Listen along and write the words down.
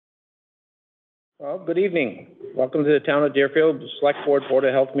Well, good evening. Welcome to the Town of Deerfield Selectboard Board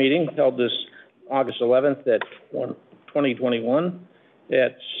of Health meeting held this August 11th at 2021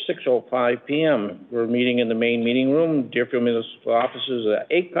 at 6:05 p.m. We're meeting in the main meeting room, Deerfield Municipal Offices at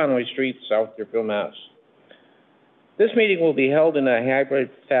 8 Conway Street, South Deerfield, Mass. This meeting will be held in a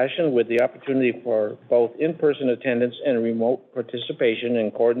hybrid fashion with the opportunity for both in-person attendance and remote participation in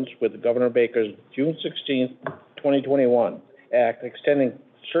accordance with Governor Baker's June 16th, 2021 Act extending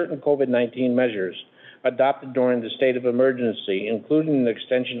certain COVID-19 measures adopted during the state of emergency, including the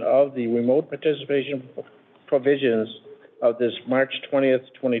extension of the remote participation provisions of this March 20th,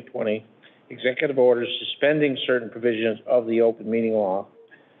 2020 executive order suspending certain provisions of the open meeting law,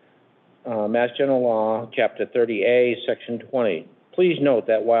 Mass General Law, Chapter 30A, Section 20. Please note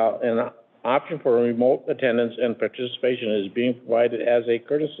that while an option for remote attendance and participation is being provided as a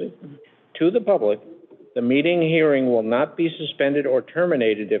courtesy to the public, the meeting hearing will not be suspended or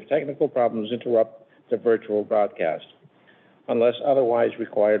terminated if technical problems interrupt the virtual broadcast, unless otherwise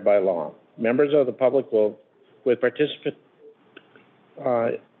required by law. Members of the public will, with participant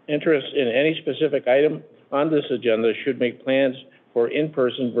interest in any specific item on this agenda, should make plans for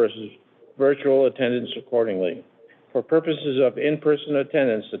in-person versus virtual attendance accordingly. For purposes of in-person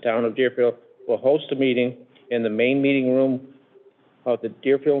attendance, the Town of Deerfield will host a meeting in the main meeting room of the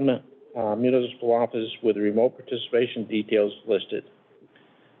Deerfield Municipal Office with remote participation details listed.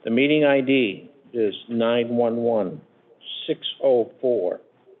 The meeting ID is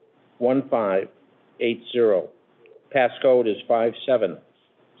 911-604-1580. Passcode is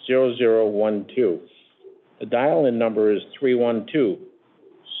 570012. The dial-in number is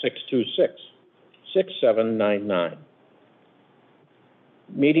 312-626-6799.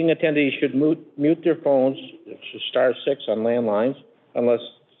 Meeting attendees should mute their phones, *6 on landlines, unless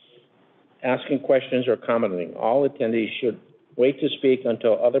asking questions or commenting. All attendees should wait to speak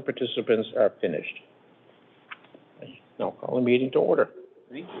until other participants are finished. Now call the meeting to order.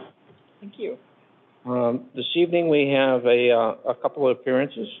 Thank you. Thank you. This evening we have a couple of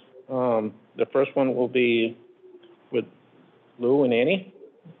appearances. The first one will be with Lou and Annie.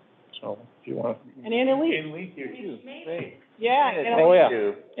 So if you want. And Annalee. Annalee here too. Great. Yeah. Oh yeah.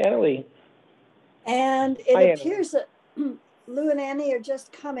 Annalee. And it appears that Lou and Annie are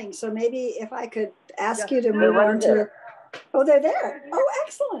just coming, so maybe if I could ask you to move on to. Oh, they're there. Oh,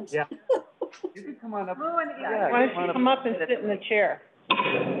 excellent. Yeah. You can come on up. Why don't you come up and sit in the chair?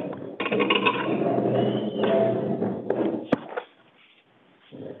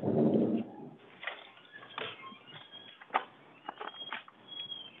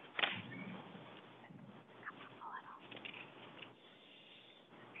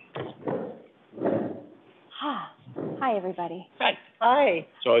 Hi, everybody. Hi. Hi.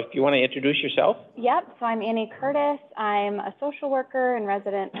 So if you want to introduce yourself. Yep, so I'm Annie Curtis. I'm a social worker and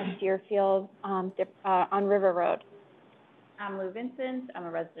resident of Deerfield on River Road. I'm Lou Vincent. I'm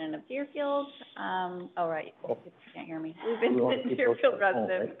a resident of Deerfield. You can't hear me. Lou Vincent, Deerfield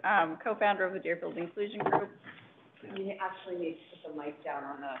resident, co-founder of the Deerfield Inclusion Group. You actually need to put the mic down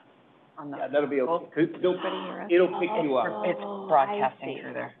on the. Yeah, that'll be okay. It'll pick you up. It's broadcasting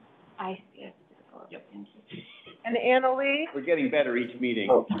through there. I see. Yep. Thank you. And Annalee? We're getting better each meeting.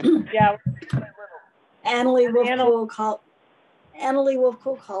 Oh. Yeah. Annalee Wolfcool,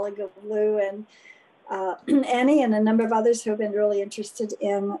 colleague of Lou and Annie and a number of others who have been really interested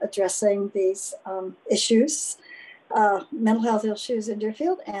in addressing these issues, mental health issues in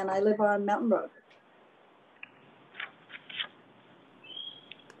Deerfield, and I live on Mountain Road.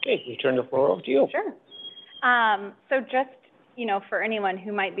 Okay, we turn the floor over to you. Sure. So just, for anyone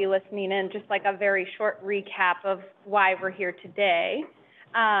who might be listening in, just like a very short recap of why we're here today.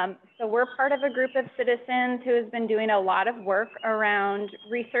 So we're part of a group of citizens who has been doing a lot of work around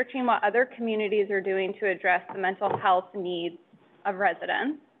researching what other communities are doing to address the mental health needs of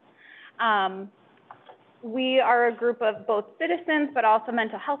residents. We are a group of both citizens, but also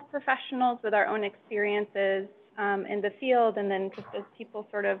mental health professionals with our own experiences in the field, and then just as people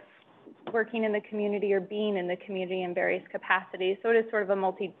sort of working in the community or being in the community in various capacities. So it is sort of a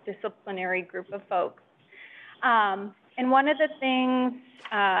multidisciplinary group of folks. And one of the things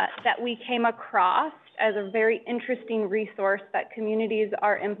that we came across as a very interesting resource that communities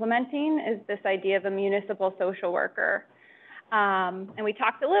are implementing is this idea of a municipal social worker. And we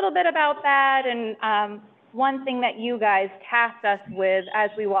talked a little bit about that. And one thing that you guys tasked us with as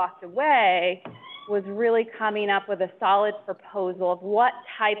we walked away was really coming up with a solid proposal of what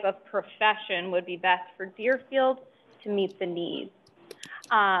type of profession would be best for Deerfield to meet the needs.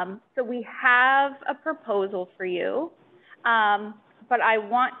 So we have a proposal for you, but I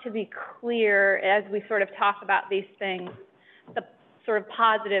want to be clear as we sort of talk about these things. sort of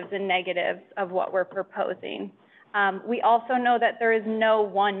positives and negatives of what we're proposing. We also know that there is no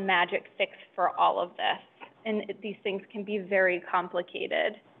one magic fix for all of this, and these things can be very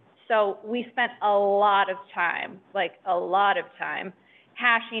complicated. So we spent a lot of time,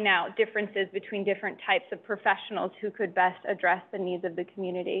 hashing out differences between different types of professionals who could best address the needs of the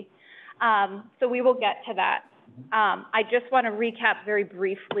community. So we will get to that. I just want to recap very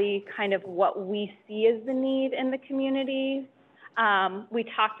briefly kind of what we see as the need in the community. We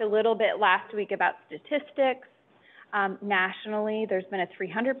talked a little bit last week about statistics. Nationally, there's been a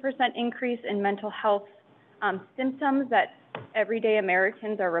 300% increase in mental health symptoms that everyday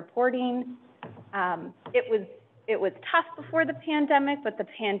Americans are reporting. It was tough before the pandemic, but the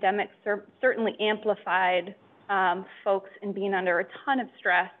pandemic certainly amplified folks in being under a ton of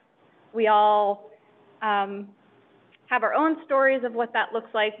stress. We all have our own stories of what that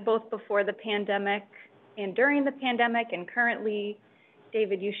looks like, both before the pandemic and during the pandemic, and currently.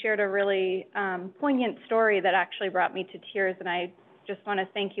 David, you shared a really poignant story that actually brought me to tears, and I just want to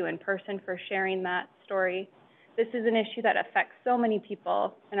thank you in person for sharing that story. This is an issue that affects so many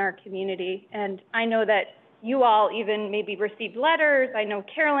people in our community, and I know that you all even maybe received letters. I know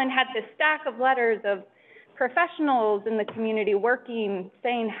Carolyn had this stack of letters of professionals in the community working,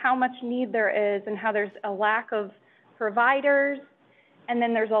 saying how much need there is and how there's a lack of providers, and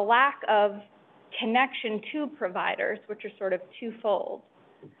then there's a lack of connection to providers, which are sort of twofold.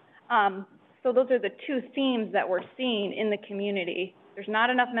 So those are the two themes that we're seeing in the community. There's not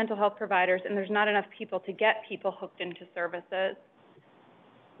enough mental health providers, and there's not enough people to get people hooked into services.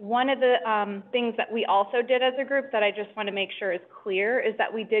 One of the things that we also did as a group that I just want to make sure is clear is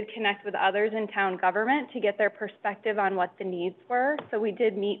that we did connect with others in town government to get their perspective on what the needs were. So we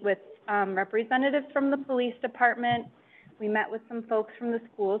did meet with representatives from the police department. We met with some folks from the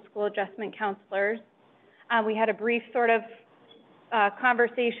school adjustment counselors. We had a brief sort of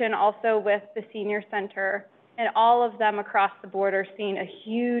conversation also with the senior center, and all of them across the board are seeing a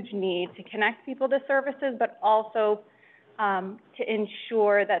huge need to connect people to services, but also to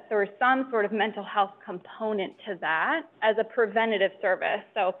ensure that there is some sort of mental health component to that as a preventative service.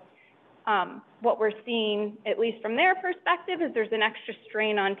 So what we're seeing, at least from their perspective, is there's an extra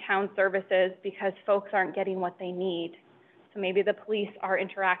strain on town services because folks aren't getting what they need. So maybe the police are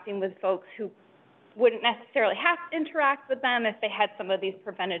interacting with folks who wouldn't necessarily have to interact with them if they had some of these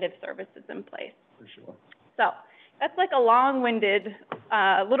preventative services in place. For sure. So that's like a long-winded,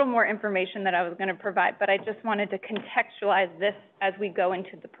 little more information that I was going to provide, but I just wanted to contextualize this as we go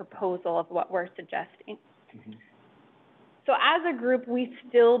into the proposal of what we're suggesting. Mm-hmm. So as a group, we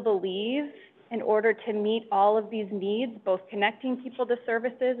still believe in order to meet all of these needs, both connecting people to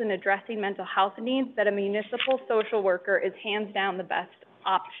services and addressing mental health needs, that a municipal social worker is hands down the best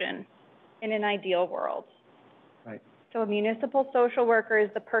option in an ideal world. Right. So a municipal social worker is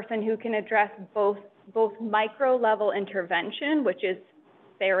the person who can address both micro-level intervention, which is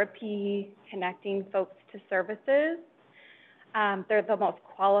therapy, connecting folks to services. They're the most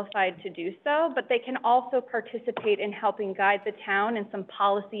qualified to do so, but they can also participate in helping guide the town in some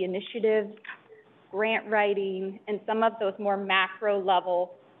policy initiatives, grant writing, and some of those more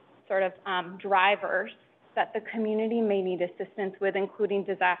macro-level sort of drivers that the community may need assistance with, including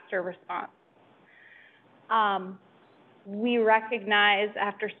disaster response. We recognize,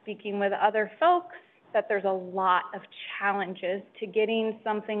 after speaking with other folks, that there's a lot of challenges to getting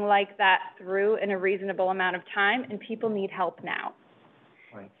something like that through in a reasonable amount of time, and people need help now.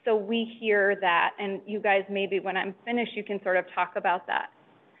 Right. So we hear that, and you guys maybe when I'm finished, you can sort of talk about that.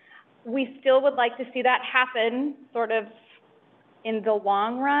 We still would like to see that happen sort of in the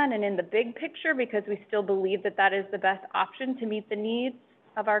long run and in the big picture, because we still believe that that is the best option to meet the needs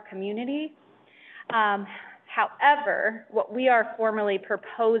of our community. However, what we are formally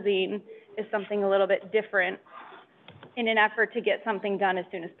proposing is something a little bit different in an effort to get something done as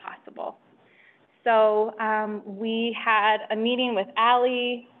soon as possible. So we had a meeting with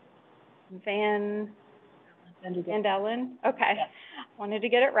Allie Van Ellen, okay, yes. Wanted to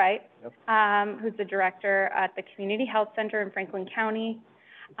get it right, yep. Who's the director at the Community Health Center in Franklin County.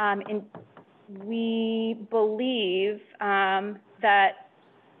 And we believe that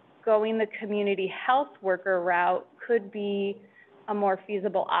going the community health worker route could be a more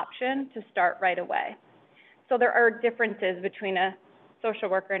feasible option to start right away. So there are differences between a social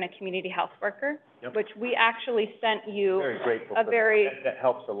worker and a community health worker, yep. Which we actually sent you a very that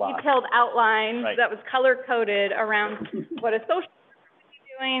helps a lot. Detailed outline right. That was color-coded around what a social worker would be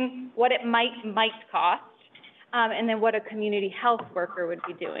doing, what it might cost, and then what a community health worker would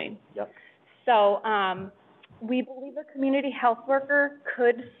be doing. Yep. So we believe a community health worker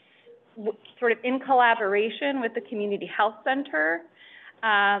could sort of in collaboration with the community health center,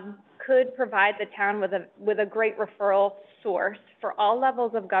 could provide the town with a great referral source for all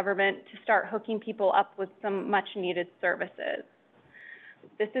levels of government to start hooking people up with some much needed services.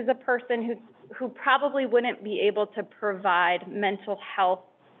 This is a person who probably wouldn't be able to provide mental health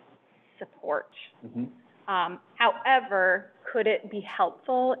support. However, could it be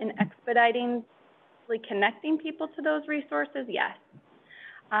helpful in expediting, connecting people to those resources? Yes.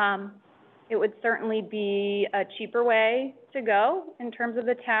 It would certainly be a cheaper way to go in terms of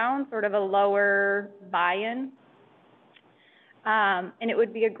the town, sort of a lower buy-in. And it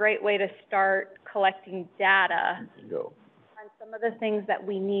would be a great way to start collecting data on some of the things that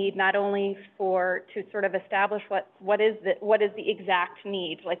we need, not only to sort of establish what is the exact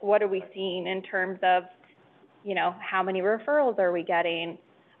need, like what are we seeing in terms of, how many referrals are we getting?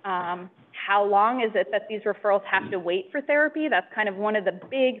 How long is it that these referrals have to wait for therapy? That's kind of one of the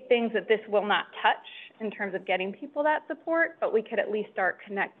big things that this will not touch in terms of getting people that support, but we could at least start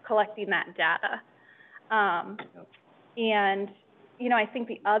collecting that data. And, I think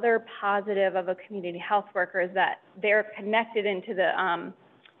the other positive of a community health worker is that they're connected into the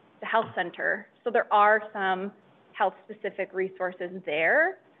health center. So there are some health-specific resources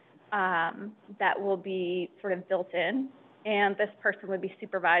there that will be sort of built in. And this person would be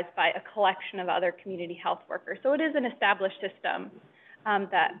supervised by a collection of other community health workers. So it is an established system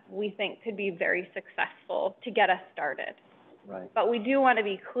that we think could be very successful to get us started. Right. But we do want to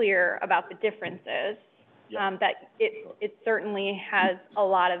be clear about the differences, that it certainly has a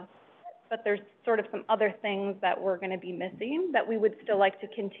lot of, but there's sort of some other things that we're going to be missing that we would still like to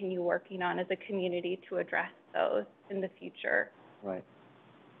continue working on as a community to address those in the future. Right.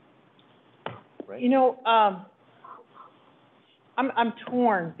 Right. I'm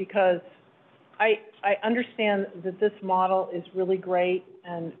torn because I understand that this model is really great,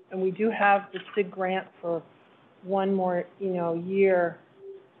 and we do have the SIG grant for one more, year.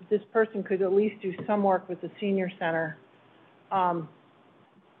 This person could at least do some work with the senior center.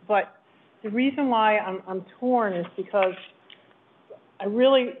 But the reason why I'm torn is because I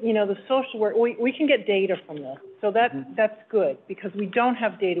really, the social work, we can get data from this. So that's good, because we don't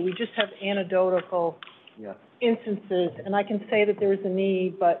have data. We just have anecdotal instances, and I can say that there's a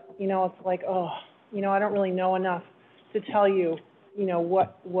need, but, it's like, I don't really know enough to tell you,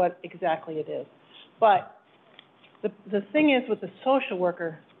 what exactly it is. But the thing is with the social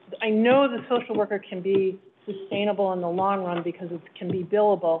worker, I know the social worker can be sustainable in the long run because it can be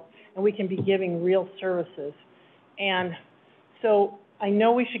billable and we can be giving real services. And so I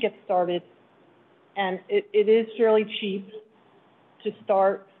know we should get started, and it is fairly cheap to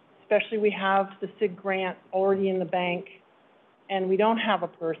start, especially we have the SIG grant already in the bank and we don't have a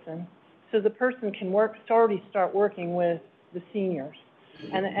person. So the person can already start working with the seniors.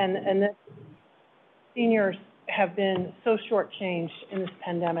 And the seniors have been so shortchanged in this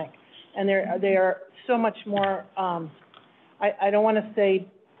pandemic, and they are so much more, I don't want to say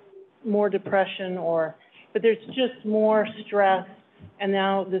more depression but there's just more stress, and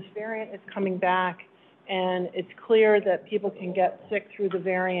now this variant is coming back, and it's clear that people can get sick through the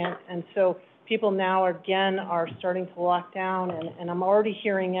variant, and so people now again are starting to lock down, and I'm already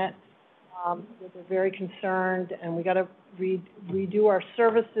hearing it, that they're very concerned, and we got to redo our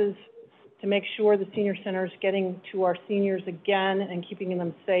services to make sure the senior center is getting to our seniors again and keeping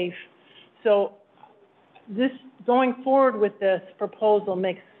them safe. So this, going forward with this proposal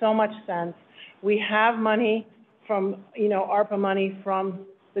makes so much sense. We have money from, ARPA money from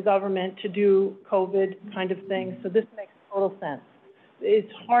the government to do COVID kind of things, so this makes total sense.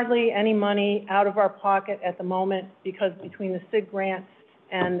 It's hardly any money out of our pocket at the moment because between the SIG grant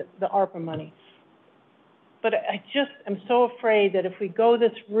and the ARPA money. But I just am so afraid that if we go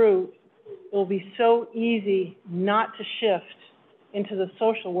this route, it will be so easy not to shift into the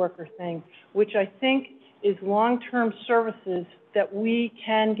social worker thing, which I think is long-term services that we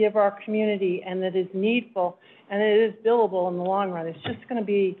can give our community and that is needful and it is billable in the long run. It's just going to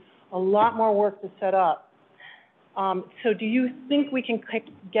be a lot more work to set up. So do you think we can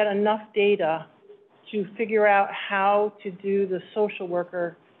get enough data to figure out how to do the social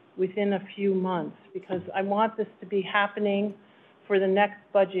worker within a few months? Because I want this to be happening for the next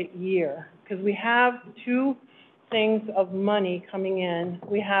budget year, because we have two things of money coming in.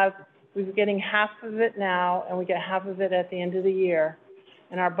 We're getting half of it now, and we get half of it at the end of the year.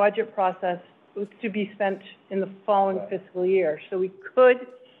 And our budget process is to be spent in the following fiscal year. So we could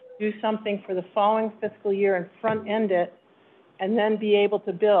do something for the following fiscal year and front end it, and then be able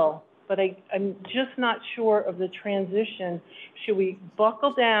to bill. But I'm just not sure of the transition. Should we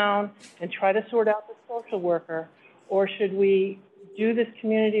buckle down and try to sort out the social worker, or should we do this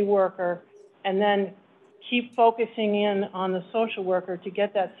community worker, and then keep focusing in on the social worker to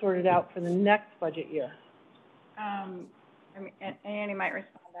get that sorted out for the next budget year? I mean, and Annie might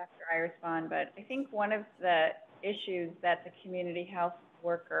respond after I respond, but I think one of the issues that the community health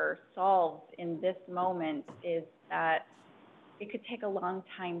worker solves in this moment is that it could take a long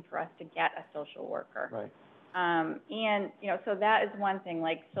time for us to get a social worker. Right. And, you know, so that is one thing,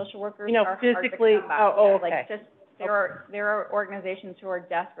 like, social workers You know, are physically, hard to come by. oh, okay. Like, just, there are organizations who are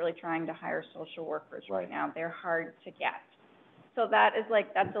desperately trying to hire social workers right now. They're hard to get. So that is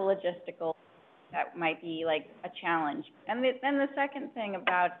like, that's a logistical, that might be like a challenge. And then the second thing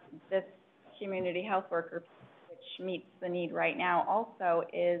about this community health worker, which meets the need right now also,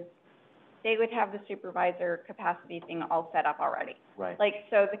 is they would have the supervisor capacity thing all set up already. Right. Like,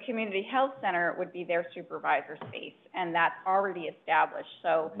 so the community health center would be their supervisor space, and that's already established.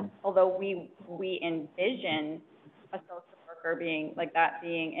 So although we envision a social worker being, like that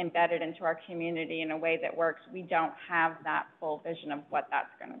being embedded into our community in a way that works, we don't have that full vision of what that's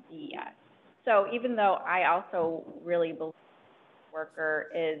gonna be yet. So even though I also really believe worker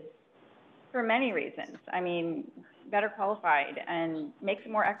is, for many reasons, I mean, better qualified and makes a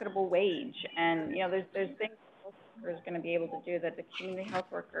more equitable wage, and, you know, there's things the health worker is gonna be able to do that the community health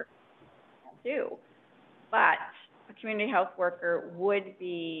worker can't do. But a community health worker would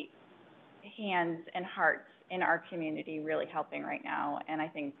be hands and hearts in our community really helping right now, and I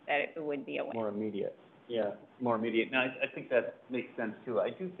think that it would be a win. More immediate. Yeah, more immediate. Now, I think that makes sense too.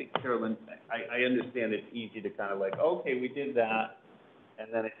 I do think, Carolyn, I understand it's easy to kind of like, okay, we did that, and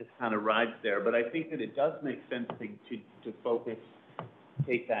then it just kind of rides there. But I think that it does make sense to focus,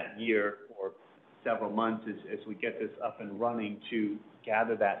 take that year or several months as we get this up and running to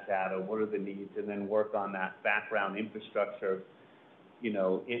gather that data, what are the needs, and then work on that background infrastructure. You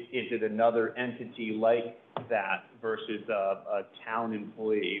know, is it another entity like that versus a town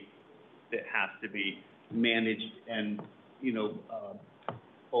employee that has to be managed and, you know,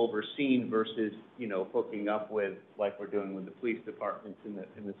 overseen versus, you know, hooking up with, like we're doing with the police departments in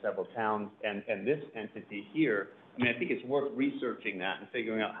the several towns and this entity here. I mean, I think it's worth researching that and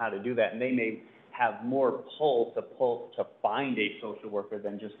figuring out how to do that. And they may have more pull to find a social worker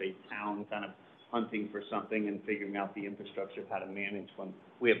than just a town kind of hunting for something and figuring out the infrastructure of how to manage when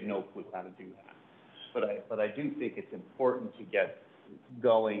we have no clue how to do that. But I do think it's important to get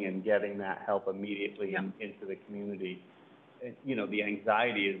going and getting that help immediately into the community. And, you know, the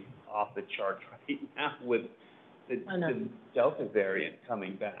anxiety is off the charts right now with the Delta variant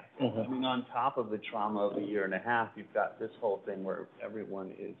coming back. I mean, on top of the trauma of a year and a half, you've got this whole thing where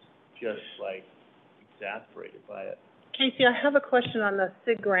everyone is just like exasperated by it. Casey, I have a question on the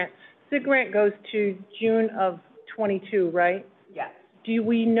SIG grant. SIG grant goes to June of 22, right? Yes. Do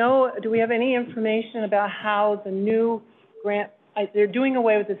we have any information about how the new grant, they're doing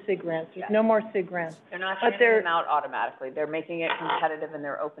away with the SIG grants. There's no more SIG grants. They're not handing them out automatically. They're making it competitive and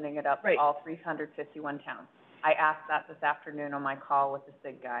they're opening it up to all 351 towns. I asked that this afternoon on my call with the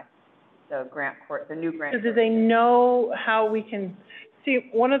SIG guy, the new grant. So do they know how we can, see,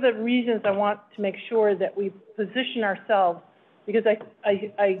 one of the reasons I want to make sure that we position ourselves, because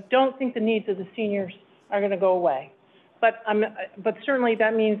I don't think the needs of the seniors are gonna go away. But certainly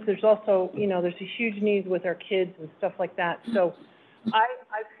that means there's also, you know, there's a huge need with our kids and stuff like that. So I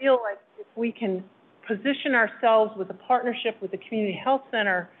feel like if we can position ourselves with a partnership with the community health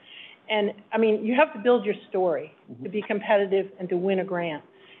center, and I mean, you have to build your story to be competitive and to win a grant.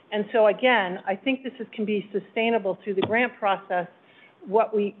 And so again, I think this can be sustainable through the grant process.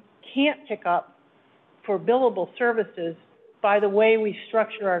 What we can't pick up for billable services by the way we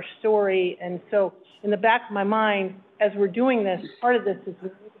structure our story. And so in the back of my mind, as we're doing this, part of this is we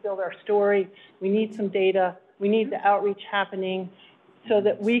need to build our story, we need some data, we need the outreach happening so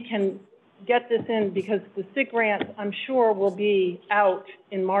that we can get this in, because the SIG grants, I'm sure, will be out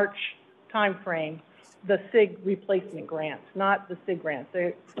in March timeframe, the SIG replacement grants, not the SIG grants.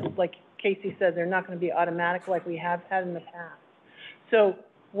 They're, like Casey said, they're not going to be automatic like we have had in the past. So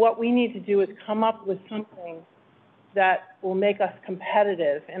what we need to do is come up with something that will make us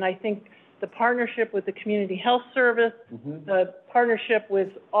competitive. And I think the partnership with the community health service, the partnership with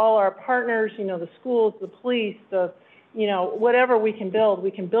all our partners, you know, the schools, the police, you know, whatever we can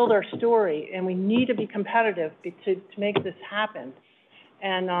build our story, and we need to be competitive to make this happen.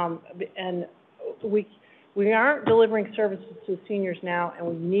 And we aren't delivering services to seniors now, and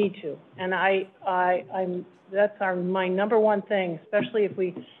we need to. And that's my number one thing, especially if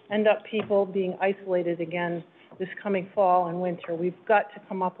we end up people being isolated again this coming fall and winter. We've got to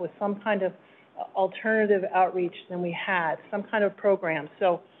come up with some kind of alternative outreach than we had, some kind of program.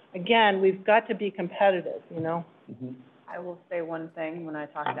 So again, we've got to be competitive, you know. I will say one thing, when I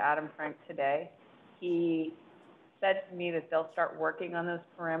talked to Adam Frank today, he said to me that they'll start working on those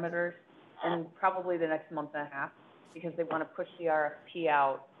parameters in probably the next month and a half, because they want to push the RFP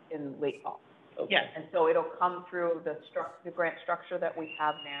out in late fall. Yes. And so it'll come through the grant structure that we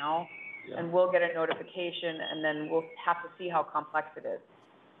have now, and we'll get a notification, and then we'll have to see how complex it is.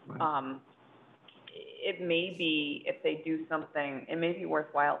 Right. It may be, if they do something, it may be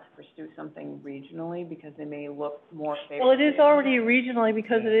worthwhile to pursue something regionally, because they may look more favorable. Well, it is already regionally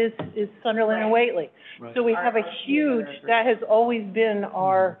because it's Sunderland and Whately. Right. So we have a huge, that has always been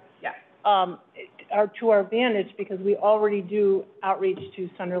our, to our advantage, because we already do outreach to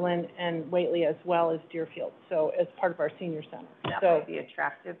Sunderland and Whately as well as Deerfield, so as part of our senior center. That So, might be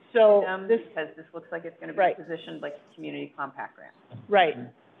attractive so to them, this, because this looks like it's gonna be Right. positioned like a community compact grant. right.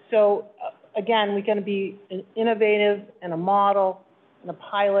 So, again, we're gonna be an innovative and a model and a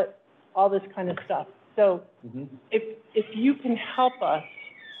pilot, all this kind of stuff. So, if you can help us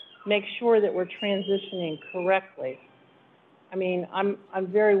make sure that we're transitioning correctly, I mean, I'm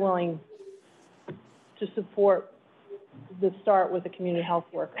very willing to support the start with a community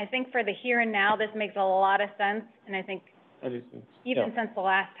health worker. I think for the here and now, this makes a lot of sense, and I think I do think, even since the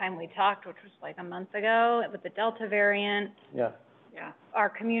last time we talked, which was like a month ago, with the Delta variant, yeah. our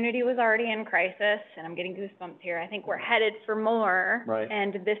community was already in crisis, and I'm getting goosebumps here. I think we're headed for more. Right.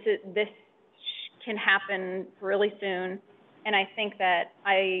 And this can happen really soon. And I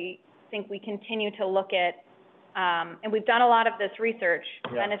think we continue to look at, and we've done a lot of this research,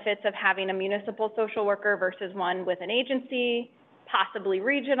 benefits of having a municipal social worker versus one with an agency, possibly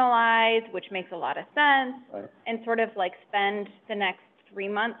regionalized, which makes a lot of sense. Right. And sort of like spend the next 3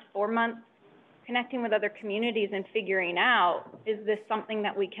 months, 4 months, connecting with other communities and figuring out, is this something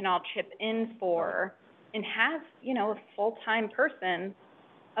that we can all chip in for and have, a full-time person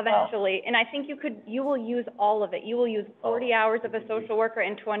eventually. And I think you will use all of it. You will use 40 hours of a social worker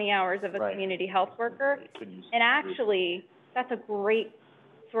and 20 hours of a community health worker. And actually, that's a great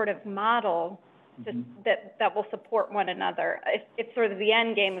sort of model that will support one another. It's sort of the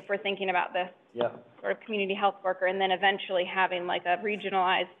end game if we're thinking about this. Sort of community health worker, and then eventually having like a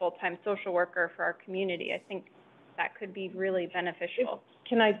regionalized full-time social worker for our community. I think that could be really beneficial.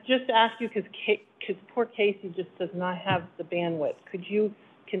 Can I just ask you, because poor Casey just does not have the bandwidth, could you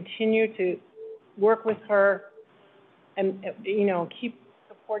continue to work with her and, keep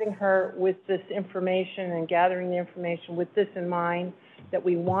supporting her with this information and gathering the information with this in mind, that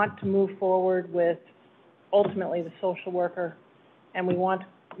we want to move forward with ultimately the social worker, and we want to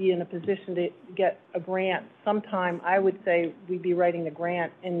be in a position to get a grant sometime. I would say we'd be writing the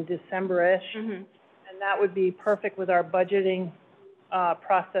grant in December-ish, and that would be perfect with our budgeting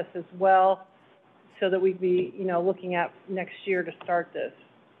process as well, so that we'd be, looking at next year to start this.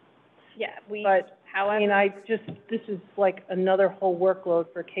 However, this is like another whole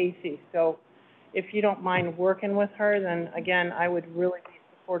workload for Casey, so if you don't mind working with her, then again, I would really be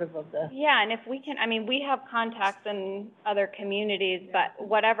supportive of this. Yeah, and if we can, we have contacts in other communities, but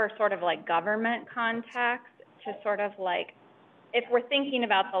whatever sort of like government contacts to sort of like, if we're thinking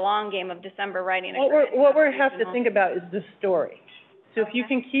about the long game of December writing a grant. What we have to think about is the story. So if you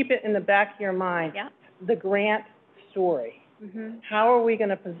can keep it in the back of your mind, the grant story. How are we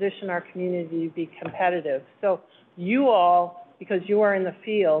going to position our community to be competitive? So you all, because you are in the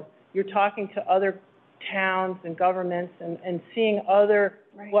field, you're talking to other towns and governments and seeing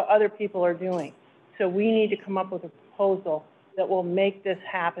what other people are doing. So we need to come up with a proposal that will make this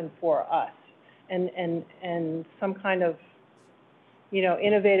happen for us, and some kind of,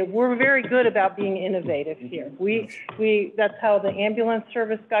 innovative. We're very good about being innovative here. That's how the ambulance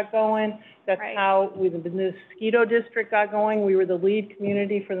service got going. That's how the mosquito district got going. We were the lead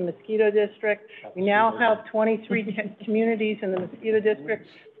community for the mosquito district. We now have 23 communities in the mosquito district,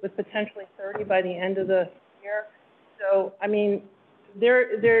 with potentially 30 by the end of the year. So,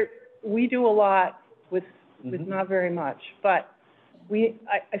 we do a lot with not very much, but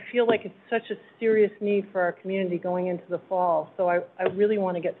I feel like it's such a serious need for our community going into the fall. So I really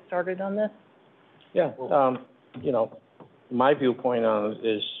want to get started on this. Yeah, my viewpoint on it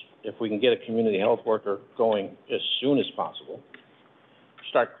is, if we can get a community health worker going as soon as possible,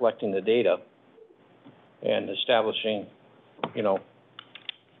 start collecting the data and establishing,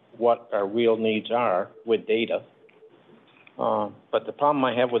 what our real needs are with data. But the problem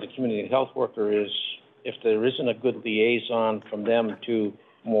I have with a community health worker is, if there isn't a good liaison from them to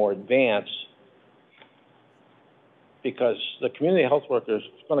more advanced, because the community health worker is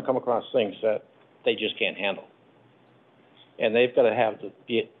going to come across things that they just can't handle. And they've got to have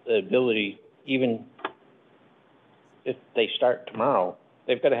the ability, even if they start tomorrow,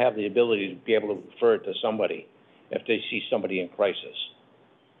 they've got to have the ability to be able to refer it to somebody if they see somebody in crisis,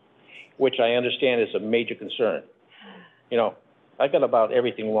 which I understand is a major concern. You know, I got about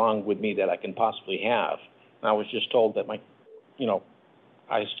everything wrong with me that I can possibly have. And I was just told that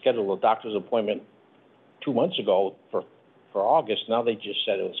I scheduled a doctor's appointment 2 months ago for August. Now they just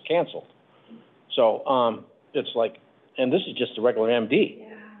said it was canceled. So, it's like, and this is just a regular MD.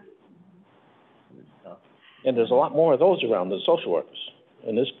 Yeah. And there's a lot more of those around, the social workers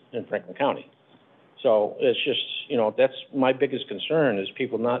in Franklin County. So it's just, that's my biggest concern is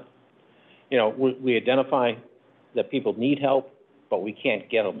people not, we identify that people need help, but we can't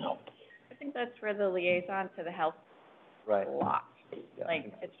get them help. I think that's where the liaison to the health Right. block, Yeah.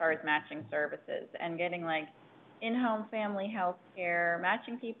 like, as far as matching services and getting, like, in-home family health care,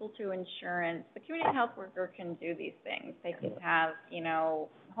 matching people to insurance. The community health worker can do these things. They can have,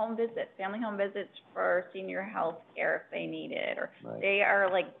 home visits, family home visits for senior health care if they need it, or Right. they are,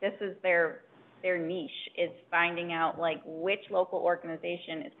 like, this is their niche, is finding out, like, which local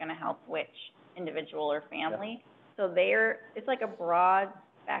organization is gonna help which individual or family. So it's like a broad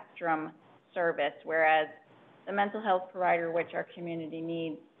spectrum service, whereas the mental health provider, which our community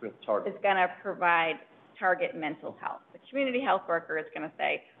needs, is gonna provide target mental health. The community health worker is gonna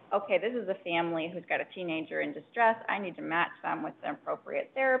say, okay, this is a family who's got a teenager in distress, I need to match them with the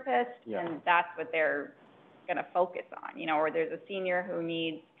appropriate therapist, and that's what they're gonna focus on, or there's a senior who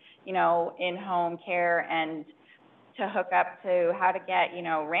needs, in-home care and to hook up to how to get,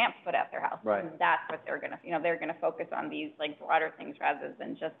 ramps put at their house. Right. And that's what they're gonna focus on these, like, broader things rather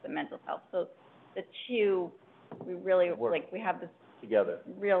than just the mental health. So the two, we really, like, we have this Together.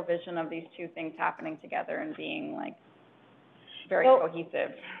 real vision of these two things happening together and being, like, very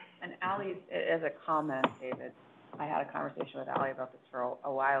cohesive. And Ally, as a comment, David, I had a conversation with Ally about this for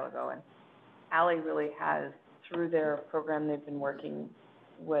a while ago, and Ally really has, through their program, they've been working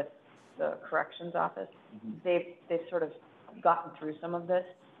with the corrections office. They've sort of gotten through some of this,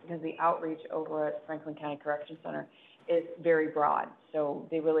 because the outreach over at Franklin County Correction Center is very broad. So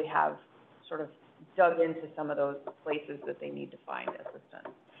they really have sort of dug into some of those places that they need to find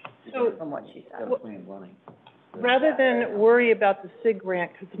assistance, So, from what she said. rather than worry about the SIG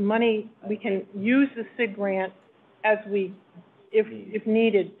grant, because the money, we can use the SIG grant if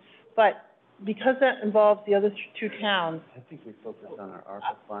needed, but because that involves the other two towns, I think we focus on our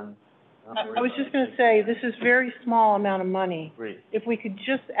ARPA fund. I was just gonna say, this is very small amount of money. Agree. If we could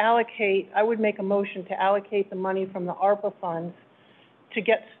just allocate, I would make a motion to allocate the money from the ARPA funds to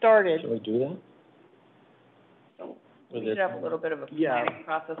get started. Should we do that? So we should have a little bit of a planning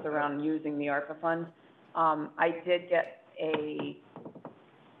process around using the ARPA funds. I did get a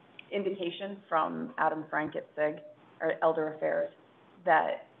indication from Adam Frank at SIG, or Elder Affairs,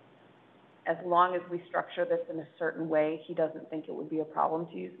 that as long as we structure this in a certain way, he doesn't think it would be a problem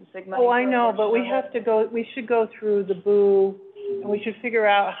to use the SIG money. Oh, I know, but we should go through the BOO, and we should figure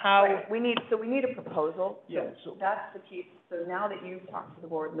out how. Right. We need a proposal. So that's the piece. So now that you've talked to the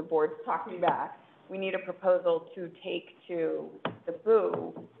board and the board's talking back, we need a proposal to take to the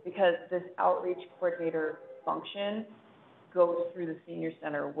BOO, because this outreach coordinator function goes through the senior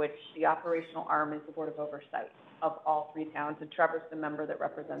center, which the operational arm is the Board of Oversight of all three towns, and Trevor's the member that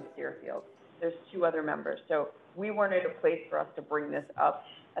represents Deerfield. There's two other members, so we weren't at a place for us to bring this up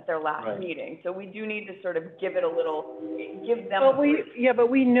at their last meeting. So we do need to sort of give it a little, give them. But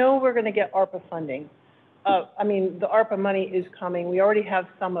we know we're gonna get ARPA funding. The ARPA money is coming, we already have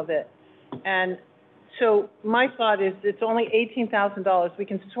some of it. And so my thought is, it's only $18,000, we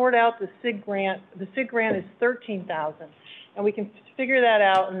can sort out the SIG grant is $13,000. And we can figure that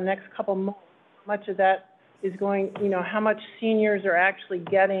out in the next couple months, how much of that is going, how much seniors are actually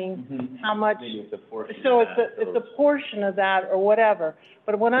getting, how much. Maybe it's a portion So of it's a portion of that or whatever.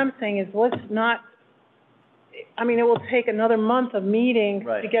 But what I'm saying is, let's not, it will take another month of meetings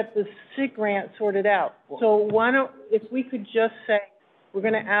to get the SIG grant sorted out. So why don't, if we could just say, we're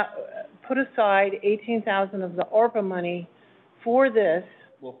gonna put aside $18,000 of the ARPA money for this,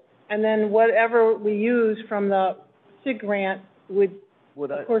 and then whatever we use from the SIG grant would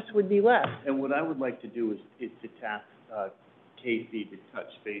be less. And what I would like to do is to task, Casey to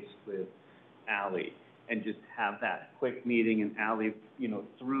touch base with Ally and just have that quick meeting, and Ally,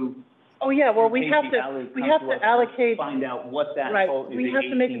 through. Oh, yeah, well, we have to allocate. Find out what that Right, we have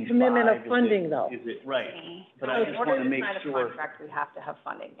to make a commitment of funding, though. Is it, right, but I just In order wanna make to sign a sure. contract, we have to have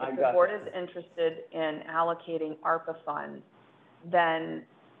funding. I If the got board that. is interested in allocating ARPA funds, then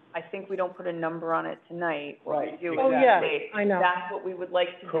I think we don't put a number on it tonight. What we Right, do is Oh, yeah, say, I know. that's what we would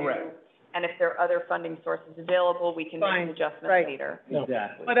like to do. Correct. And if there are other funding sources available, we can make Fine, an adjustment right. later. No.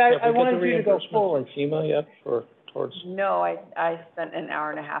 Exactly. But I wanted you to go forward. Have we got the reimbursement from FEMA yet towards, No, I spent an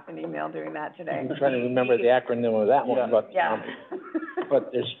hour and a half in email doing that today. I'm trying to remember the acronym of that one, but, Yeah.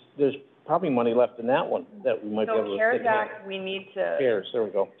 but there's probably money left in that one that we might be able to So CARES take out. Act, we need to. CARES, there we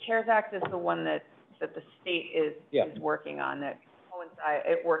go. CARES Act is the one that the state is working on, that coincide,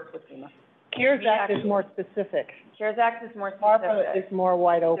 it works with FEMA. CARES Act is more specific. CARES Act is more ARPA specific. is more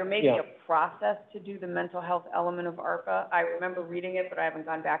wide There open. may be a process to do the mental health element of ARPA. I remember reading it, but I haven't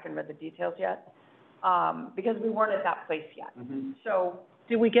gone back and read the details yet, because we weren't at that place yet. Mm-hmm. So,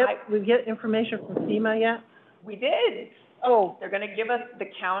 Did we get information from FEMA yet? we did. Oh, They're gonna give us the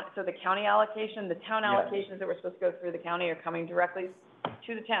county allocation, the town allocations that were supposed to go through the county are coming directly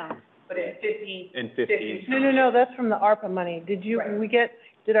to the town, but in 50. In 50. no, that's from the ARPA money. Did Right.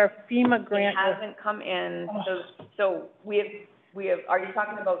 did our FEMA grant? It hasn't come in, so we have, are you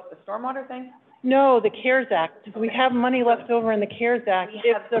talking about the stormwater thing? No, the CARES Act. We have money left over in the CARES Act We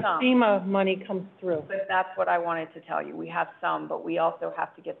if have the some. FEMA money comes through. But that's what I wanted to tell you. We have some, but we also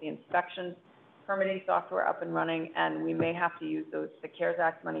have to get the inspections, permitting software up and running, and we may have to use the CARES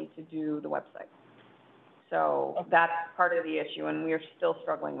Act money to do the website. So that's part of the issue, and we are still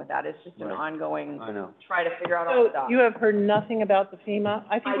struggling with that. It's just an Right. ongoing, I know. try to figure out all the So dots. you have heard nothing about the FEMA?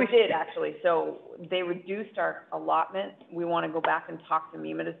 I think I we did, actually. So they reduced our allotment. We want to go back and talk to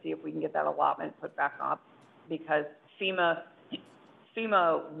MEMA to see if we can get that allotment put back up, because FEMA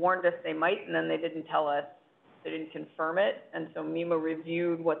warned us they might, and then they didn't tell us, they didn't confirm it. And so MEMA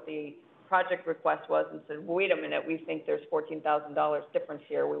reviewed what the project request was and said, well, wait a minute, we think there's $14,000 difference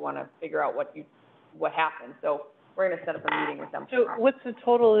here. We want to figure out what happened. So we're going to set up a meeting with them So tomorrow. what's the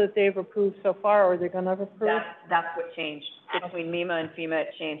total that they've approved so far, or they're gonna approve? That's what changed. Between MEMA and FEMA, it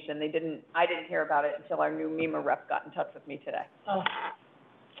changed, and I didn't hear about it until our new MEMA rep got in touch with me today. Oh,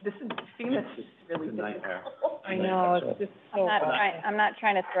 FEMA's really It's a nightmare. difficult. I know, it's just so. I'm not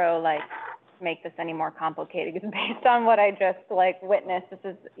trying to throw, make this any more complicated, because based on what I just, witnessed, this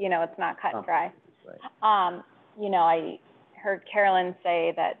is, it's not cut and dry. Right. I heard Carolyn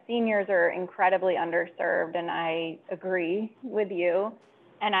say that seniors are incredibly underserved, and I agree with you.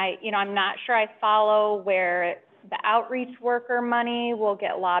 And I'm not sure I follow where the outreach worker money will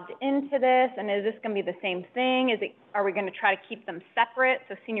get lobbed into this, and is this gonna be the same thing? Are we gonna try to keep them separate,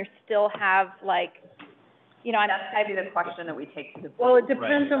 so seniors still have, That's maybe the question that we take to the. Well, it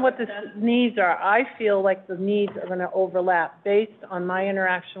depends on what the needs are. I feel like the needs are gonna overlap. Based on my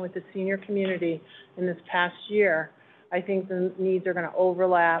interaction with the senior community in this past year, I think the needs are gonna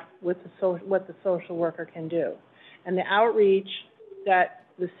overlap with what the social worker can do. And the outreach that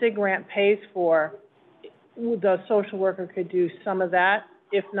the SIG grant pays for, the social worker could do some of that,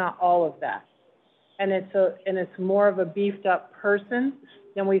 if not all of that. And it's more of a beefed up person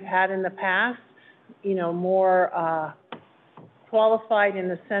than we've had in the past, more, qualified in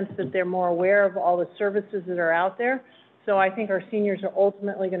the sense that they're more aware of all the services that are out there. So I think our seniors are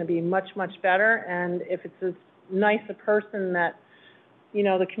ultimately gonna be much, much better, and if it's as nice a person that,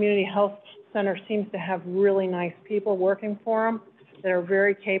 the community health center seems to have really nice people working for them that are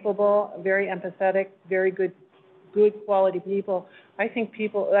very capable, very empathetic, very good quality people. I think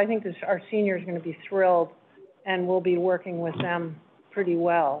our seniors are gonna be thrilled, and we'll be working with them pretty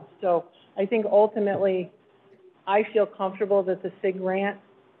well. So I think ultimately, I feel comfortable that the SIG grant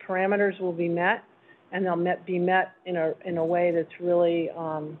parameters will be met, and they'll be met in a way that's really,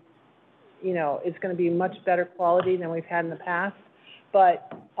 it's gonna be much better quality than we've had in the past.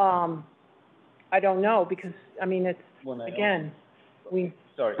 But, I don't know, because, again,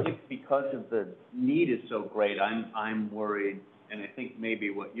 Sorry, if because of the need is so great, I'm worried, and I think maybe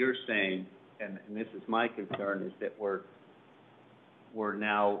what you're saying, and this is my concern, is that we're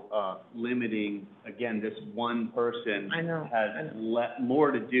now, limiting, again, this one person I know. has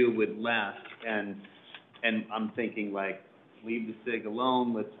more to do with less, and I'm thinking leave the SIG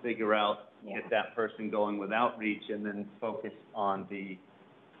alone, let's figure out, get that person going with outreach, and then focus on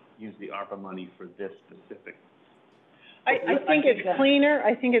use the ARPA money for this specific. I think it's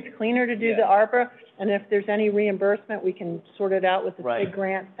cleaner to do the ARPA, and if there's any reimbursement, we can sort it out with the SIG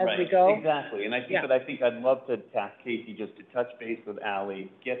grant as we go. Right, exactly, and I think I'd love to task Casey just to touch base with Ally,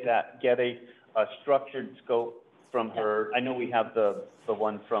 get a structured scope from her. I know we have the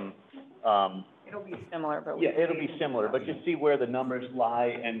one from, It'll be similar, but. yeah, it'll be similar, but just see where the numbers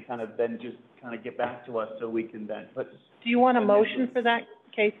lie and then just get back to us so we can then put. Do you want a motion for that,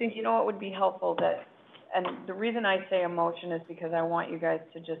 Casey? You know what would be helpful, and the reason I say a motion is because I want you guys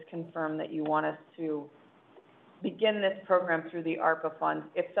to just confirm that you want us to begin this program through the ARPA funds.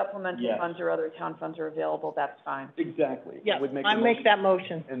 If supplemental Yes. funds or other town funds are available, that's fine. Exactly. Yeah, I would make I a make motion, that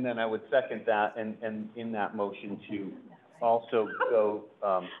motion. and then I would second that, and in that motion to also go,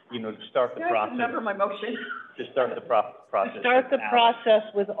 to start the I process, remember my motion. to start the process. Start the with Alex.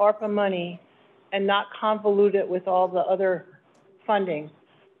 process with ARPA money and not convolute it with all the other funding.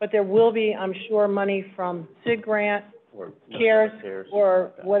 But there will be, I'm sure, money from SIG grant, Or CARES, CARES,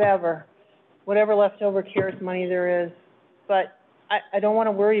 or something like that. whatever leftover CARES money there is. But I don't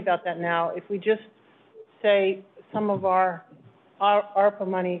wanna worry about that now. If we just say some of our ARPA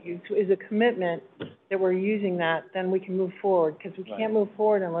money is a commitment that we're using that, then we can move forward, because we can't move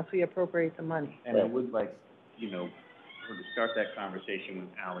forward unless we appropriate the money. And I would like, sort of start that conversation with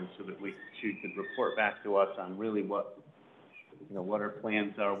Ally so that she could report back to us on really what our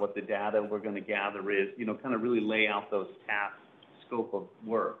plans are, what the data we're gonna gather is, kind of really lay out those tasks, scope of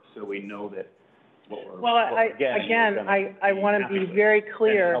work, so we know that what we're, Well, what we're getting, I wanna be very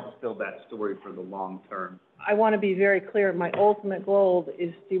clear. And help build that story for the long term. I want to be very clear, my ultimate goal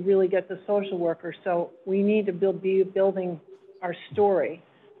is to really get the social worker, so we need to be building our story,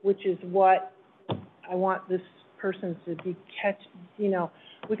 which is what I want this person to be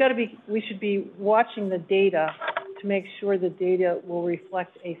we should be watching the data to make sure the data will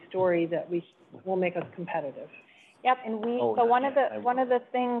reflect a story that will make us competitive. Yep, and one of the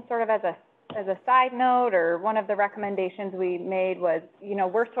things, sort of as a side note, or one of the recommendations we made was,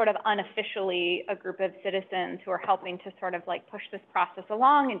 we're sort of unofficially a group of citizens who are helping to sort of like push this process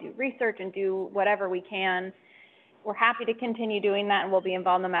along and do research and do whatever we can. We're happy to continue doing that, and we'll be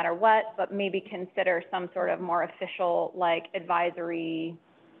involved no matter what, but maybe consider some sort of more official, like, advisory.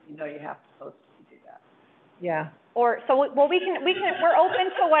 You have to post to do that. Yeah. We're open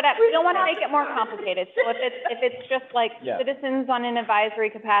to whatever, we don't wanna make it more complicated. So if it's just like citizens on an advisory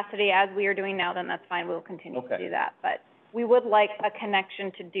capacity, as we are doing now, then that's fine, we'll continue to do that. But we would like a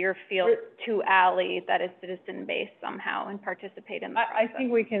connection to Deerfield, to Ally, that is citizen-based somehow, and participate in the process. I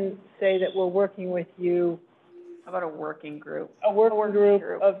think we can say that we're working with you. How about a working group? A working group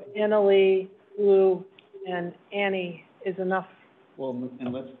of Annalee, Lou, and Annie is enough. Well,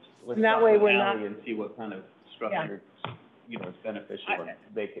 and let's And that talk way with we're Ally not- and see what kind of structure, is beneficial, and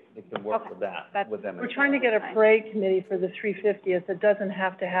they can work with that, with them. We're trying to get a parade committee for the 350th that doesn't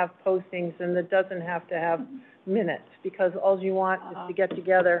have to have postings and that doesn't have to have minutes, because all you want is to get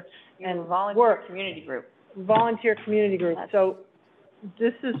together and volunteer community group. Volunteer community group. So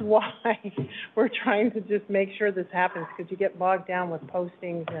this is why we're trying to just make sure this happens, because you get bogged down with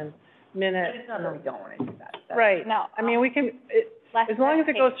postings and minutes. It's not that we don't wanna do that. Right. No, I mean, we can, as long as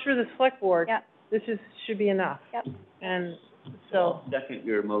it goes through the select board, this should be enough. Yep. And so, I'll second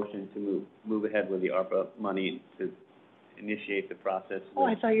your motion to move ahead with the ARPA money to initiate the process.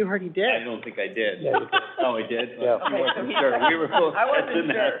 I thought you already did. I don't think I did. Yeah, you did. Oh, I did? Yeah. I wasn't sure. We were both I wasn't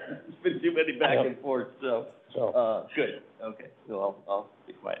testing sure. that. It's been too many back and forth, so, good, okay, so I'll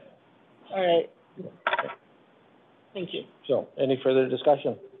be quiet. All right. Thank you. So, any further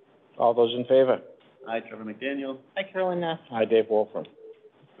discussion? All those in favor? Hi, Trevor McDaniel. Hi, Carolyn Ness. Hi, Dave Wolfram.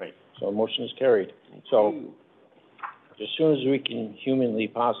 Great. So, motion is carried. So, as soon as we can humanly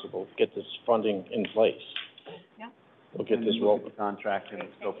possible, get this funding in place. Yeah. We'll get this look rolling. at the contract and the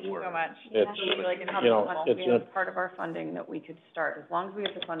scope of work. So much. It's, So like another you know, one, it's we have part of our funding that we could start, as long as we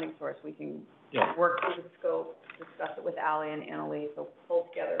have the funding source, we can Yeah. work through the scope, discuss it with Ally and Annalee, so pull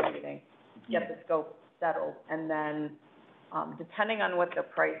together a meeting, get the scope settled, and then, depending on what the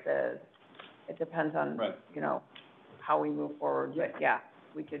price is, it depends on, Right. how we move forward, but yeah,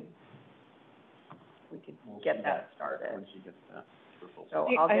 we could We'll get see that started. Once you get that proposal. So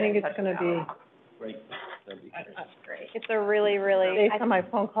I I'll get think in it's touch gonna with be, Ally. Great, that'd be great. Great. It's a really, really, based on my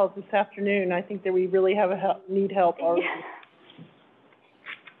phone calls this afternoon, I think that we really need help already.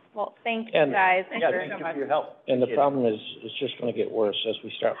 well, thank you And- guys. Yeah, thank you for your help. And the Appreciate it. problem is, it's just gonna get worse as we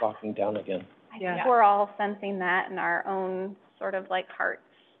start locking down again. I Yeah. think we're all sensing that in our own sort of like hearts,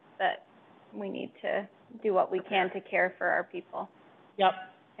 that we need to do what we can to care for our people. Yep.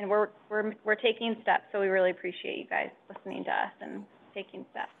 And we're taking steps, so we really appreciate you guys listening to us and taking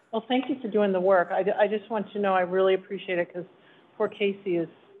steps. Well, thank you for doing the work. I just want you to know I really appreciate it, because poor Casey is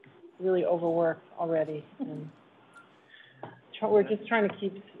really overworked already. And we're just trying to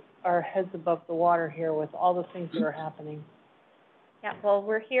keep our heads above the water here with all the things that are happening. Yeah, well,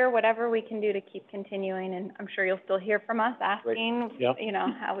 we're here, whatever we can do to keep continuing, and I'm sure you'll still hear from us asking, Yep.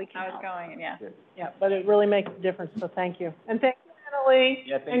 how we can How help. it's going, yeah. Yeah, but it really makes a difference, so thank you. And thank you, Annalee.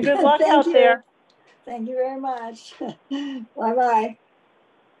 Yeah, thank And you. good luck Thank out you. there. Thank you very much. Bye-bye.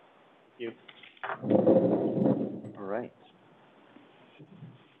 All right.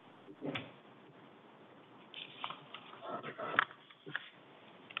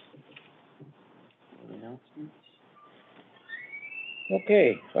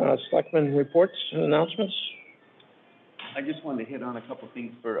 Okay, Selectmen reports and announcements? I just wanted to hit on a couple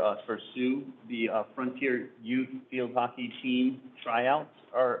things for Sue. The, Frontier Youth Field Hockey Team tryouts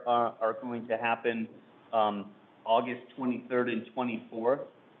are going to happen, August 23rd and 24th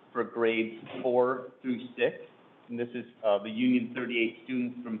for grades 4 through 6. And this is, the Union 38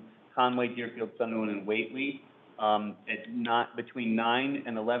 students from Conway, Deerfield, Sunderland, and Whately, between 9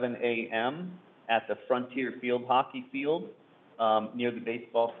 and 11 a.m. at the Frontier Field Hockey Field, near the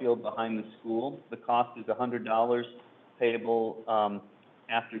baseball field behind the school. The cost is $100, payable,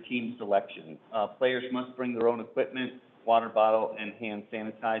 after team selection. Players must bring their own equipment, water bottle, and hand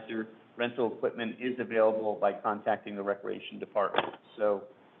sanitizer. Rental equipment is available by contacting the recreation department. So,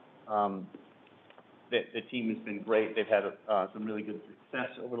 the team has been great. They've had, some really good success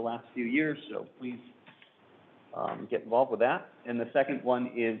over the last few years, so please, get involved with that. And the second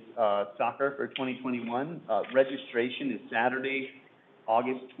one is, soccer for 2021. Registration is Saturday,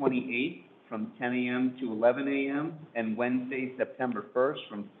 August 28th from 10 a.m. to 11 a.m. and Wednesday, September 1st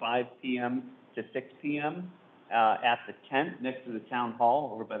from 5 p.m. to 6 p.m. At the tent next to the town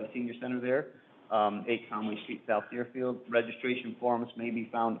hall over by the senior center there, 8 Conway Street, South Deerfield. Registration forms may be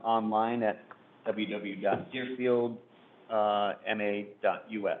found online at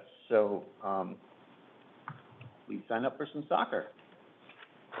www.deerfieldma.us. So, please sign up for some soccer.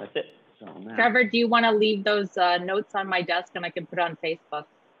 That's it. So now. Trevor, do you want to leave those notes on my desk and I can put it on Facebook?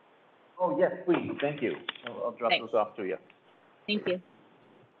 Oh, yes, please. Thank you. I'll drop Thanks. those off to you. Thank you.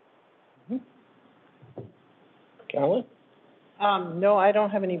 Carolyn? No, I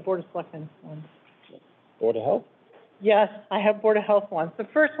don't have any Board of Selectmen ones. Board of Health? Yes, I have Board of Health ones. The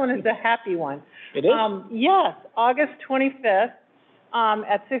first one is the happy one. It is? Yes, August 25th,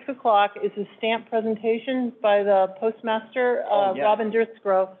 at 6 o'clock is a stamp presentation by the postmaster, Oh, yeah. Robin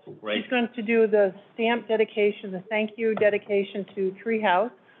Dursgrove. Great. She's going to do the stamp dedication, the thank you dedication to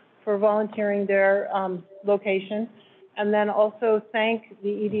Treehouse for volunteering their, location. And then also thank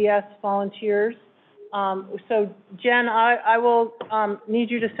the EDS volunteers. So Jen, I will,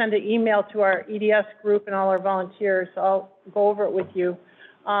 need you to send an email to our EDS group and all our volunteers. I'll go over it with you,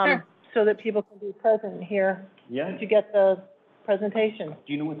 Sure. so that people can be present here Yeah. to get the presentation.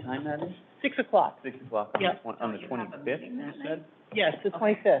 Do you know what time that is? 6 o'clock. 6 o'clock Yeah. on the 25th, you said? Yes, the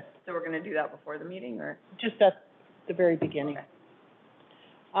 25th, So we're gonna do that before the meeting, or? just at the very beginning.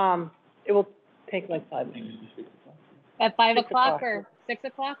 Okay. It will take like 5 minutes. At 5 6 o'clock o'clock. or 6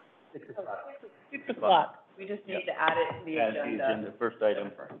 o'clock? 6 o'clock. 6 o'clock, We just need to add it to the As agenda. the agenda, first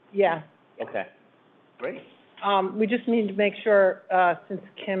item. yeah. Okay. Great. We just need to make sure, since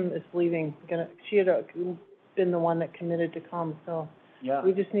Kim is leaving, she had been the one that committed to come, so Yeah.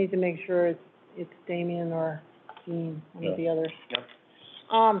 we just need to make sure it's Damien or Dean, one of the others. Yep.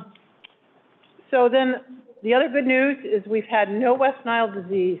 So then, the other good news is we've had no West Nile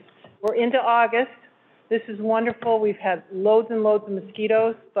disease. We're into August. This is wonderful. We've had loads and loads of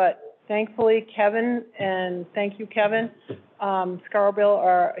mosquitoes, but thankfully Kevin, and thank you, Kevin,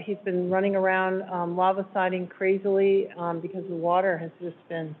 Scarborough, he's been running around, lava-siding crazily, because the water has just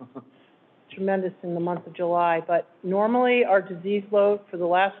been tremendous in the month of July. But normally, our disease load for the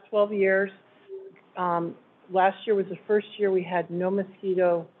last 12 years, last year was the first year we had no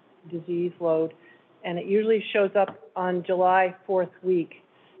mosquito disease load, and it usually shows up on July 4th week.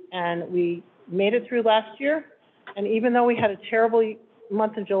 And we made it through last year, and even though we had a terrible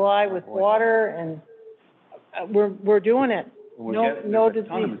month of July with water, and we're doing it. No There's a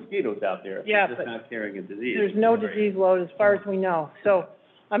ton of disease. mosquitoes out there. Yeah, It's just but not carrying a disease. There's no disease load as far as we know. So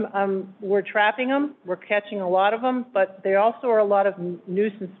we're trapping them, we're catching a lot of them, but there also are a lot of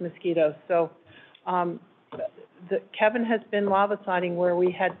nuisance mosquitoes. So Kevin has been lava-siding where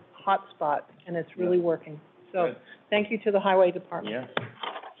we had hot spots, and it's really working. So Good. thank you to the highway department.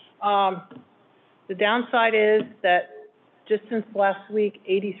 Yeah. The downside is that just since last week,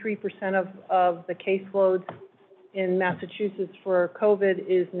 83% of the caseloads in Massachusetts for COVID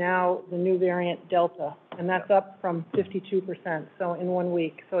is now the new variant Delta, and that's up from 52%, so in 1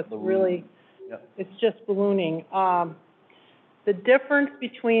 week. So it's really, it's just ballooning. The difference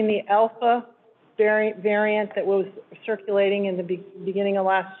between the Alpha variant that was circulating in the beginning of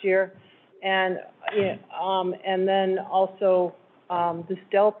last year and then also this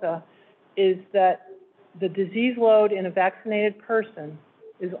Delta is that the disease load in a vaccinated person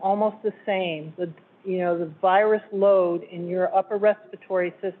is almost the same. The virus load in your upper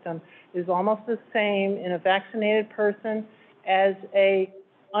respiratory system is almost the same in a vaccinated person as a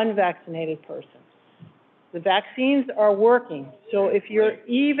unvaccinated person. The vaccines are working, so if you're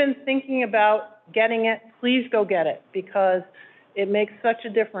even thinking about getting it, please go get it, because it makes such a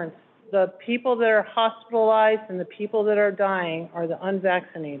difference the people that are hospitalized and the people that are dying are the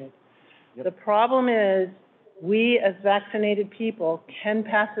unvaccinated. Yep. The problem is, we as vaccinated people can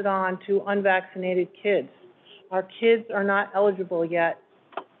pass it on to unvaccinated kids. Our kids are not eligible yet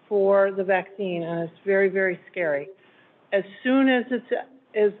for the vaccine, and it's very, very scary. As soon as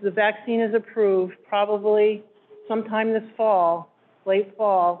the vaccine is approved, probably sometime this fall, late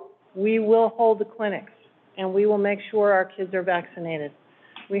fall, we will hold the clinics, and we will make sure our kids are vaccinated.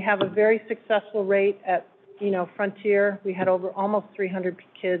 We have a very successful rate at, Frontier. We had almost 300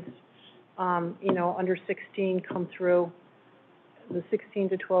 kids, under 16 come through, the 16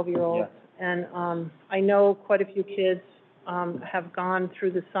 to 12-year-olds. Yeah. And I know quite a few kids have gone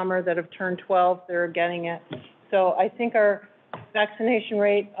through the summer that have turned 12. They're getting it. So I think our vaccination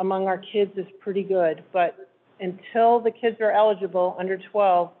rate among our kids is pretty good. But until the kids are eligible, under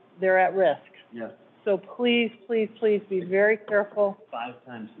 12, they're at risk. Yes. So please, please, please be very careful. 5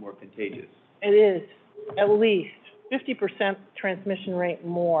 times more contagious. It is at least 50% transmission rate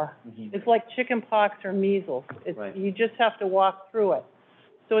more. Mm-hmm. It's like chicken pox or measles. Right. You just have to walk through it.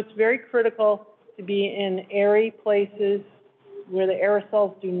 So it's very critical to be in airy places where the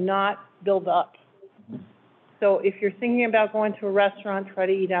aerosols do not build up. Mm-hmm. So if you're thinking about going to a restaurant, try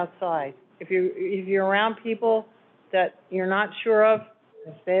to eat outside. If you're around people that you're not sure of,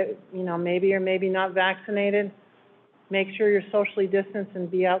 if they, maybe or maybe not vaccinated, make sure you're socially distanced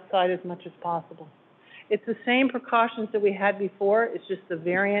and be outside as much as possible. It's the same precautions that we had before. It's just the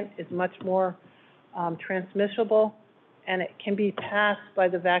variant is much more transmissible, and it can be passed by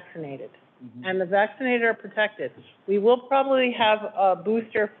the vaccinated. Mm-hmm. And the vaccinated are protected. We will probably have a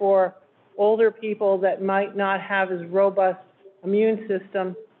booster for older people that might not have as robust immune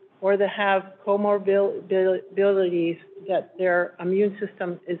system, or that have comorbidities, that their immune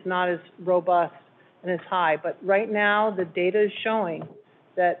system is not as robust and as high. But right now, the data is showing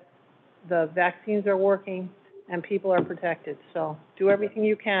that the vaccines are working and people are protected. So do everything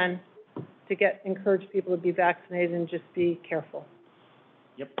you can to encourage people to be vaccinated, and just be careful.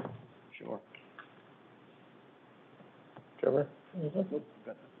 Yep, sure. Trevor? Nope.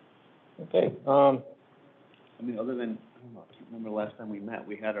 Okay, Other than, I can't remember the last time we met,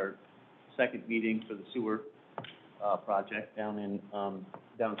 we had our second meeting for the sewer, project down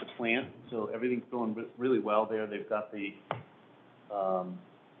at the plant. So everything's going really well there. They've got the,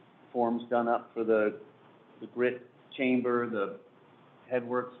 forms done up for the grit chamber, the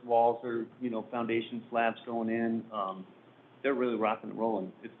headworks walls are, foundation slabs going in. They're really rocking and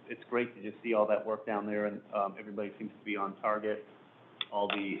rolling. It's great to just see all that work down there, and, everybody seems to be on target. All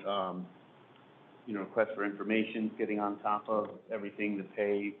the, requests for information, getting on top of everything.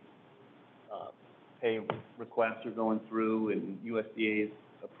 The pay requests are going through, and USDA is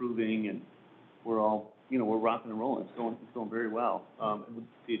approving, and we're all, we're rocking and rolling. It's going very well.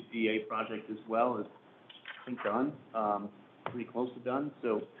 The DA project as well is, I think, done, pretty close to done.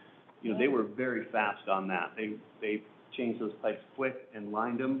 So, they were very fast on that. They changed those pipes quick and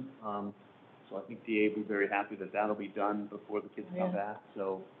lined them. So I think DA will be very happy that that'll be done before the kids come back.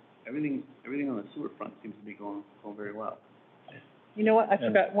 So everything on the sewer front seems to be going very well. You know what, I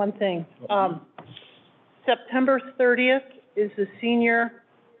forgot one thing. September 30th is the senior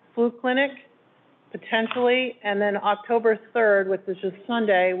flu clinic, potentially, and then October 3rd, which is a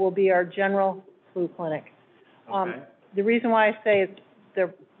Sunday, will be our general flu clinic. Okay. The reason why I say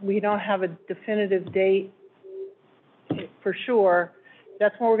we don't have a definitive date for sure,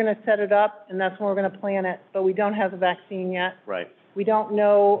 that's when we're gonna set it up, and that's when we're gonna plan it, but we don't have the vaccine yet. Right. We don't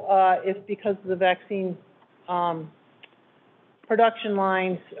know, if because of the vaccine, production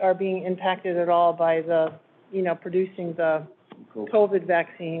lines are being impacted at all by the, producing the COVID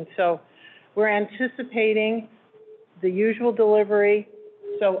vaccine. So we're anticipating the usual delivery.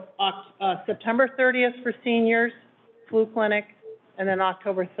 So, September 30th for seniors, flu clinic, and then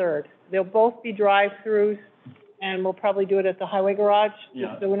October 3rd. They'll both be drive-throughs, and we'll probably do it at the highway garage,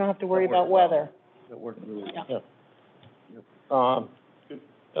 Yeah. so we don't have to worry about Well. weather. That worked really well. Yeah.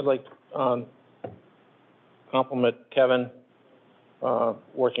 I'd like to compliment Kevin,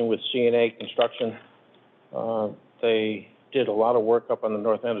 working with CNA Construction. They did a lot of work up on the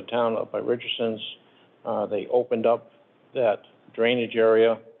north end of town, up by Richardson's. They opened up that drainage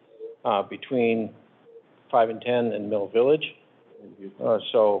area between 5 and 10 in Mill Village.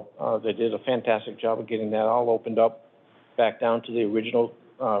 So they did a fantastic job of getting that all opened up back down to the original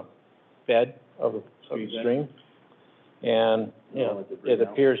bed of the stream. And, it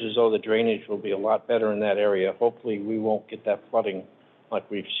appears as though the drainage will be a lot better in that area. Hopefully, we won't get that flooding like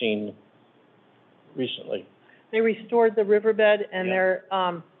we've seen recently. They restored the riverbed, and they're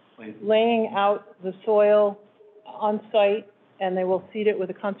laying out the soil on site, and they will seed it with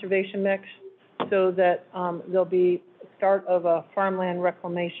a conservation mix so that, there'll be start of a farmland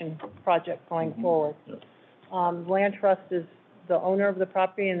reclamation project going forward. Land Trust is the owner of the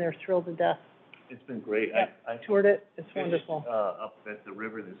property, and they're thrilled to death. It's been great. Yep. I Toured it, it's fished, wonderful. up at the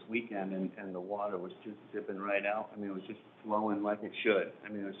river this weekend, and the water was just zipping right out. I mean, it was just flowing like it should. I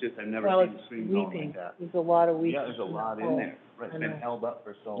mean, it was just, I've never Well, seen a it's stream going weeping. like that. There's a lot of weeping. Yeah, there's a lot in Oh, there. Right, I it's been know. held up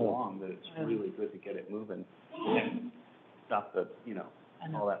for so long that it's I know. really good to get it moving and stop the, you know, I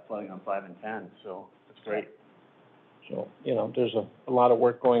know. all that flooding on 5 and 10, so it's great. So, you know, there's a lot of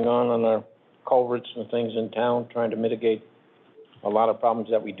work going on our culverts and things in town, trying to mitigate a lot of problems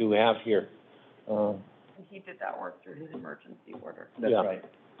that we do have here. And he did that work through his emergency order. That's Yeah. right.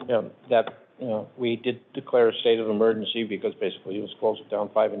 Yeah, that, you know, we did declare a state of emergency because basically it was closing down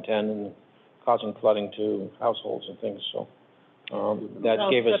 5 and 10 and causing flooding to households and things, so, that Well,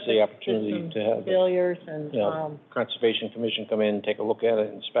 gave us the septic opportunity system to have the failures and, Yeah. Conservation Commission come in, take a look at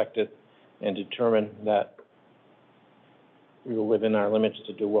it, inspect it, and determine that we were within our limits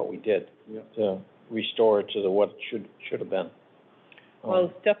to do what we did, Yeah. to restore it to the what it should have been. well,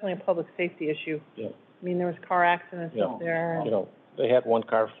 it's definitely a public safety issue. Yeah. I mean, there was car accidents Yeah. up there, You and, know, they had one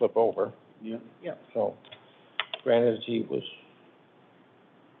car flip over, Yeah. so granted, he was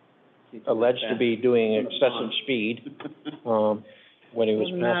alleged to be doing excessive speed, when he was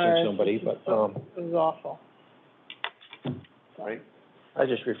Doesn't matter, passing it's somebody, just but, so- it was awful. Right? I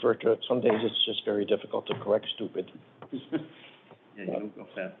just refer to it, some days it's just very difficult to correct stupid, Yeah, you don't go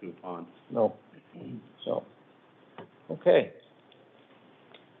fast through a pond. no, so, okay.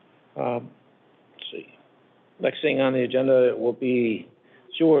 Let's see, next thing on the agenda will be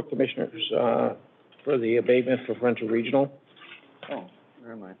sewer commissioners, for the abatement for French Regional. Oh,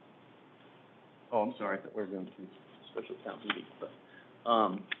 where am I? Oh, I'm sorry, I thought we were going to special town meeting, but,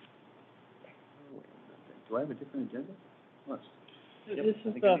 do I have a different agenda? Must. Yep, This I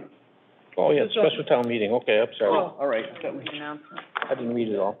is think I the, do. Oh, yeah, This is a- special town meeting, okay, I'm sorry, Oh, all right. That was- Announcement. I didn't read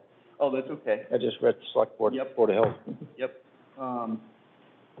it all, Oh, that's okay. I just read Select Board, Yep. Board of Health. Yep.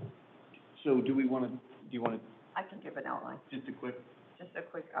 So do you wanna, I can give an outline. just a quick, Just a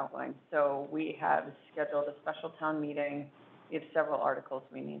quick outline. So we have scheduled a special town meeting. We have several articles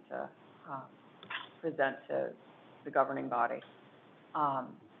we need to, present to the governing body.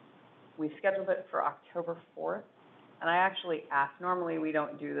 We scheduled it for October 4th, and I actually asked, normally we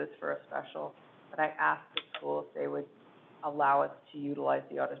don't do this for a special, but I asked the school if they would allow us to utilize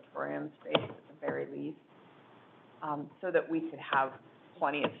the auditorium space at the very least, so that we could have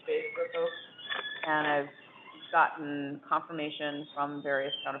plenty of space for folks. And I've gotten confirmation from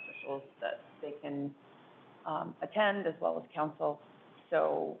various town officials that they can, attend as well as council.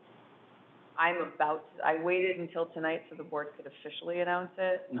 So I waited until tonight so the board could officially announce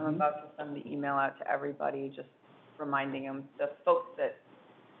it. I'm Mhm. about to send the email out to everybody, just reminding them, the folks that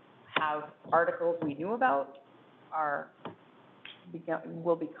have articles we knew about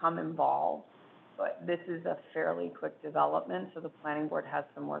will become involved. But this is a fairly quick development, so the planning board has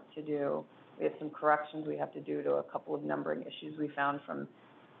some work to do. We have some corrections we have to do to a couple of numbering issues we found from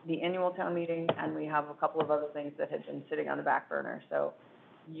the annual town meeting, and we have a couple of other things that had been sitting on the back burner. So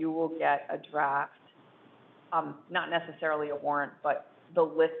you will get a draft, not necessarily a warrant, but the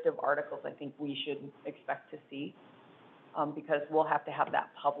list of articles I think we should expect to see, because we'll have to have that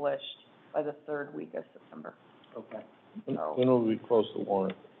published by the third week of September. okay. So When will we close the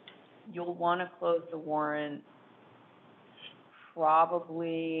warrant? you'll want to close the warrant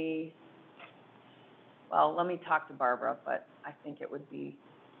probably, well, let me talk to Barbara, but I think it would be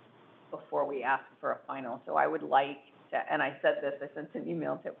before we ask for a final. So I would like to, and I said this, I sent an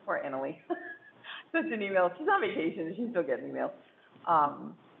email to, poor Annalee. Sent an email, she's on vacation, she's still getting emails.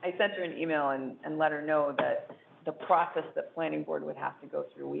 I sent her an email and let her know that the process that planning board would have to go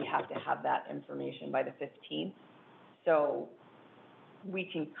through, we have to have that information by the 15th. So we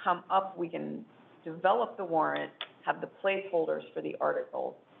can develop the warrant, have the placeholders for the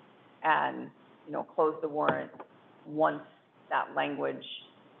articles, and, you know, close the warrant once that language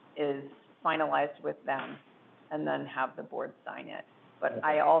is finalized with them, and then have the board sign it. But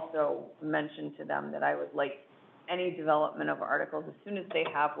I also mentioned to them that I would like any development of articles, as soon as they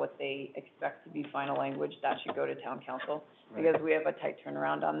have what they expect to be final language, that should go to town council, because we have a tight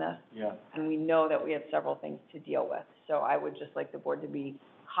turnaround on this, Yeah, and we know that we have several things to deal with. So I would just like the board to be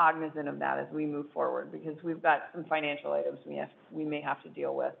cognizant of that as we move forward, because we've got some financial items we may have to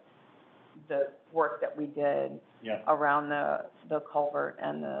deal with. The work that we did yeah, around the culvert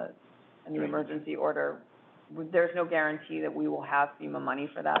and the Right. emergency order, there's no guarantee that we will have FEMA money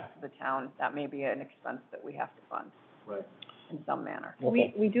for that for the town. That may be an expense that we have to fund right. in some manner.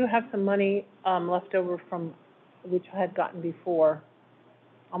 we do have some money, left over from which I had gotten before.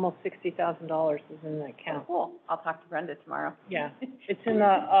 Almost $60,000 is in that account. Cool. I'll talk to Brenda tomorrow. Yeah, it's in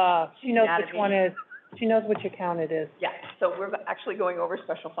the, she knows Mad which at one me. is, she knows which account it is. Yeah, so we're actually going over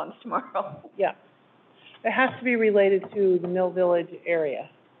special funds tomorrow. Yeah. It has to be related to the Mill Village area,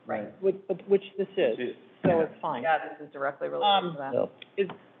 Right. which this is, so it's fine. Yeah, this is directly related to that. Yep. Is,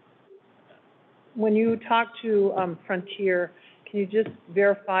 when you talk to, Frontier, can you just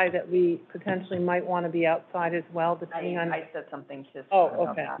verify that we potentially might want to be outside as well, depending on? I said something to Oh, Scott about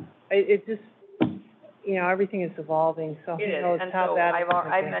okay. that. It just, you know, everything is evolving, so who It is, knows and how so that.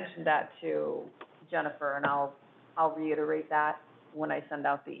 I've mentioned that to Jennifer, and I'll reiterate that when I send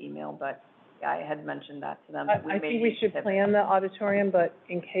out the email, but yeah, I had mentioned that to them. that I may think we need should to- plan the auditorium, but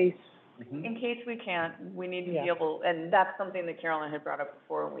in case, In case we can't, we need to Yeah. be able, and that's something that Carolyn had brought up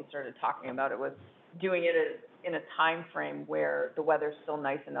before when we started talking about it, was doing it in a time frame where the weather's still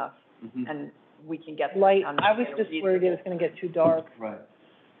nice enough and we can get this light, done I was in a just worried it was gonna get too dark Right.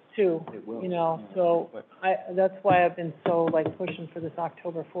 too, It will. you know, Yeah. so But- that's why I've been so like pushing for this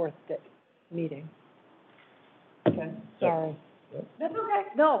October 4th meeting. Okay, sorry. That's okay.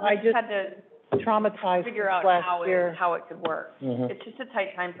 No, I we just just had to Traumatized figure out last how year. how it could work. Mhm. It's just a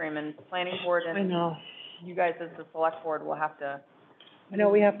tight time frame, and planning board I and know. you guys as the select board will have to I know,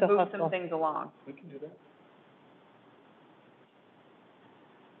 we have to move hustle. some things along. We can do that.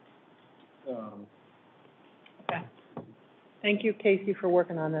 Okay. Thank you, Casey, for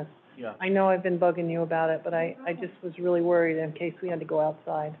working on this. Yeah. I know I've been bugging you about it, but I just was really worried in case we had to go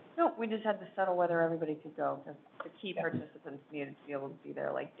outside. No, we just had to settle whether everybody could go, because the key participants needed to be able to be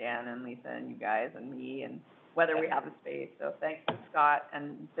there, like Dan and Lisa and you guys and me, and whether we have the space. So thanks to Scott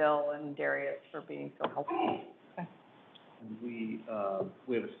and Bill and Darius for being so helpful. And we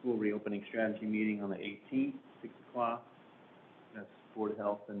have a school reopening strategy meeting on the 18th, 6 o'clock. That's Board of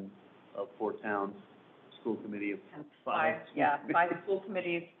Health and, four towns, school committee of And five. five school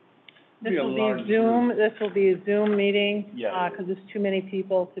committees. This Be a will large be Zoom, this will be a Zoom meeting. Yeah. 'Cause there's too many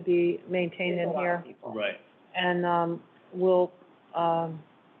people to be maintained It's a in lot here. of people. Right. And, we'll,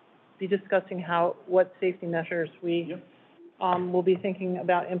 be discussing what safety measures we, Yep. will be thinking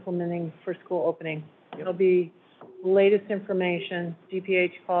about implementing for school opening. Yep. It'll be latest information,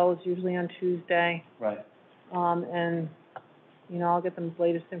 DPH call is usually on Tuesday, Right. and, you know, I'll get them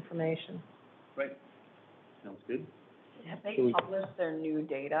latest information. Right. Sounds good. Have they So we- published their new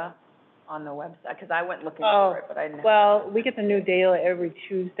data on the website? Because I went looking Oh, for it, but I didn't. Well, we get the new data every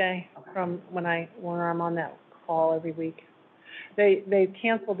Tuesday Okay. from when I'm on that call every week. They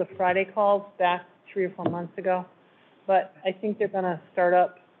canceled the Friday calls back 3 or 4 months ago, but I think they're gonna start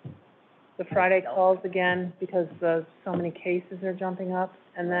up the Friday calls again because so many cases are jumping up.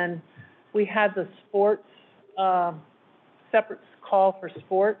 And then we had the sports, separate call for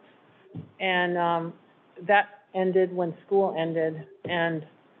sports, and, that ended when school ended. And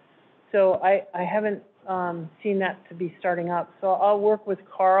so I haven't, seen that to be starting up. So I'll work with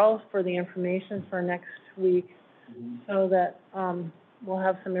Carl for the information for next week, so that, we'll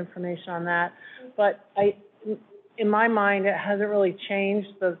have some information on that. But in my mind, it hasn't really changed.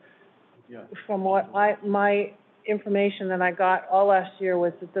 Yeah. From what my information that I got all last year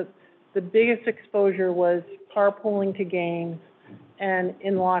was that the biggest exposure was carpooling to games and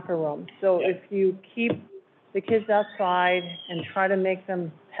in locker rooms. So if you keep the kids outside and try to make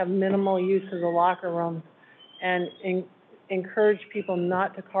them have minimal use of the locker rooms and encourage people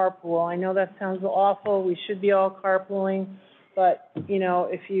not to carpool. I know that sounds awful, we should be all carpooling, but, you know,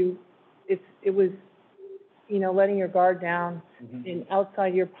 it was, you know, letting your guard down in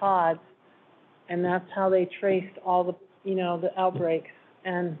outside your pods, and that's how they traced all the, you know, the outbreaks,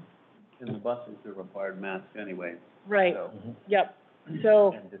 and. And the buses are required masks anyway. Right, So, yep,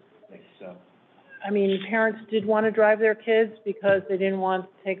 so. and this thing, so. I mean, parents did want to drive their kids because they didn't want to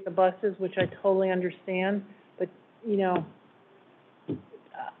take the buses, which I totally understand. But, you know,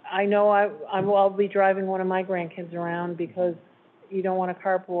 I know I'll be driving one of my grandkids around because you don't want to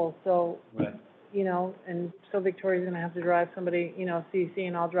carpool. So, Right. you know, and so Victoria's going to have to drive somebody, you know, CC,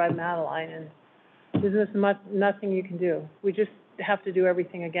 and I'll drive Madeline. And there's just nothing you can do. We just have to do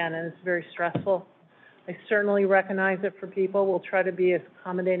everything again, and it's very stressful. I certainly recognize it for people. We'll try to be as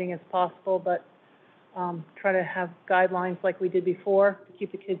accommodating as possible, but try to have guidelines like we did before to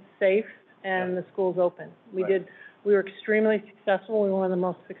keep the kids safe and the schools open. We were extremely successful. We were one of the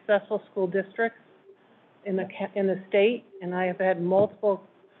most successful school districts in the state, and I have had multiple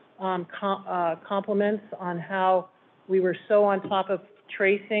compliments on how we were so on top of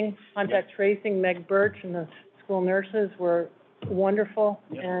tracing, contact tracing. Meg Birch and the school nurses were wonderful,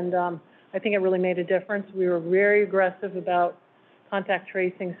 and I think it really made a difference. We were very aggressive about contact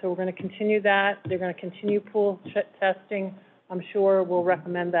tracing, so we're gonna continue that. They're gonna continue pool testing, I'm sure, we'll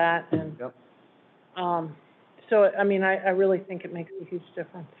recommend that, and, Yep. so, I mean, I really think it makes a huge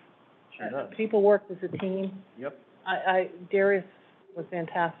difference. Sure does. People worked as a team. Yep. Darius was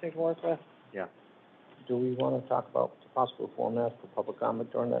fantastic to work with. Yeah. Do we want to talk about the possible format for public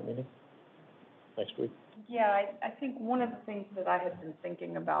comment during that meeting next week? Yeah, I think one of the things that I had been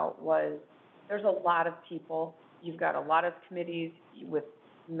thinking about was, there's a lot of people, you've got a lot of committees with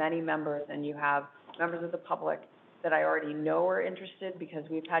many members, and you have members of the public that I already know are interested, because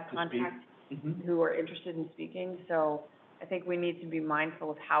we've had contact who are interested in speaking, so I think we need to be mindful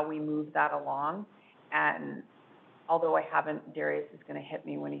of how we move that along, and although Darius is gonna hit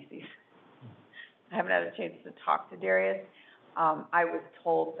me when he sees, I haven't had a chance to talk to Darius, I was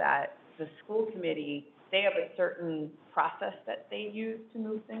told that the school committee, they have a certain process that they use to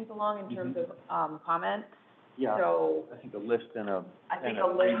move things along in terms of, comment. Yeah. So, I think a list and a, I think and a a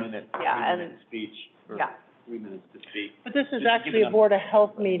list, three-minute yeah, speech, or yeah. 3 minutes to speak. But this is Just to actually give a them- Board of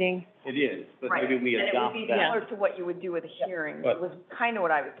Health meeting. It is, but Right. maybe we adopt And it would be that. similar to what you would do with a hearing, But- it was kind of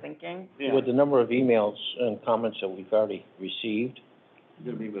what I was thinking. Yeah. With the number of emails and comments that we've already received,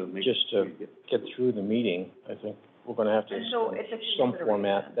 You're gonna be able to make. just to get through the meeting, I think we're gonna have to, And so it's a some consideration.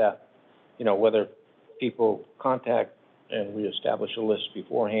 format that, you know, whether people contact and we establish a list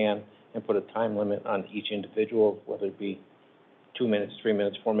beforehand and put a time limit on each individual, whether it be 2 minutes, 3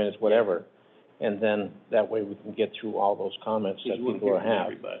 minutes, 4 minutes, whatever. And then that way we can get through all those comments that You wanna people hear from have.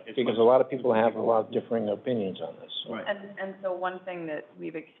 everybody. It's Because much- a lot of people have a lot of differing opinions on this, so. Right. And so one thing that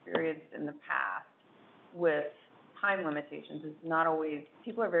we've experienced in the past with time limitations is not always,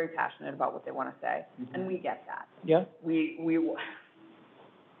 people are very passionate about what they wanna say, and we get that. Yeah, We, well,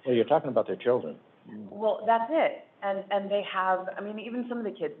 you're talking about their children. well, that's it, and they have, I mean, even some of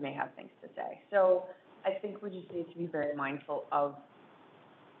the kids may have things to say. So I think we just need to be very mindful of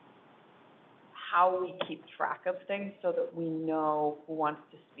how we keep track of things so that we know who wants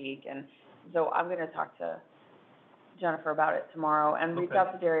to speak. And so I'm gonna talk to Jennifer about it tomorrow and reach Okay.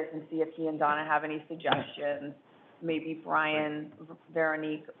 out to Darius and see if he and Donna have any suggestions. Maybe Brian,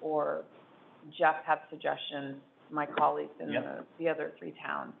 Veronique, or Jeff have suggestions, my colleagues in Yep. the other 3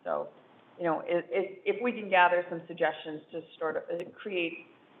 towns. So, you know, if we can gather some suggestions to sort of create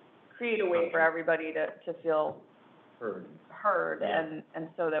a way for everybody to feel heard, Yeah. and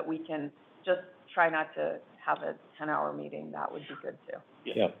so that we can just try not to have a 10-hour meeting, that would be good too.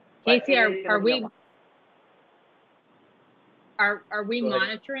 Yeah. But Casey, it is gonna are be a we, lot. are we Go ahead.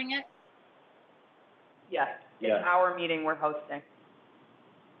 monitoring it? Yes, it's Yeah. our meeting we're hosting.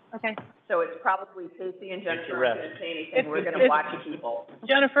 Okay. So it's probably Casey and Jennifer rest. aren't gonna say anything, we're gonna It's- watch people.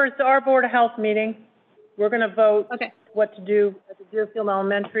 Jennifer, it's our Board of Health meeting. We're gonna vote Okay. what to do at the Deerfield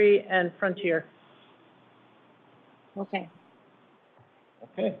Elementary and Frontier. Okay.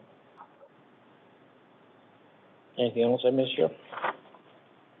 Okay. Anything else I missed here?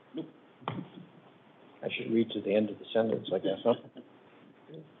 Nope. I should read to the end of the sentence, I guess, huh?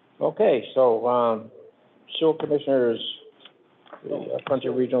 Okay, so, sewer commissioners, the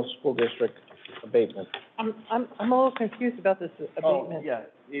Frontier Regional School District abatement. I'm a little confused about this abatement. Oh,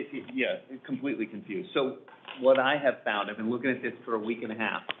 yeah, completely confused. So what I have found, I've been looking at this for a week and a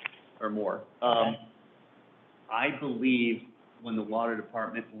half or more. I believe when the water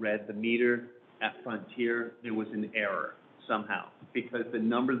department read the meter at Frontier, there was an error somehow, because the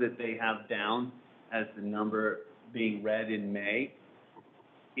number that they have down as the number being read in May,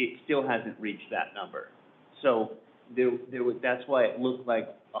 it still hasn't reached that number. So there was, that's why it looked like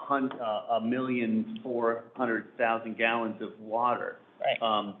 1,400,000 gallons of water.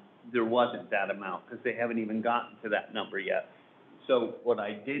 Right. There wasn't that amount, because they haven't even gotten to that number yet. So what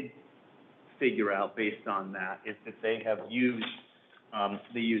I did figure out based on that is that they have used,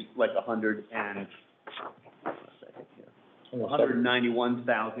 they used like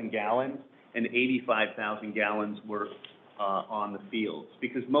 191,000 gallons, and 85,000 gallons were, on the fields.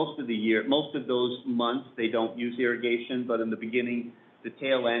 Because most of those months, they don't use irrigation, but in the beginning, the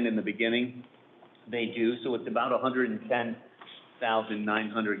tail end in the beginning, they do. So it's about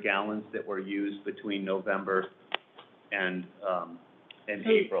 110,900 gallons that were used between November and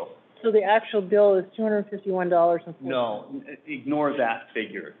April. So the actual bill is $251.40. No, ignore that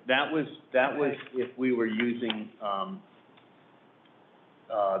figure. That was if we were using,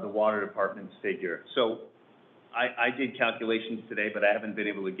 the water department's figure. So I did calculations today, but I haven't been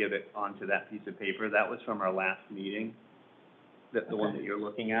able to give it onto that piece of paper. That was from our last meeting, the one that you're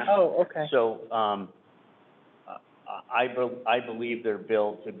looking at. Oh, okay. So, I believe their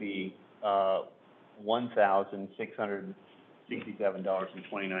bill to be, $1,600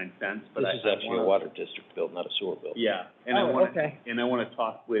 $67.29, but This is actually a water district bill, not a sewer bill. Yeah, and I wanna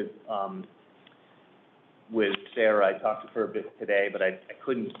talk with Sarah. I talked to her a bit today, but I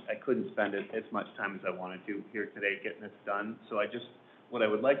couldn't spend as much time as I wanted to here today getting this done. So what I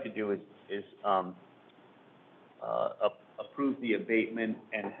would like to do is approve the abatement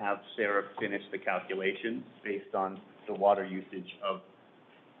and have Sarah finish the calculations based on the water usage of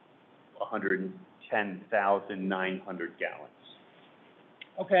 110,900 gallons.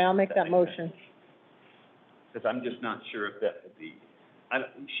 Okay, I'll make that motion. Because I'm just not sure if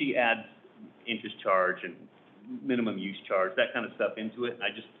she adds interest charge and minimum use charge, that kind of stuff into it. I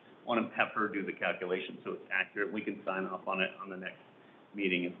just want to have her do the calculation so it's accurate. We can sign off on it on the next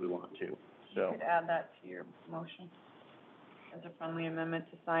meeting if we want to, so. You could add that to your motion as a friendly amendment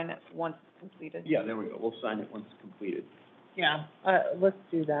to sign it once it's completed. Yeah, there we go. We'll sign it once it's completed. Yeah. Let's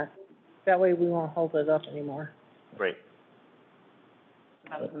do that. That way we won't hold it up anymore. Great.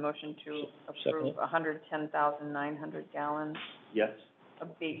 That's the motion to approve 110,900 gallons Yes,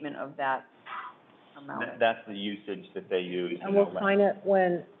 abatement of that amount. that's the usage that they use. And we'll sign it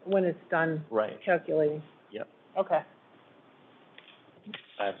when it's done Right. calculating. Yep. Okay.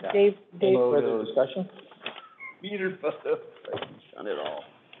 I have that. Dave, Further discussion? Meter photo. I've done it all.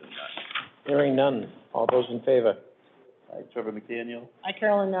 Hearing none. All those in favor? Hi, Trevor McDaniel. Hi,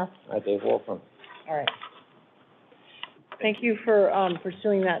 Carolyn Ness. Aye, Dave Wolfram. All right. Thank you for,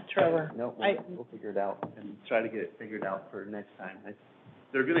 pursuing that, Trevor. No, we'll figure it out and try to get it figured out for next time.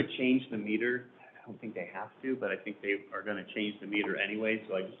 They're gonna change the meter. I don't think they have to, but I think they are gonna change the meter anyway,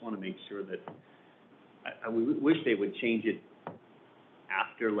 so I just wanna make sure that, I wish they would change it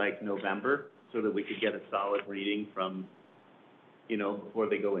after like November, so that we could get a solid reading from, before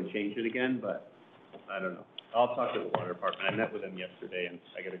they go and change it again, but I don't know. I'll talk to the water department. I met with them yesterday and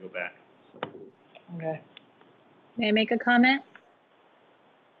I gotta go back, so. Okay. May I make a comment?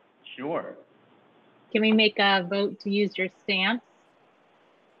 Sure. Can we make a vote to use your stamps?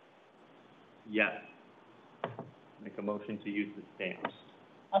 Yes. Make a motion to use the stamps.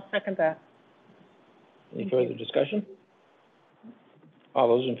 I'll second that. Any further discussion? All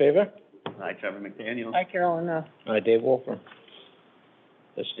those in favor? Hi, Trevor McDaniel. Hi, Carolyn Ness. Aye, Dave Wolfram.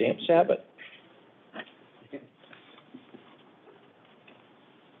 The stamps habit.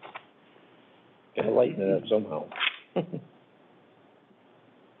 Gotta lighten it up somehow.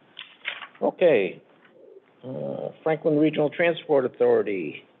 Okay. Franklin Regional Transport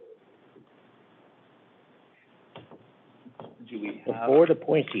Authority, Do we the have? board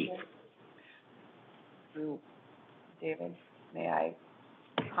appointee. David, may I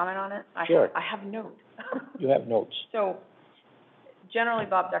comment on it? Sure. I have notes. You have notes. So, generally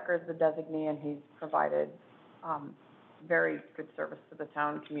Bob Decker is the designee and he's provided, very good service to the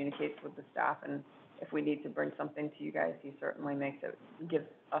town, communicates with the staff, and if we need to bring something to you guys, he certainly gives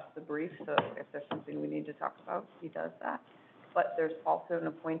us the brief, so if there's something we need to talk about, he does that. But there's also an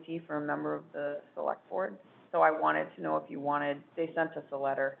appointee for a member of the Selectboard, so I wanted to know if you they sent us a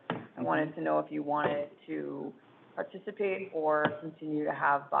letter. I wanted to know if you wanted to participate or continue to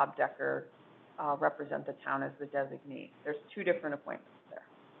have Bob Decker, represent the town as the designee. There's two different appointments there,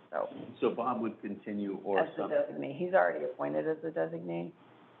 so. So Bob would continue or As the something? designee, he's already appointed as the designee,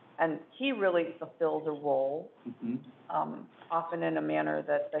 and he really fulfills a role, often in a manner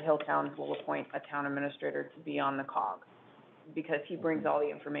that the Hill towns will appoint a town administrator to be on the cog, because he brings all the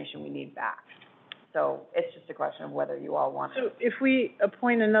information we need back. So it's just a question of whether you all want to. So if we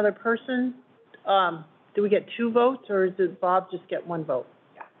appoint another person, do we get two votes, or does Bob just get one vote?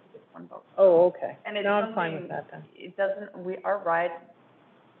 Yeah, just one vote. Oh, okay. And it's No, I'm fine something- with that then. It doesn't, our ride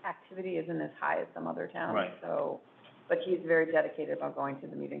activity isn't as high as some other towns. Right. So, but he's very dedicated about going to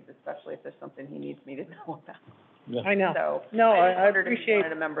the meetings, especially if there's something he needs me to know about. I know. So, No, I just I wondered if you appreciate,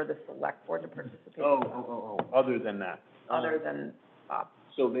 wanted a member of the select board to participate. Other than that. Other than Bob.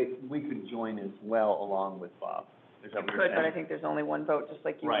 So we could join as well along with Bob. Is that You what you're could, but I saying? think there's only one vote, just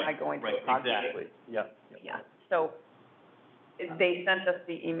like you and I going to a project. Right, exactly, yeah. Yeah, so, they sent us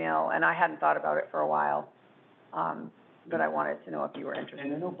the email, and I hadn't thought about it for a while, but I wanted to know if you were interested.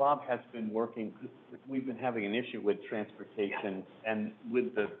 And I know Bob has been working, we've been having an issue with transportation and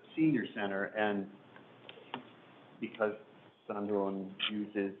with the senior center, and because Sunderland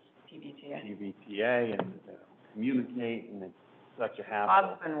uses PVTA and communicate, and it's such a hassle.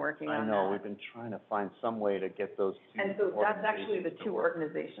 Bob's been working on that. I know, we've been trying to find some way to get those two And so that's actually the organizations to two work.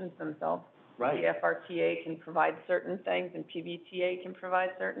 organizations themselves. Right, The FRTA can provide certain things, and PVTA can provide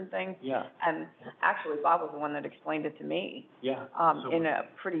certain things. yeah, And actually, Bob was the one that explained it to me, yeah. in a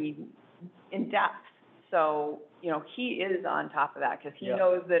pretty in-depth. So you know, he is on top of that, because he Yeah.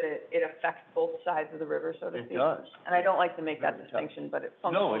 knows that it affects both sides of the river, so to speak. It does. And I don't like to make that Very tough. distinction, but it No,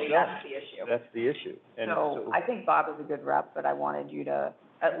 functionally, it that's does. the issue. That's the issue. And So I think Bob is a good rep, but I wanted you to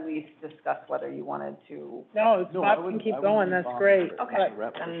at least discuss whether you wanted to. No, No, I Bob would- can keep I would going, be that's Bob great. for- Okay. But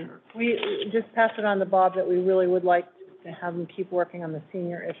Rep for then- sure. we just pass it on to Bob that we really would like to have him keep working on the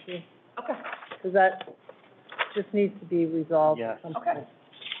senior issue, Okay, because that just needs to be resolved Yes. at some Okay. point.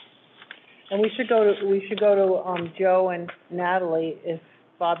 And we should go to, Joe and Natalie if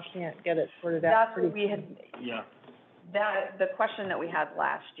Bob can't get it sorted out that's pretty. what we had, Yeah. the question that we had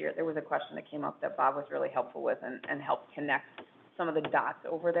last year, there was a question that came up that Bob was really helpful with and helped connect some of the dots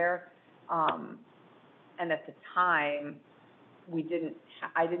over there. And at the time,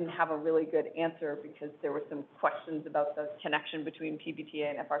 I didn't have a really good answer because there were some questions about the connection between PBTA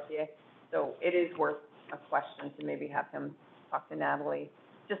and FRTA. So it is worth a question to maybe have him talk to Natalie,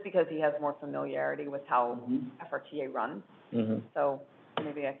 just because he has more familiarity with how Mhm. FRTA runs. Mm-hmm. So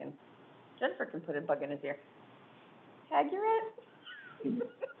maybe Jennifer can put a bug in his ear. Tag, you're it.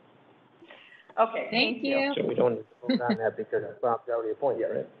 Okay, Thank you. So we don't need to vote on that because Bob's already appointed,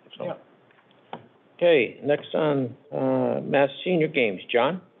 right? So- Yeah. Okay, next on, Mass Senior Games,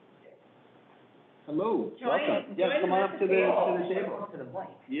 John? Hello, Join- welcome. Yeah, join come the on up to the table. To the mic.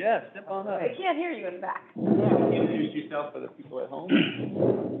 Yeah, step on up. I can't hear you in the back. Introduce yourself for the people at home.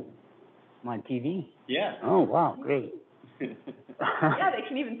 I'm on TV? Yeah. Oh, wow, great. Yeah, they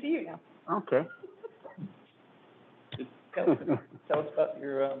can even see you now. Okay. Just tell us about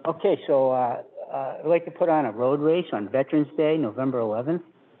your, Okay, so, I'd like to put on a road race on Veterans Day, November 11th.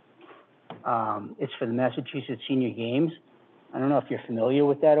 It's for the Massachusetts Senior Games. I don't know if you're familiar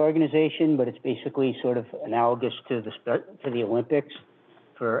with that organization, but it's basically sort of analogous to the Olympics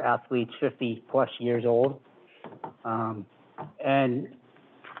for athletes 50-plus years old. And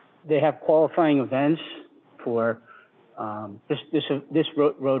they have qualifying events for, this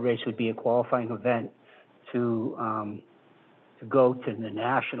road race would be a qualifying event to go to the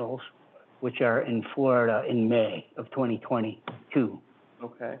Nationals, which are in Florida in May of 2022.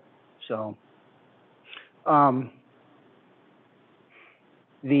 okay. So,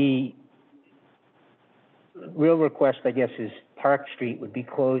 the real request, I guess, is Park Street would be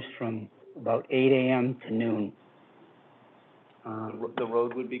closed from about 8 a.m. to noon. The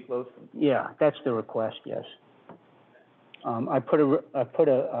road would be closed? Yeah, that's the request, yes. I put a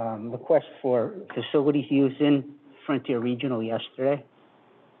request for facilities use in Frontier Regional yesterday.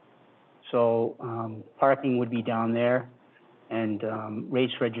 So, parking would be down there, and,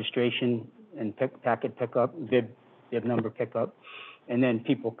 race registration and packet pickup, bib number pickup. And then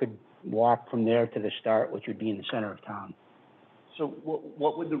people could walk from there to the start, which would be in the center of town. So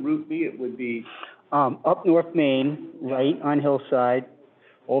what would the route be? It would be, Up North Main, right on Hillside,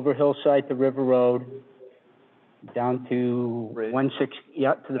 over Hillside to River Road, down to Bridge. 160,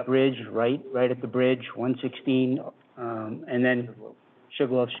 yeah, to the bridge, right at the bridge, 116, and then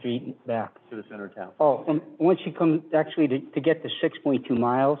Sugarloaf Street back. to the center of town. Oh, and once you come, actually, to get to 6.2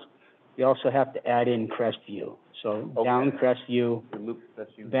 miles, you also have to add in Crestview. So down Okay. Crestview, The loop, that's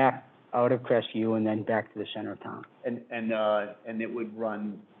you. back out of Crestview, and then back to the center of town. And it would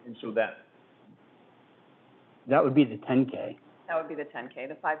run, and so that, That would be the 10K. That would be the 10K.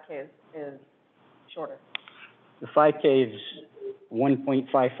 The 5K is shorter. The 5K is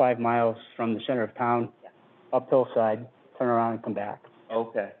 1.55 miles from the center of town, Yeah. up Hillside, turn around and come back.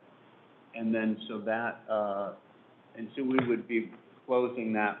 okay. And then, so that, and so we would be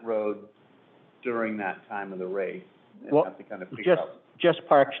closing that road during that time of the race? And Well, have to kind of pick just, up, just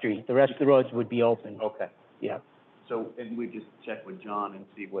Park Street. The rest of the roads would be open. okay. Yeah. So, and we just check with John and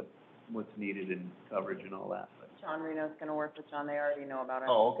see what's needed in coverage and all that, but. John Reno's gonna work with John. They already know about it.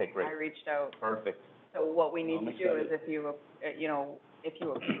 Oh, okay, great, I reached out. perfect. So what we need I'm to do is excited. if you, if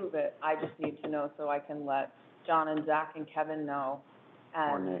you approve it, I just need to know so I can let John and Zach and Kevin know. And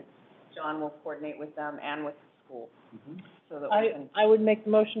Coordinate. John will coordinate with them and with the school, Mhm. so that we can. I would make the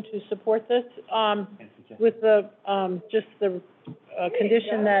motion to support this, with the, just the,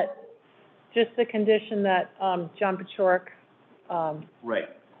 condition that, John Pachoric, Right,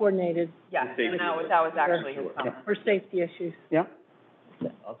 coordinated Yes, Safety. and that was actually his Sure. comment. for safety issues. Yeah.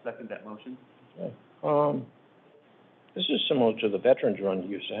 I'll second that motion. This is similar to the Veterans Run you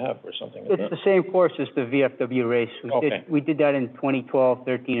used to have or something like It's that. the same course as the VFW race. Okay. We did that in 2012,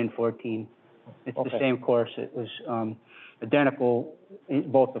 13, and 14. It's the Okay. same course. It was, identical,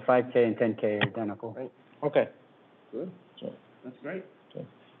 both the 5K and 10K are identical. Right. Okay. Good. So, That's great.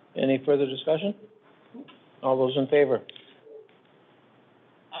 any further discussion? All those in favor?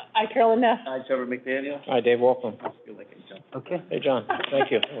 I, Carolyn Ness. Hi, Trevor McDaniel. Hi, Dave Wolfram. I feel like I jumped. Okay, Hey, John, thank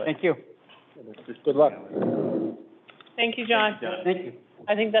you. thank you. Good luck. Thank you, John. Thank you.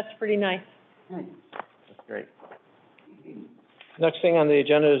 I think that's pretty nice. That's great. Next thing on the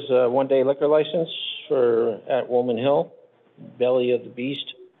agenda is a one-day liquor license at Woolman Hill, Belly of the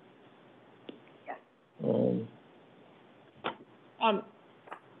Beast. Yes.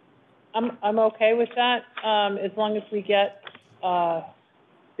 I'm okay with that, as long as we get,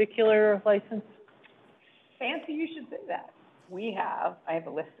 vehicular license. Fancy you should say that. I have a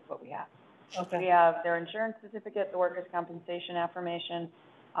list of what we have. Okay. We have their insurance certificate, the workers' compensation affirmation,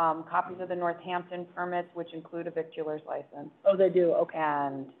 copies of the Northampton permits, which include a victualer's license. Oh, they do, okay.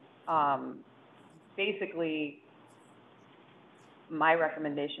 And, basically, my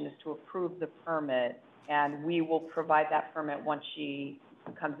recommendation is to approve the permit, and we will provide that permit once she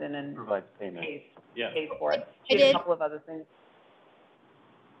comes in and Provides payment. pays, Yeah. pays for it. I She has did. a couple of other things.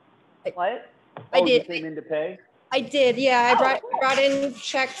 What? I did. Oh, you came in to pay? I did, yeah. Oh, I brought in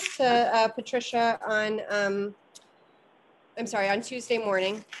checks to, Patricia on, on Tuesday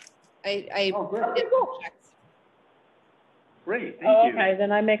morning. I Oh, great. did cool. checks. Great, thank Oh, you. okay,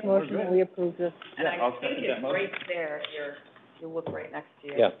 then I make a We're motion that good. we approve this. And Yeah, I I'll think second that it's motion. right there, you'll look right next to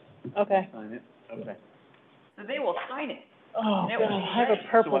you. Yeah. Okay. Sign it, okay. So they will sign it. Oh, That God, would be I have a great. So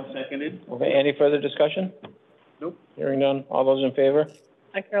purple. I seconded? Okay, any further discussion? Nope. Hearing none. All those in favor?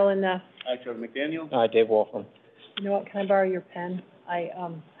 Hi, Carolyn, Aye, Trevor McDaniel? Aye, Dave Wolfram. you know what, can I borrow your pen? I,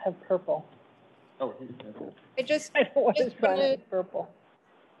 have purple. Oh, here's that. I just I don't want to Just sign wanna- it with purple.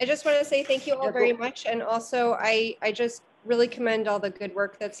 I just want to say thank you all very much, and also I just really commend all the good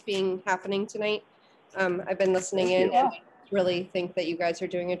work that's happening tonight. I've been listening in and really think that you guys are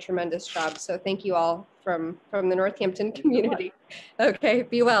doing a tremendous job. So thank you all from the Northampton community. Okay,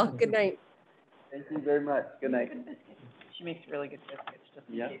 be well. Good night. Thank you very much, good night. Good biscuits. She makes really good biscuits, just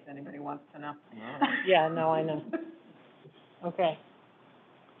in Yeah. case anybody wants to know. Yeah, no, I know. Okay.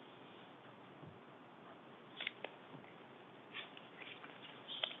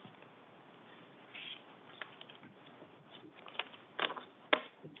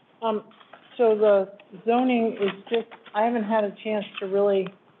 So the zoning is just, I haven't had a chance to really,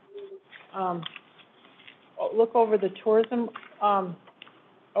 look over the tourism,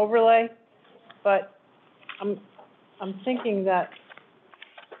 overlay, but I'm thinking that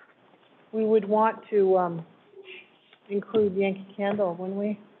we would want to, include Yankee Candle, wouldn't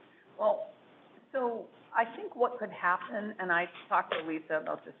we? Well, so I think what could happen, and I talked to Lisa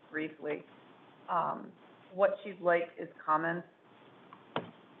about this briefly, what she'd like is comments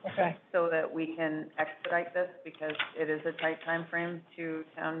Okay. so that we can expedite this because it is a tight time frame to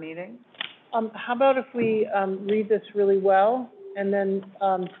town meeting. How about if we, read this really well and then,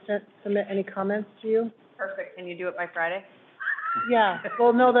 submit any comments to you? Perfect. Can you do it by Friday? Yeah,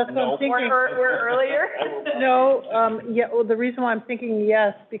 well, no, that's what I'm No. thinking. Or earlier? No, yeah, well, the reason why I'm thinking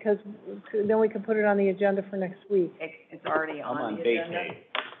yes, because then we can put it on the agenda for next week. It's already I'm on on the base agenda.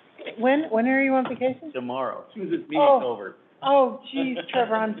 day, When are you on vacation? tomorrow, as soon as this Oh. meeting's over. Oh, geez,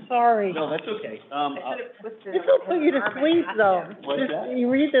 Trevor, I'm sorry. No, that's okay, I should have twisted This will put you to his arm and sleep, asked though. him. What's Just, that? you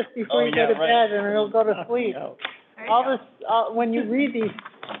read this before Oh, you go yeah, to right. bed, and it'll go to sleep. No. There you All go. this, when you read these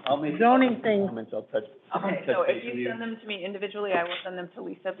I'll make zoning things, comments, I'll touch Okay, so base if you with send them to me individually, I will send them to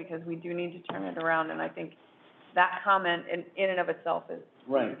Lisa because we do need to turn it around. And I think that comment in and of itself is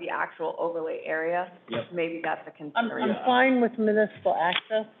Right. the actual overlay area. Yep. Maybe that's a I'm consideration. fine with municipal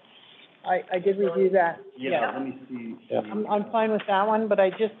access. I did review that. Yeah, let me see. Yeah. I'm fine with that one, but I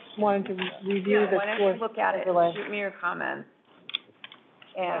just wanted to review Yeah, the why don't tour you look at it, overlay. shoot me your comments,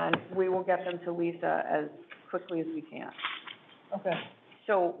 and we will get them to Lisa as quickly as we can. Okay.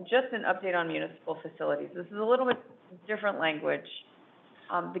 So just an update on municipal facilities. This is a little bit different language.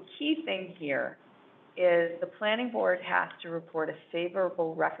 The key thing here is the planning board has to report a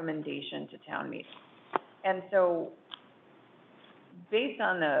favorable recommendation to town meeting. And so, based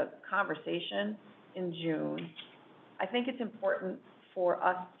on the conversation in June, I think it's important for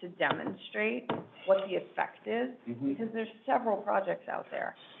us to demonstrate what the effect is, because there's several projects out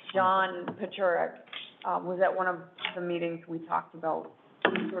there. John Pachurek, was at one of the meetings we talked about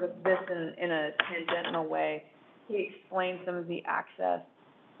sort of this in a tangential way. He explained some of the access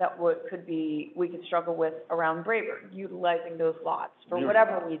that we could struggle with around Braeburn, utilizing those lots for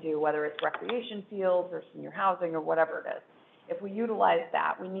whatever we do, whether it's recreation fields or senior housing or whatever it is. If we utilize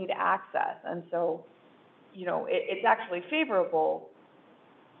that, we need access, and so, you know, it's actually favorable.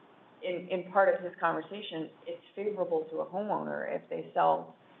 In part of his conversation, it's favorable to a homeowner if they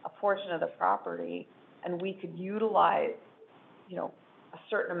sell a portion of the property and we could utilize, you know, a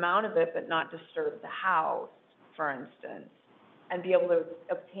certain amount of it, but not disturb the house, for instance, and be able to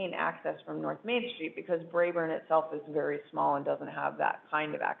obtain access from North Main Street, because Braeburn itself is very small and doesn't have that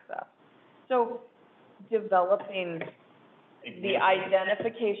kind of access. So developing the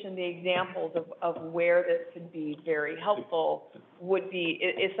identification, the examples of where this could be very helpful would be,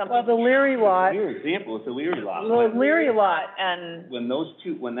 is something. Well, the Leary lot, Your example is the Leary lot. the Leary lot, And,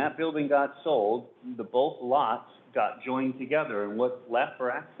 When that building got sold, both lots got joined together, and what's left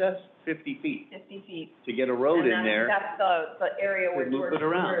for access? 50 feet. 50 feet. To get a road in there, That's the area where to move it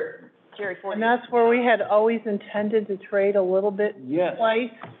around. Jerry Ford. and that's where we had always intended to trade a little bit Yes, twice,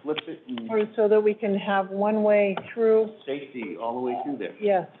 flip it and or so that we can have one way through, safety all the way through there.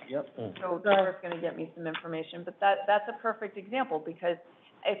 yes. Yep. So Laura's gonna get me some information, but that's a perfect example, because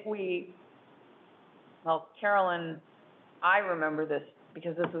if Carolyn, I remember this,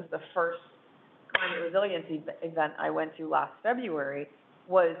 because this was the first climate resiliency event I went to last February,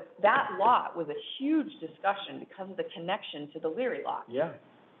 was that lot was a huge discussion because of the connection to the Leary lot. Yeah.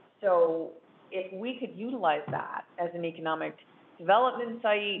 So if we could utilize that as an economic development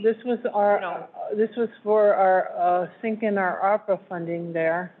site, This was this was for our, sink in our ARPA funding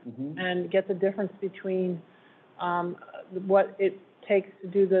there, Mm-hmm. and get the difference between, what it takes to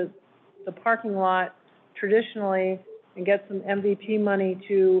do the parking lot traditionally, and get some MVP money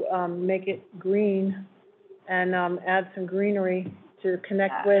to, make it green, and, add some greenery to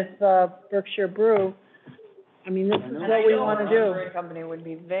connect with, Berkshire Brew. I mean, this is what we wanna The do. brewing company would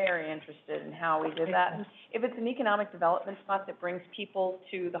be very interested in how we did that. If it's an economic development spot that brings people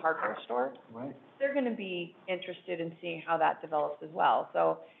to the hardware store, Right. they're gonna be interested in seeing how that develops as well.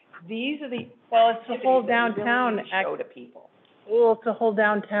 So these are the Well, it's the whole activities that we downtown really show to people. Well, it's a whole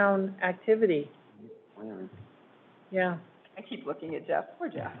downtown activity, yeah. I keep looking at Jeff, poor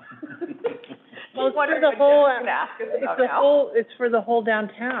Jeff. Well, it's for Wondering the what whole, Jeff's gonna ask us it's about the now. whole, it's for the whole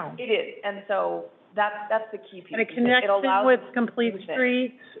downtown. It is, and so that's the key piece. And it connects in allows with us to complete do things.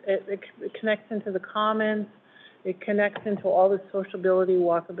 streets, it connects into the commons, it connects into all the sociability,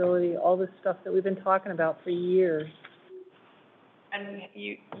 walkability, all this stuff that we've been talking about for years. And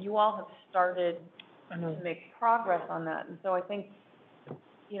you all have started I know. to make progress on that, and so I think,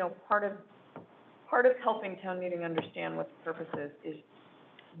 you know, part of helping town meeting understand what the purpose is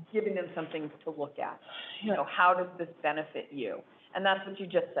giving them something to look at. You know, how does this benefit you? And that's what you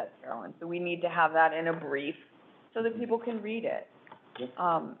just said, Carolyn, so we need to have that in a brief so that people can read it. Yep.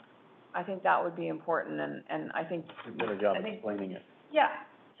 I think that would be important, and I think. You've done a job I think- explaining it. Yeah,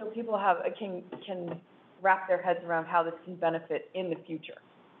 so people can wrap their heads around how this can benefit in the future.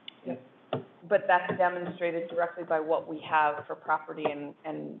 Yeah. But that's demonstrated directly by what we have for property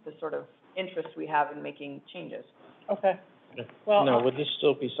and the sort of interest we have in making changes. Okay, well, Now, would this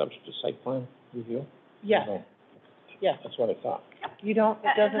still be subject to site plan review? yes, No. yes, That's what I thought. you don't,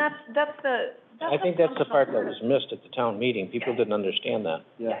 it And doesn't, I think that's the part that functional was missed at the town meeting. People didn't understand that.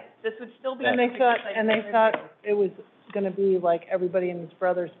 Yes, this would still be. and they subject to thought, site plan it was gonna be like everybody and his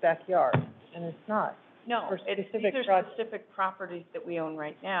brother's backyard, and it's not. No, for these specific are projects. specific properties that we own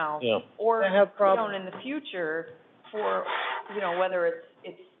right now. Yeah. Or That have we own problems. in the future for, you know, whether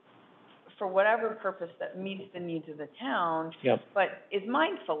it's for whatever purpose that meets the needs of the town, Yep. but is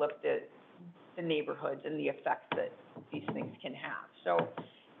mindful of the neighborhoods and the effects that these things can have. So,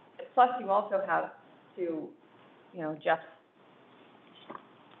 plus you also have to, you know, Jeff's,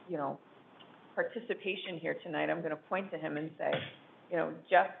 you know, participation here tonight, I'm gonna point to him and say, you know,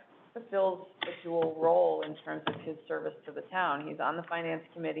 Jeff fulfills a dual role in terms of his service to the town. He's on the finance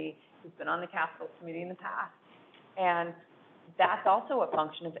committee, he's been on the capital committee in the past, and that's also a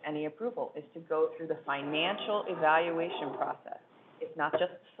function of any approval, is to go through the financial evaluation process. It's not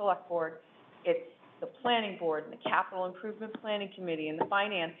just the select board, it's the planning board and the capital improvement planning committee and the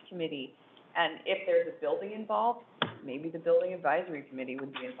finance committee. And if there's a building involved, maybe the building advisory committee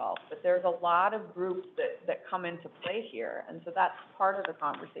would be involved. But there's a lot of groups that come into play here, and so that's part of the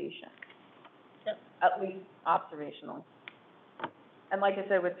conversation. Yep. At least observationally. And like I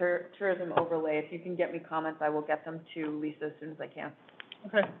said, with tourism overlay, if you can get me comments, I will get them to Lisa as soon as I can.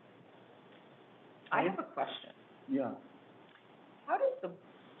 Okay. I have a question. Yeah. How does the,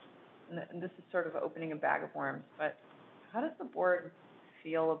 and this is sort of opening a bag of worms, but how does the board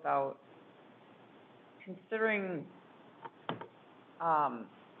feel about considering,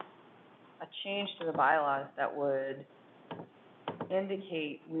 a change to the bylaws that would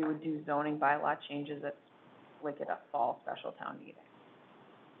indicate we would do zoning bylaw changes at, like at a fall special town meeting?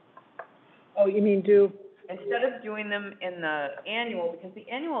 Oh, you mean do, Instead of doing them in the annual, because the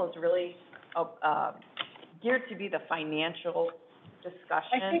annual is really, geared to be the financial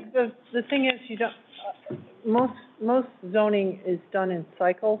discussion. I think the thing is, you don't, most zoning is done in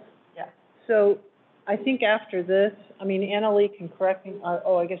cycles. Yeah. So I think after this, I mean, Anna Lee can correct me,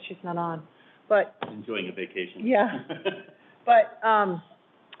 I guess she's not on, but, Enjoying a vacation. yeah. But,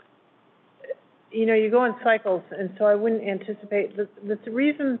 you know, you go in cycles, and so I wouldn't anticipate, the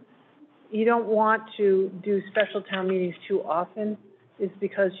reason you don't want to do special town meetings too often is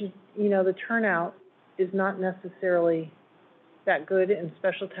because you know, the turnout is not necessarily that good in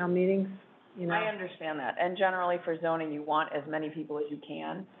special town meetings, you know? I understand that, and generally for zoning, you want as many people as you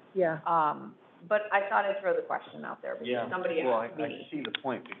can. Yeah. But I thought I'd throw the question out there, because somebody asked me. I see the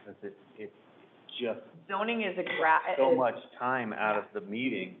point, because it's just Zoning is so much time out of the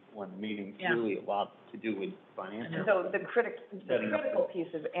meeting, when the meeting's really a lot to do with financial. So the critical piece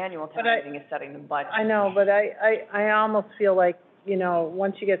of annual town meeting is setting the budget. I know, but I almost feel like, you know,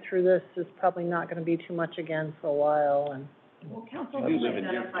 once you get through this, there's probably not gonna be too much again for a while, and. Well, council has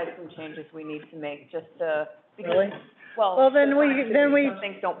identified some changes we need to make, just to, because, Really? well, then some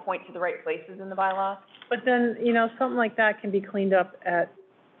things don't point to the right places in the bylaws. But then, you know, something like that can be cleaned up at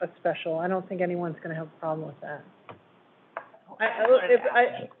a special. I don't think anyone's gonna have a problem with that.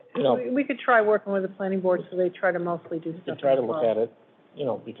 You know, We could try working with the planning board, so they try to mostly do you stuff. can try to as look well. at it, you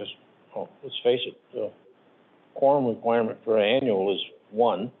know, because, let's face it, the quorum requirement for annual is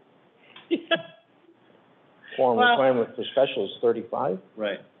 1. Quorum Well- requirement for special is 35,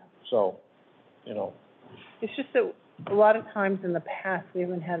 Right. so, you know. It's just that a lot of times in the past, we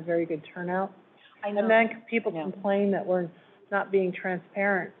haven't had very good turnout. I know. And then people Yeah. complain that we're not being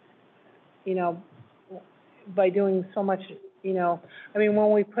transparent, you know, by doing so much, you know. I mean,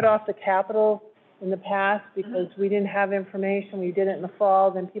 when we put off the capital in the past because we didn't have information, we did it in the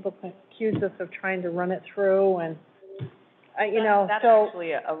fall, then people accused us of trying to run it through, and, you know, That's so.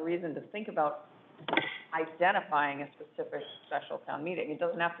 actually a reason to think about identifying a specific special town meeting. It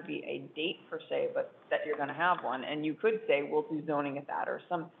doesn't have to be a date per se, but that you're gonna have one, and you could say, we'll do zoning at that, or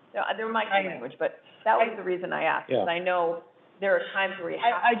there might be language, but that was the reason I asked, because I know there are times where you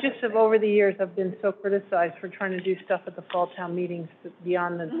have I just have, over the years, I've been so criticized for trying to do stuff at the fall town meetings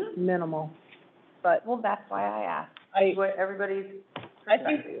beyond the minimal, but Well, that's why I asked, what everybody's I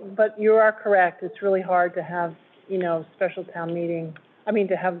think, but you are correct, it's really hard to have, you know, special town meeting,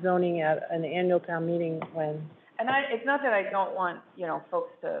 to have zoning at an annual town meeting when. And it's not that I don't want, you know,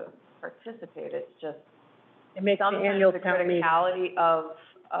 folks to participate, it's just It makes the annual sometimes town the meeting. criticality of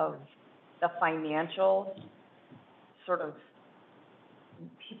the financial sort of,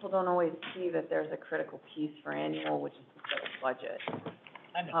 people don't always see that there's a critical piece for annual, which is the federal budget.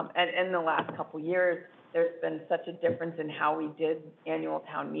 I know. And in the last couple years, there's been such a difference in how we did annual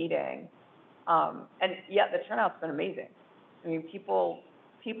town meeting. And yet the turnout's been amazing. I mean, people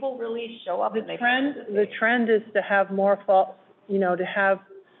really show up and they participate. The trend is to have more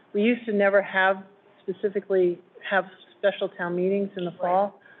we used to never specifically have special town meetings in the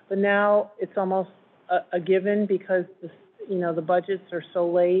fall, but now it's almost a given because the budgets are so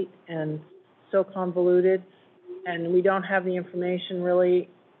late and so convoluted, and we don't have the information really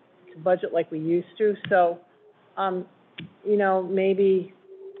to budget like we used to, so, maybe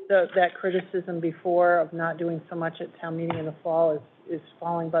that criticism before of not doing so much at town meeting in the fall is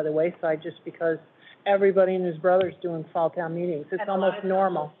falling by the wayside just because everybody and his brother's doing fall town meetings. It's almost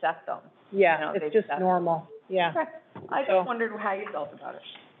normal. Set them. Yeah, they've it's just set them. normal, yeah. Okay. I just wondered how you felt about it.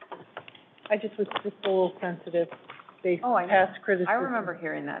 I just was just a little sensitive based Oh, I on know. past criticism. I remember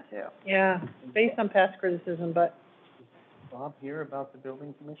hearing that too. Yeah, based on past criticism, but Bob hear about the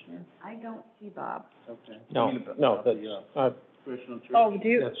building commissioner? I don't see Bob. Okay. No, that's, Commissioner Church? oh, do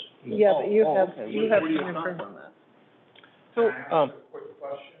you? that's. Yeah, but you have okay. you have What are your some thoughts information. on that? So, Quick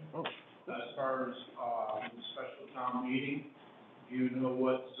question. As far as, the special town meeting, do you know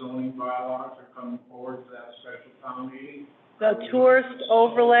what zoning bylaws are coming forward for that special town meeting? The tourist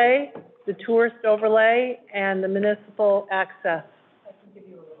overlay and the municipal access.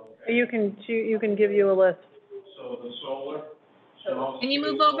 You can give you a list. So the solar? Can you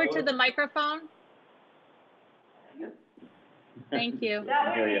move over to the microphone? Thank you.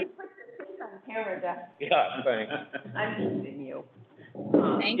 That hear way you. you put your picture on camera, Jeff. Yeah, thanks. I'm teasing you.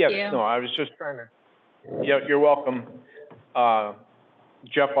 Thank Yes, you. no, I was just trying to, yeah, you're welcome.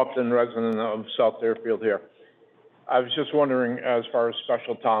 Jeff Upton, resident of South Deerfield here. I was just wondering, as far as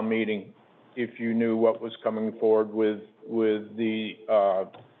special town meeting, if you knew what was coming forward with the,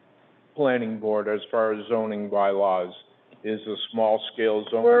 planning board as far as zoning bylaws. Is a small-scale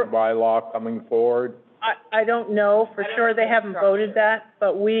zoning bylaw coming forward? I don't know for sure, they haven't voted that,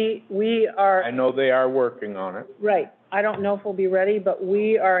 but we are, I know they are working on it. right. I don't know if we'll be ready, but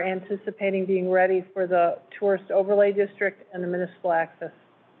we are anticipating being ready for the tourist overlay district and the municipal access.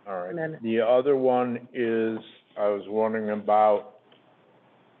 All right. Amendment. The other one is, I was wondering about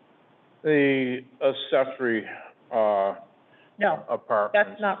the accessory, No, apartments.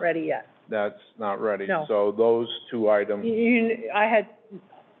 that's not ready yet. That's not ready. No. So those two items, I had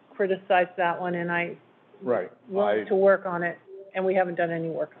criticized that one, and I Right. willing to work on it, and we haven't done any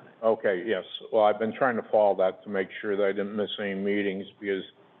work on it. Okay, yes. Well, I've been trying to follow that to make sure that I didn't miss any meetings, because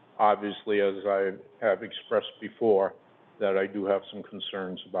obviously, as I have expressed before, that I do have some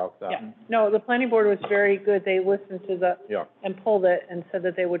concerns about that. Yeah, no, the planning board was very good, they listened to the, Yeah, and pulled it, and said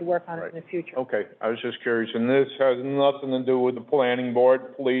that they would work on it in the future. okay. I was just curious, and this has nothing to do with the planning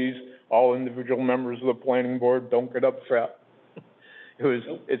board, please. All individual members of the planning board, don't get upset.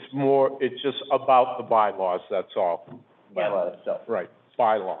 It's just about the bylaws, that's all. Bylaw itself. Right,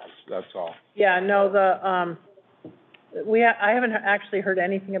 bylaws, that's all. Yeah, no, I haven't actually heard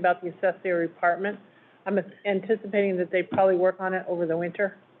anything about the assessor department. I'm anticipating that they probably work on it over the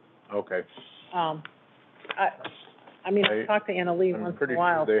winter. Okay. I talked to Anna Lee once in a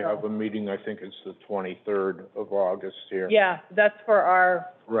while, I'm pretty sure they so. have a meeting, I think it's the 23rd of August here. Yeah, that's for our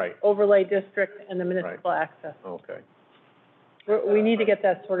Right, overlay district and the municipal access. okay, We need to get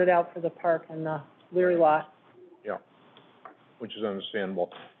that sorted out for the park and the Leary lot. yeah, which is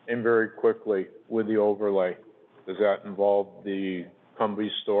understandable. And very quickly, with the overlay, does that involve the Cumbie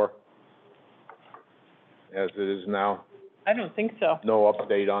store as it is now? I don't think so. No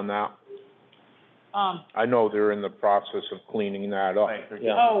update on that? I know they're in the process of cleaning that up. Right,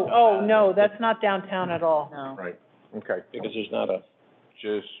 Yeah. Oh, no, that's not downtown at all. No. Right, okay. Because there's not a,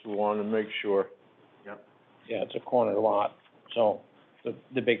 Just want to make sure. yeah, it's a corner lot, so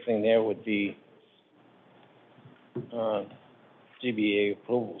the big thing there would be, ZBA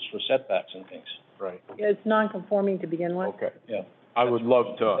approvals for setbacks and things. Right, Yeah, it's non-conforming to begin with, okay. Yeah. I would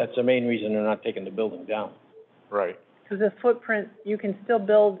love to, That's the main reason they're not taking the building down. right, because the footprint, you can still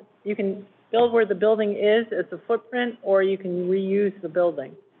build, you can build where the building is as a footprint, or you can reuse the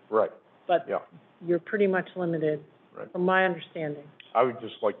building, right, but yeah, you're pretty much limited, right. from my understanding. I would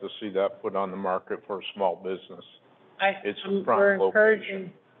just like to see that put on the market for a small business, It's a We're prime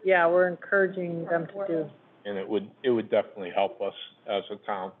encouraging, yeah, we're encouraging them to do. and it would definitely help us as a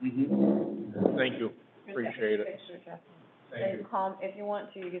town. Mm-hmm. Thank you, appreciate it. Thank And you. call, if you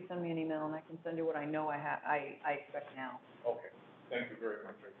want to, you can send me an email and I can send you what I know I expect now. Okay, thank you very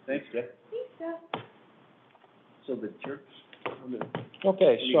much. Thanks, Jeff. So the church,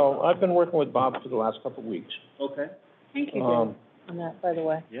 Okay, so I've been working with Bob for the last couple of weeks. okay, Thank you, Jim, Um, on that, by the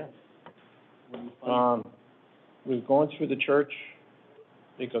way. yeah. What do you find? We're going through the church,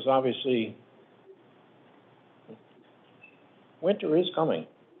 because obviously, winter is coming,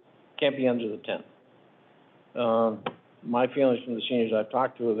 can't be under the tent. My feelings from the seniors I've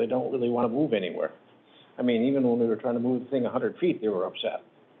talked to, they don't really wanna move anywhere. I mean, even when we were trying to move the thing 100 feet, they were upset.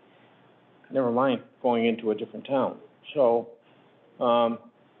 Never mind going into a different town. So, I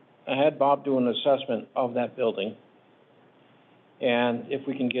had Bob do an assessment of that building, and if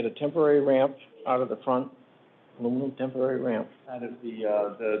we can get a temporary ramp out of the front, aluminum temporary ramp, Out of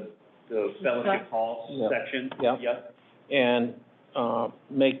the fellowship hall Yeah. section? Yeah. Yep. and,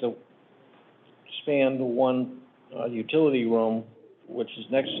 expand the one, utility room, which is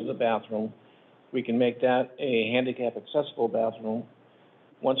next to the bathroom. We can make that a handicap accessible bathroom.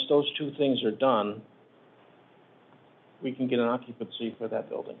 Once those two things are done, we can get an occupancy for that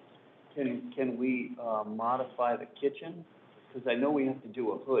building. Can we, modify the kitchen? Because I know we have to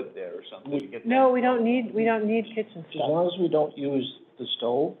do a hood there or something to get that. No, we don't need kitchen As stuff. long as we don't use the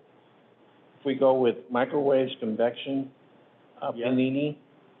stove, if we go with microwaves, convection, Yeah. panini,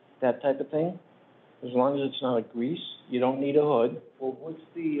 that type of thing, as long as it's not a grease, you don't need a hood. Well, what's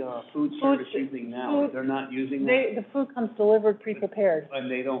the, food service using now? They're not using that? The food comes delivered pre-prepared. And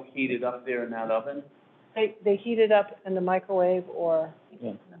they don't heat it up there in that oven? They heat it up in the microwave or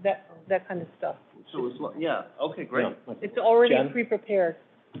Yeah. that kind of stuff. So it's, yeah, okay, great. Yeah. It's already Jen? pre-prepared.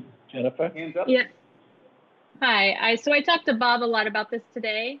 Jennifer? Hands up? Yeah. Hi, so I talked to Bob a lot about this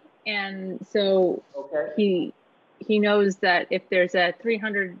today, and so Okay. he knows that if there's a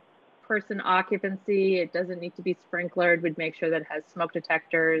 300-person occupancy, it doesn't need to be sprinklered. We'd make sure that it has smoke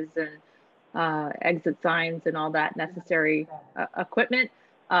detectors and exit signs and all that necessary equipment.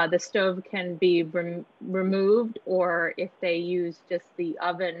 The stove can be removed, or if they use just the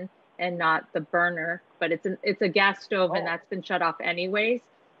oven and not the burner, but it's a gas stove and that's been shut off anyways.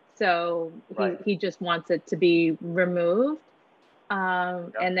 So he just wants it to be removed.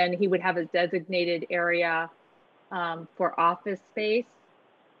 And then he would have a designated area for office space,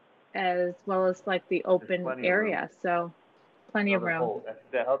 as well as like the open area. So plenty of room.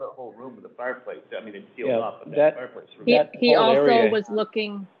 That other whole room with the fireplace, I mean, it's sealed Yeah, off, but that- that fireplace room. He whole also area- was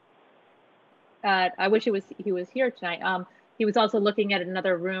looking at, I wish he was here tonight. He was also looking at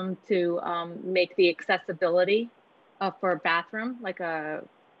another room to make the accessibility for a bathroom, like a,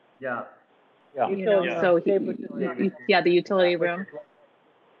 Yeah. Yeah. you know, Yeah. so Stable the utility room.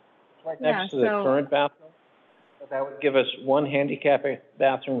 right Yeah, next to the so- current bathroom. So that would give us one handicap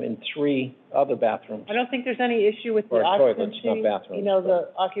bathroom and 3 other bathrooms. I don't think there's any issue with the Or toilets, occupancy. not bathrooms, You know, the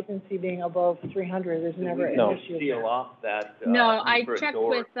occupancy being above 300 is never an No. issue. Seal off that, No, I for a checked door.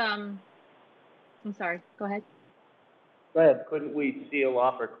 with, I'm sorry, go ahead. Go ahead. Couldn't we seal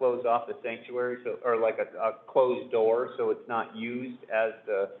off or close off the sanctuary, so, or like a closed door, so it's not used as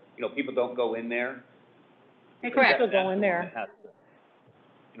the, you know, people don't go in there? They can Correct. still That's go the in one there. that has the-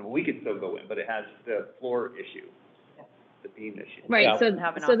 You know, we could still go in, but it has the floor issue, the beam issue. Right, Yeah. so,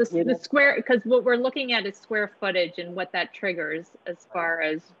 Have an so the square, because what we're looking at is square footage and what that triggers as far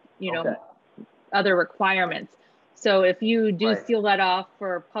as, you know, Okay. other requirements. So if you do Right. seal that off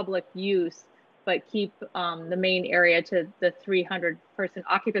for public use, but keep the main area to the 300-person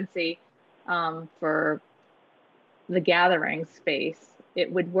occupancy for the gathering space,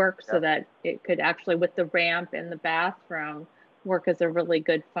 it would work so that it could actually, with the ramp and the bathroom, work as a really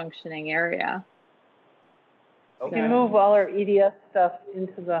good functioning area. We can move all our EDS stuff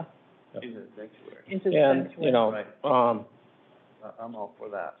into the In the sanctuary. into the And, sanctuary. you know, Right. I'm all for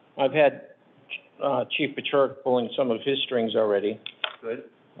that. I've had, Chief Paturk pulling some of his strings already. Good.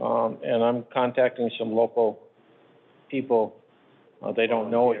 And I'm contacting some local people, they don't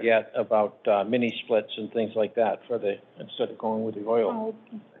know it yet, about, mini splits and things like that for the, instead of going with the oil.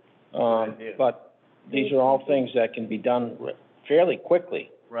 idea. But these are all things that can be done fairly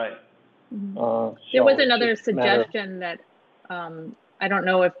quickly. Right. There was So it's another just a matter of- suggestion that, I don't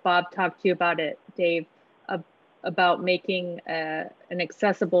know if Bob talked to you about it, Dave, about making an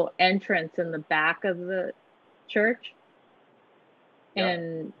accessible entrance in the back of the church. Yeah.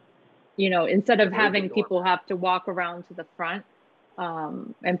 And, you know, instead of Very good having door. people have to walk around to the front,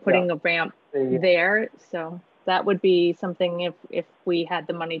 and putting a ramp there. So that would be something, if we had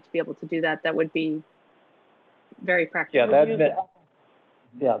the money to be able to do that, that would be very practical.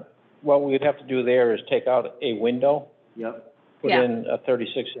 Yeah, what we'd have to do there is take out a window, Yep. put Yeah. in a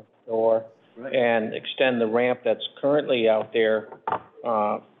 36-inch door, Right. and extend the ramp that's currently out there,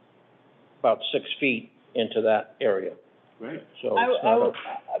 about 6 feet into that area. Great. So I it's not would,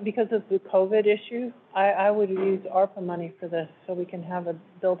 because of the COVID issue, I would use ARPA money for this, so we can have a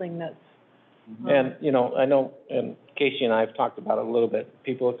building that's, And, you know, I know, and Casey and I have talked about it a little bit,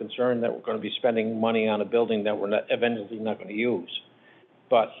 people are concerned that we're gonna be spending money on a building that we're not, eventually not gonna use.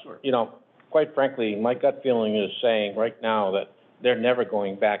 But, you know, quite frankly, my gut feeling is saying right now that they're never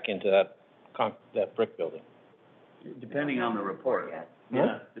going back into that brick building. Depending on the report. Huh?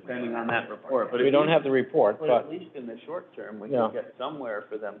 Yeah, depending on that report, but We at don't least- have the report, But at but, least in the short term, we Yeah. could get somewhere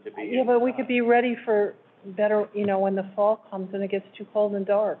for them to be. yeah, but we could be ready for better, you know, when the fall comes and it gets too cold and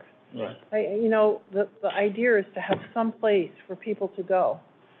dark. right. You know, the idea is to have some place for people to go.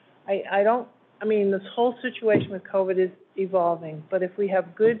 I mean, this whole situation with COVID is evolving, but if we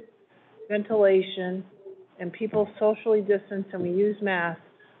have good ventilation and people socially distance and we use masks,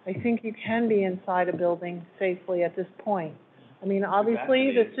 I think you can be inside a building safely at this point. I mean,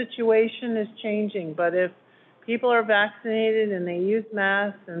 obviously, the situation is changing, but if people are vaccinated and they use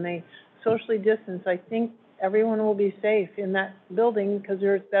masks and they socially distance, I think everyone will be safe in that building because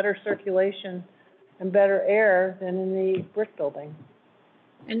there's better circulation and better air than in the brick building.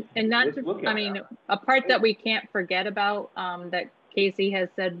 And not Let's to, look I at mean, that. a part that we can't forget about, that Casey has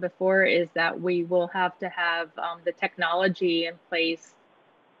said before, is that we will have to have the technology in place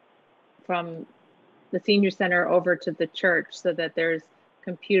from the senior center over to the church, so that there's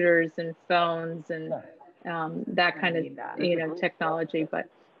computers and phones and that kind of, you know, technology. But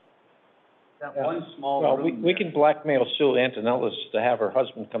That one small Well, room we there. can blackmail Sue Antonellis to have her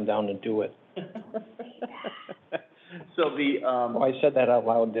husband come down and do it. So the, Oh, I said that out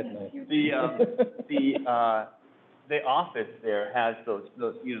loud, didn't I? the office there has those,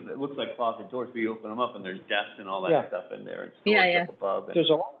 you know, it looks like closet doors, but you open them up and there's desks and all Yeah. that stuff in there and Yeah, storage yeah. up above. And There's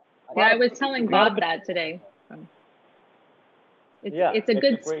a lot. yeah, I was telling Bob that today. Yeah, It's a it's a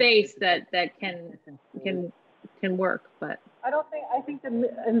good great- space that can work, but. I think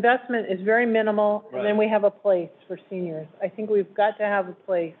the investment is very minimal, and then we have a place for seniors. I think we've got to have a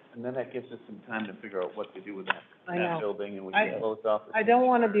place. And then that gives us some time to figure out what to do with that, I know. that building, and we I- can close off. the I don't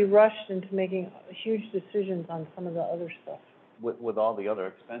want to be rushed into making huge decisions on some of the other stuff. With all the other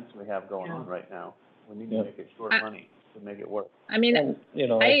expense we have going Yeah. on right now, we need Yeah. to make it short money to make it work. I mean, And, you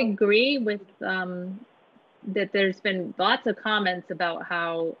know, I agree with, that there's been lots of comments about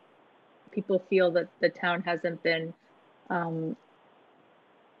how people feel that the town hasn't been,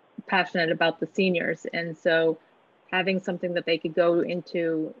 passionate about the seniors. And so having something that they could go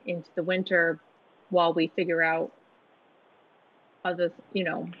into the winter while we figure out other, you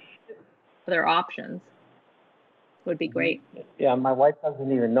know, other options. would be great. Yeah, my wife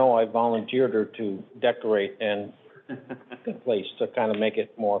doesn't even know I volunteered her to decorate and the place to kind of make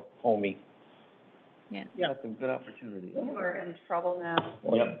it more homey. Yeah. That's a good opportunity. We're in trouble now.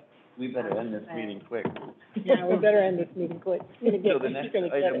 Yep, we better end this meeting quick. Yeah, we better end this meeting quick. So the next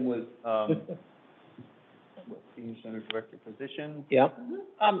item was, senior center director position. Yeah,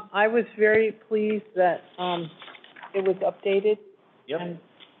 I was very pleased that, it was updated. Yep. And,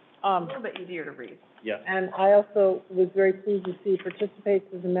 A little bit easier to read. Yeah. and I also was very pleased to see participates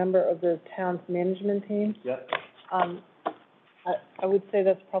as a member of the town's management team. Yep. I would say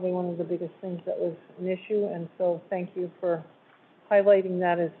that's probably one of the biggest things that was an issue, and so thank you for highlighting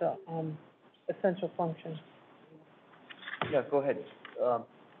that as a, essential function. Yeah, go ahead.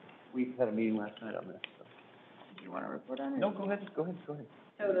 We had a meeting last night on this, so. Do you want to report on it? No, go ahead. So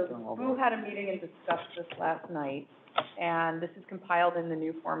the BOO had a meeting and discussed this last night, and this is compiled in the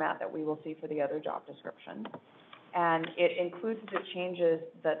new format that we will see for the other job descriptions. And it includes the changes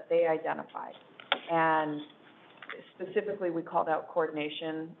that they identified. And specifically, we called out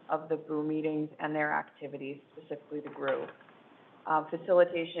coordination of the BOO meetings and their activities, specifically the GRU.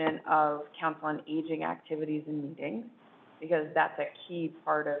 Facilitation of council on aging activities and meetings, because that's a key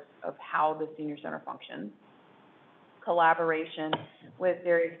part of how the senior center functions. Collaboration with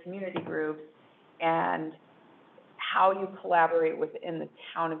various community groups, and how you collaborate within the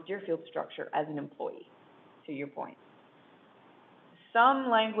town of Deerfield structure as an employee, to your point. Some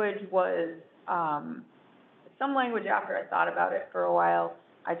language after I thought about it for a while,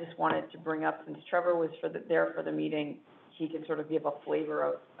 I just wanted to bring up, since Trevor was there for the meeting, he could sort of give a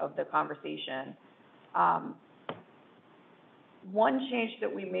flavor of the conversation. One change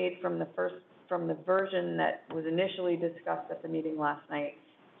that we made from the version that was initially discussed at the meeting last night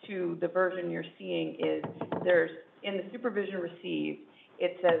to the version you're seeing is in the supervision received,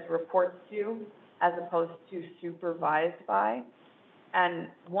 it says reports to as opposed to supervised by. And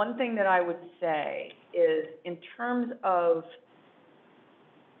one thing that I would say is, in terms of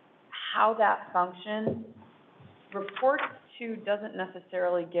how that functions, reports to doesn't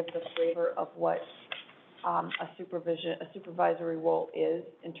necessarily give the flavor of what a supervisory role is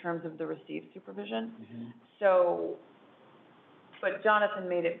in terms of the received supervision. Mm-hmm. So, but Jonathan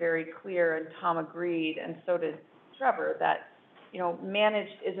made it very clear, and Tom agreed, and so did Trevor, that,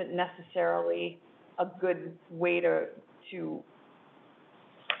 managed isn't necessarily a good way to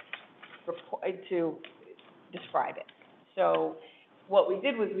describe it. So what we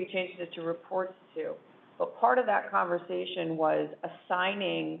did was we changed it to reports to, but part of that conversation was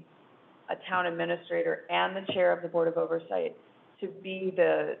assigning a town administrator and the chair of the Board of Oversight to be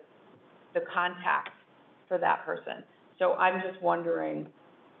the contact for that person. So I'm just wondering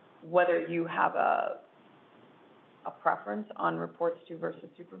whether you have a preference on reports to versus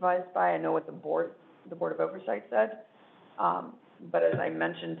supervised by. I know what the Board of Oversight said, but as I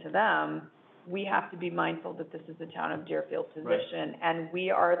mentioned to them, we have to be mindful that this is a town of Deerfield position, right, and we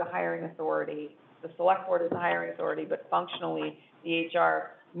are the hiring authority. The Selectboard is the hiring authority, but functionally, the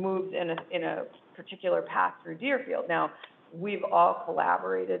HR moves in a particular path through Deerfield. Now, we've all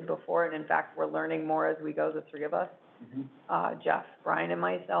collaborated before, and in fact, we're learning more as we go, the three of us, Jeff, Brian, and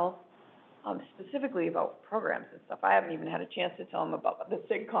myself, specifically about programs and stuff. I haven't even had a chance to tell them about the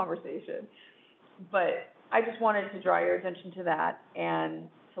SIG conversation. But I just wanted to draw your attention to that and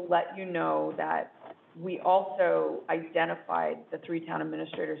to let you know that we also identified the 3 town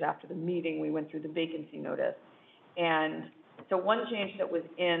administrators after the meeting. We went through the vacancy notice. And so one change that was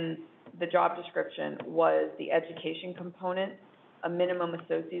in the job description was the education component, a minimum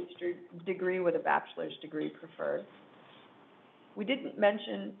associate's degree with a bachelor's degree preferred. We didn't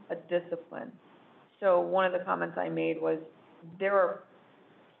mention a discipline. So one of the comments I made was there are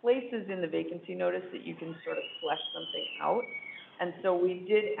places in the vacancy notice that you can sort of flesh something out. And so we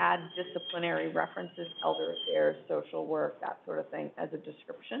did add disciplinary references, elder affairs, social work, that sort of thing as a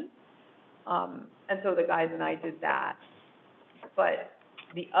description. And so the guys and I did that. But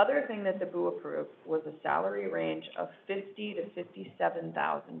the other thing that the BOO approved was a salary range of $50,000 to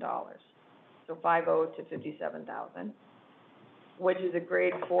 $57,000. So 50 to 57,000, which is a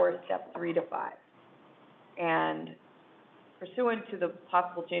grade 4, step 3 to 5. And pursuant to the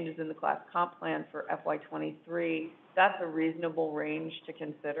possible changes in the class comp plan for FY23, that's a reasonable range to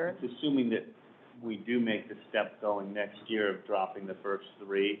consider. Assuming that we do make the step going next year of dropping the first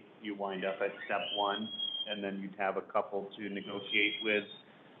 3, you wind up at step 1, and then you'd have a couple to negotiate with,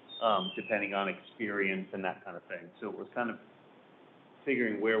 depending on experience and that kind of thing. So we're kind of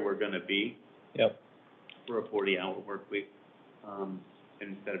figuring where we're gonna be. Yep. For a 40-hour work week,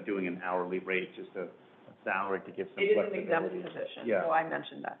 instead of doing an hourly rate, just a salary to give some flexibility. It is an exempt position, Yeah. so I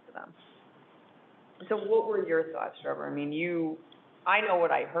mentioned that to them. So what were your thoughts, Trevor? I mean, I know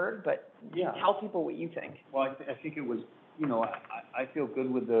what I heard, but Yeah. tell people what you think. Well, I think it was, you know, I feel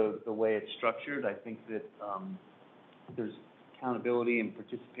good with the way it's structured. I think that, there's accountability and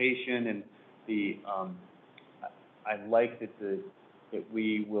participation, and I like that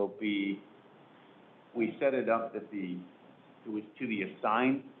we set it up that it was to the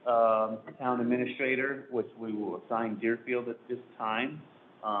assigned, town administrator, which we will assign Deerfield at this time.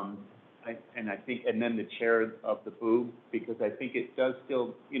 And then the chair of the BOO, because I think it does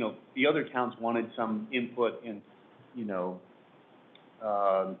still, you know, the other towns wanted some input in, you know,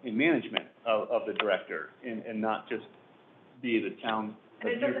 in management of the director, and not just be the town of And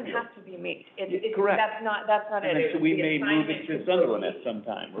it doesn't Deerfield. have to be me. Correct. That's not And it. then, It so was we the may move it assignment to to Sunderland Brody. at some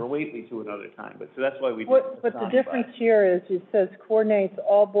time, or Whately to another time, but, so that's why we did But the assigned difference by. here is, it says coordinates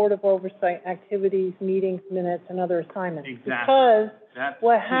all Board of Oversight activities, meetings, minutes, and other assignments. Exactly. Because That's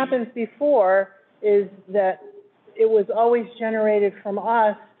what key. happens before is that it was always generated from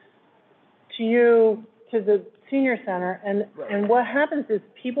us to you, to the senior center, and what happens is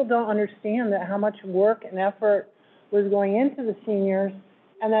people don't understand that how much work and effort was going into the seniors,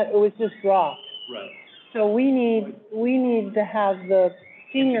 and that it was just dropped. Right. So we need to have the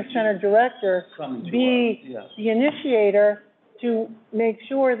senior center director Coming to be us, yeah. the initiator to make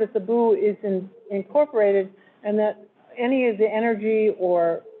sure that the BOO is incorporated, and that any of the energy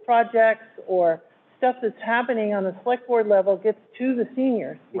or projects or stuff that's happening on the select board level gets to the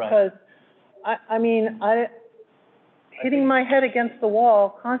seniors. Right. Because, hitting my head against the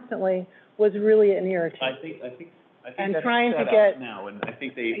wall constantly was really an irritant. I think And that's trying to set up get- now, and I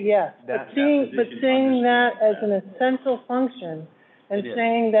think they, Yes, but seeing that as an essential function, and It is.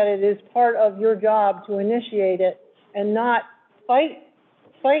 saying that it is part of your job to initiate it, and not fight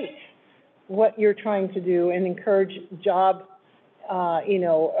what you're trying to do, and encourage job,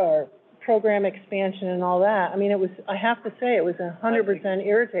 or program expansion and all that. I mean, I have to say, it was 100%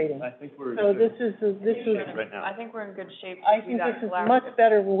 irritating. I think we're. So this is, Right now. I think we're in good shape I to do think that this is collaboratively. much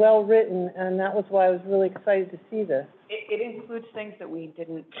better, well-written, and that was why I was really excited to see this. It includes things that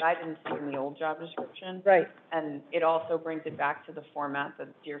I didn't see in the old job description. Right. And it also brings it back to the format that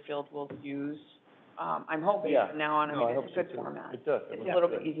Deerfield will use. I'm hoping Yeah. from now on, No, I it's hope a so good too. format. It does. It It's looks a little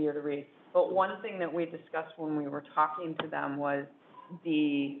good. bit easier to read. But one thing that we discussed when we were talking to them was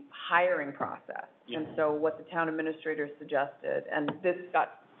the hiring process. Yeah. And so what the town administrator suggested, and this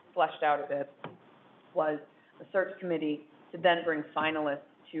got fleshed out a bit, was a search committee to then bring finalists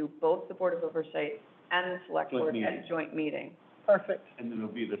to both the Board of Oversight and the Select Joint Board meeting. at joint meeting. Perfect. And then it'll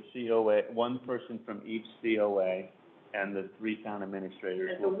be the COA, one person from each COA, and the 3 town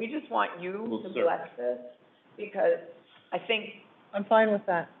administrators. And so we just want you We'll to serve. bless this, because I think I'm fine with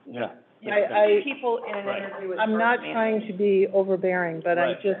that. Yeah. people in an Right. interview with I'm not first trying manager. to be overbearing, but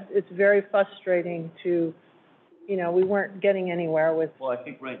Right. it's very frustrating to, we weren't getting anywhere with Well, I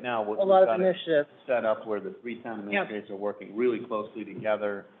think right now, what a we've lot of got it initiatives. set up where the 3 town administrators are working really closely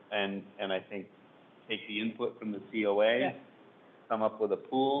together, and I think take the input from the COA, Yeah. come up with a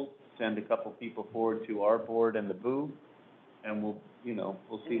pool, send a couple people forward to our board and the BOO, and we'll see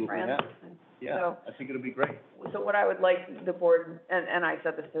what we Friends. have. Yeah, So- I think it'll be great. So what I would like the board, and I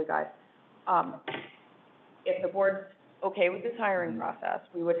said this to the guys, if the board's okay with this hiring process,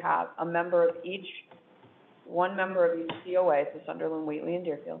 we would have one member of each COA, so Sunderland, Whately, and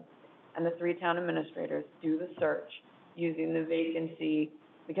Deerfield, and the 3 town administrators do the search using the vacancy,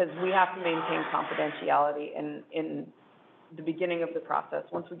 because we have to maintain confidentiality in the beginning of the process.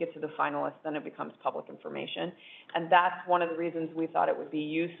 Once we get to the finalists, then it becomes public information. And that's one of the reasons we thought it would be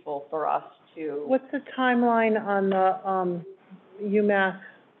useful for us to. What's the timeline on the, UMass,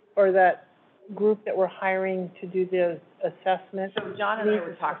 or that group that we're hiring to do the assessment? So John and I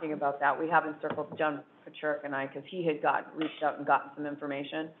were talking about that. We haven't circled, John Pachurik and I, because he had reached out and gotten some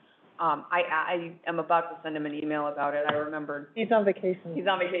information. I am about to send him an email about it. I remembered. He's on vacation. He's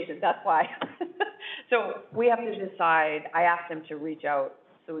on vacation, that's why. So we have to decide, I asked him to reach out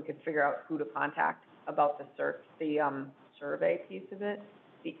so we could figure out who to contact about the survey piece of it.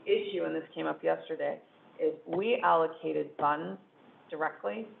 The issue, and this came up yesterday, is we allocated funds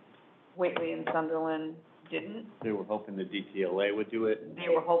directly. Whately and Sunderland didn't. They were hoping the DTLA would do it. They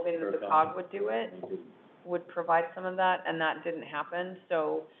were hoping that the Or, COG would do it, they didn't. would provide some of that, and that didn't happen.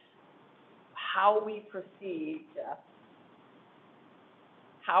 So how we proceed, Jeff,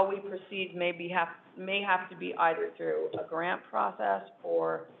 may have to be either through a grant process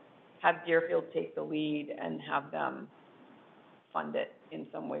or have Deerfield take the lead and have them fund it in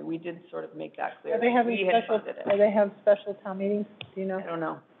some way. We did sort of make that clear. Are they having We had special, funded it. do they have special town meetings, do you know? I don't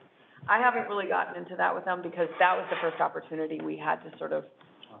know. I haven't really gotten into that with them because that was the first opportunity we had to sort of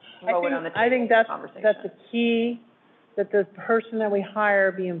throw it on the I think table that's, for conversation. that's a key, that the person that we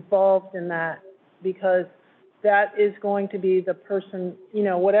hire be involved in that, because that is going to be the person, you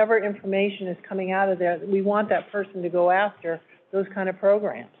know, whatever information is coming out of there, we want that person to go after those kind of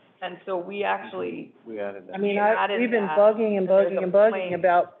programs. And so we actually, We added that. I mean, added we've been that, bugging and there's bugging a and bugging point.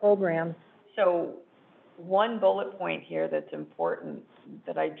 about programs. so one bullet point here that's important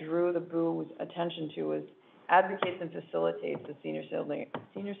that I drew the BOO's attention to is advocates and facilitates the senior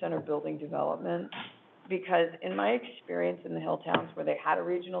center building development. Because in my experience in the hill towns where they had a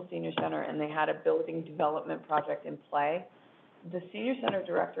regional senior center and they had a building development project in play, the senior center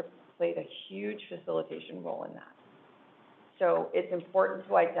director played a huge facilitation role in that. So it's important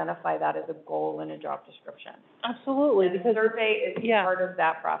to identify that as a goal in a job description. Absolutely, And because, survey is yeah. part of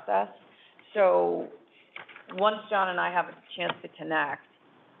that process. So once John and I have a chance to connect,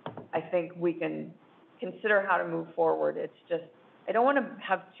 I think we can consider how to move forward. It's just, I don't want to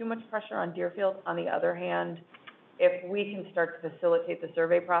have too much pressure on Deerfield. On the other hand, if we can start to facilitate the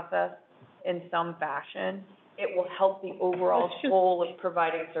survey process in some fashion, it will help the overall goal of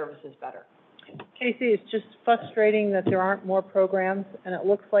providing services better. Casey, it's just frustrating that there aren't more programs, and it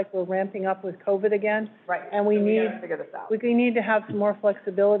looks like we're ramping up with COVID again. Right. And we So need, gotta figure this out. we need to have some more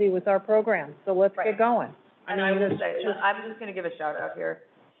flexibility with our programs, so let's Right. get going. And I will it's say, just- I'm just gonna give a shout out here.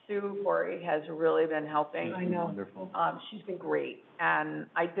 Sue Corey has really been helping. I know. Wonderful. She's been great, and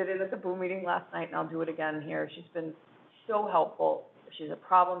I did it at the BOO meeting last night, and I'll do it again here. She's been so helpful. If she's a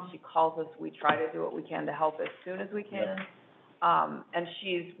problem, she calls us. We try to do what we can to help as soon as we can. And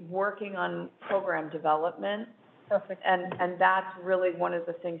she's working on program development. Perfect. And that's really one of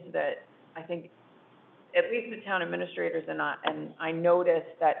the things that I think, at least the town administrators and I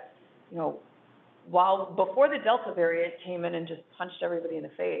noticed that, you know, before the Delta variant came in and just punched everybody in the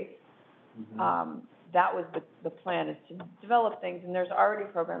face, that was the plan, is to develop things, and there's already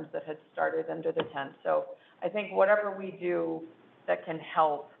programs that had started under the tent. So I think whatever we do that can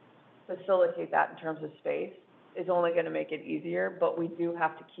help facilitate that in terms of space is only gonna make it easier, but we do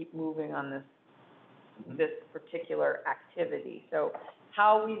have to keep moving on this particular activity. So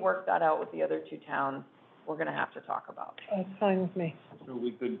how we work that out with the other two towns, we're gonna have to talk about. That's fine with me. So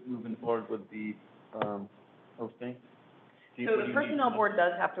we could, moving forward with the, hosting? So the personnel board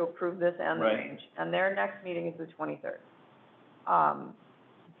does have to approve this and the Right. range, and their next meeting is the 23rd.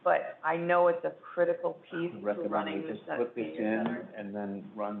 But I know it's a critical piece to Recommend running we the just put this senior in center. and then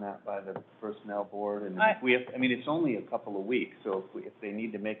run that by the personnel board, and I- if we have, I mean, it's only a couple of weeks, so if they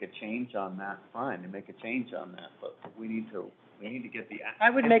need to make a change on that, fine, they make a change on that, but we need to get the,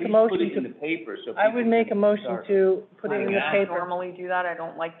 I would at make a least motion put it in to, the paper, so I would people make a can motion start. to put it in the I paper. normally do that, I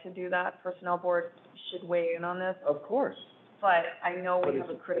don't like to do that, personnel board should weigh in on this, Of course. but I know But we have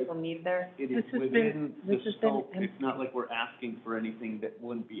a it's- critical need there. It This is has within been- the this has been scope, it's not like we're asking for anything that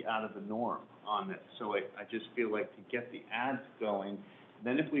wouldn't be out of the norm on this. So I just feel like to get the ads going,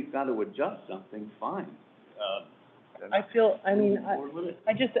 then if we've got to adjust something, fine. Then I feel, I mean, move forward with it.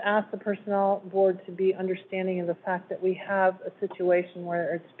 I just asked the personnel board to be understanding of the fact that we have a situation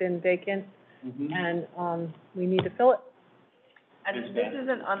where it's been vacant, Mhm. and, we need to fill it. And Is this that-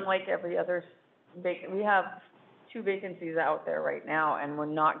 isn't unlike every other we have 2 vacancies out there right now, and we're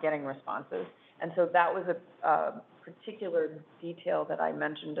not getting responses. And so that was a particular detail that I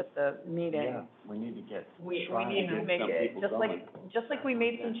mentioned at the meeting. Yeah, we need to get, We try need and to get make some it, people just like we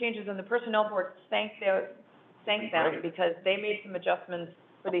made some changes, and the personnel board thanked them, Right. because they made some adjustments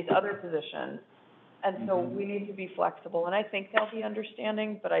for these other positions. And so we need to be flexible, and I think they'll be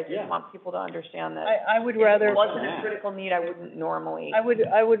understanding, but I Yeah. just want people to understand that I would if rather, it wasn't a critical need, I wouldn't normally. I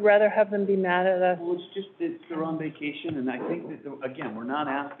would rather have them be mad at us. Well, it's just that they're on vacation, and I think that, again, we're not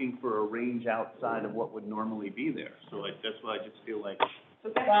asking for a range outside of what would normally be there. So that's why I just feel like, So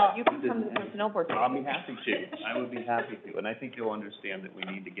guess what, you can come to the personnel board I'll meeting. be happy to, I would be happy to, and I think you'll understand that we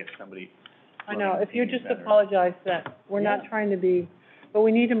need to get somebody. I know, running if you the just meeting better. apologize that we're not Yeah. trying to be, but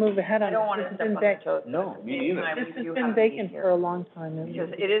we need to move ahead on I it. don't want to This step has on been their toes. No, At the me same neither. time, we This has do been have a need vacant here. for a long time, and Because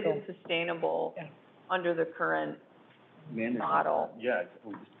we it just isn't sustainable Yeah. under the current Management. model. Yeah,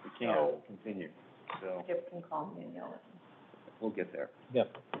 we can't So- continue, so Skip can call me and yell at me. we'll get there.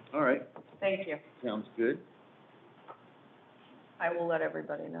 Yep. All right, Thank you. sounds good. I will let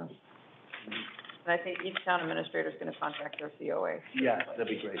everybody know. And I think each town administrator is gonna contact their COA. Yeah, that'd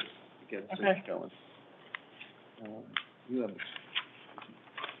be great, to get a Okay. search going. You have.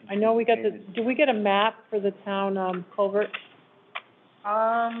 I know we got did we get a map for the town, culvert?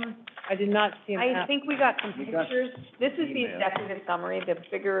 I did not see a I map. think we got some We got pictures. This is the email. executive summary, the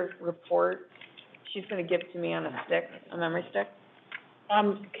bigger report. She's gonna give it to me on a stick, a memory stick.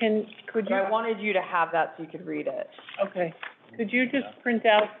 Could But you, I wanted you to have that so you could read it. okay, Could you just print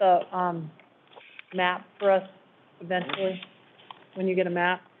out the, map for us eventually, when you get a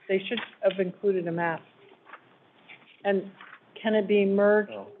map? They should have included a map. And can it be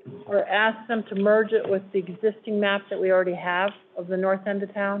merged, or ask them to merge it with the existing map that we already have of the north end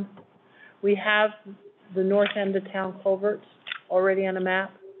of town? We have the north end of town culverts already on a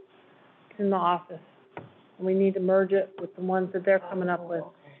map. It's in the office. And we need to merge it with the ones that they're coming up with.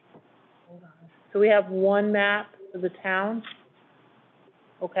 So we have one map for the town,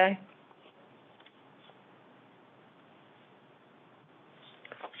 okay?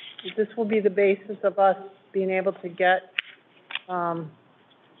 This will be the basis of us being able to get,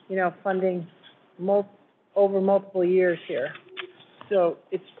 you know, funding over multiple years here. So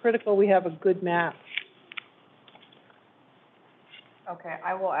it's critical we have a good map. Okay,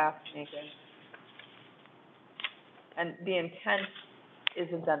 I will ask Megan. And the intent is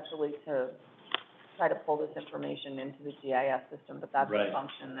eventually to try to pull this information into the GIS system, but that's a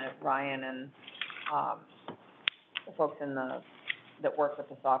function that Ryan and, the folks in the, that work with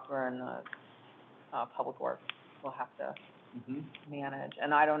the software and the, public works will have to manage.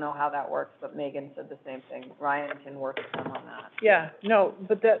 And I don't know how that works, but Megan said the same thing. Ryan can work with them on that. Yeah, no,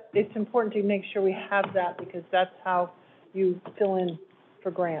 but that, it's important to make sure we have that, because that's how you fill in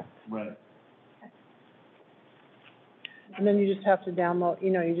for grants. Right. And then you just have to download, you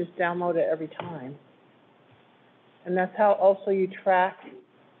know, you just download it every time. And that's how also you track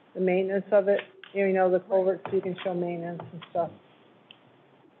the maintenance of it, you know, the culverts, so you can show maintenance and stuff.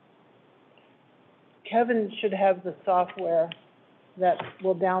 Kevin should have the software that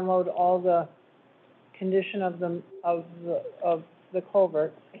will download all the condition of the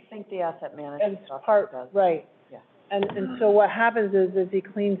culverts. I think the asset management As software part, does. right. Yeah. And so what happens is, as he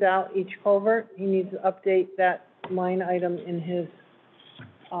cleans out each culvert, he needs to update that line item in his,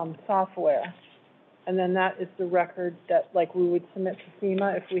 software. And then that is the record that, like, we would submit to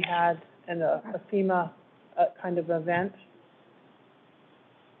FEMA if we had a FEMA, kind of event.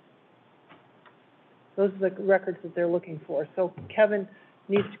 Those are the records that they're looking for. So Kevin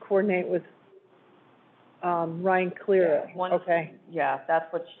needs to coordinate with, Ryan Clear, okay? Yeah, that's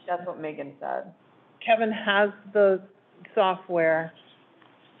what Megan said. Kevin has the software,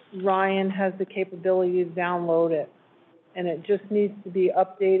 Ryan has the capability to download it, and it just needs to be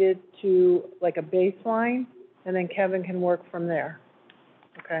updated to like a baseline, and then Kevin can work from there,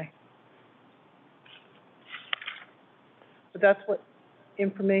 okay? But that's what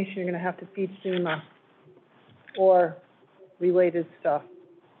information you're gonna have to feed FEMA, or related stuff,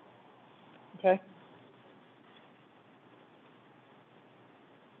 okay?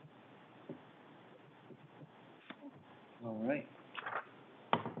 All right.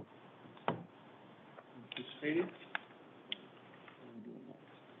 Anticipated?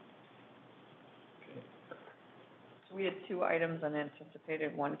 So we had 2 items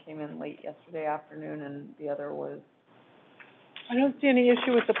unanticipated. One came in late yesterday afternoon, and the other was, I don't see any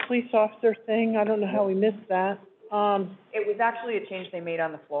issue with the police officer thing, I don't know how we missed that. it was actually a change they made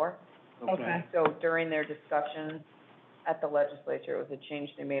on the floor. Okay. So during their discussion at the legislature, it was a change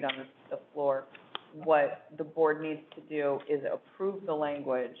they made on the floor. What the board needs to do is approve the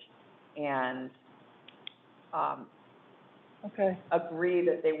language and, Okay, agree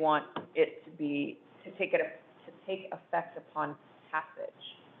that they want it to take effect upon passage.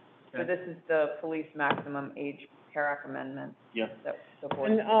 So this is the police maximum age PARAC amendment Yes. that the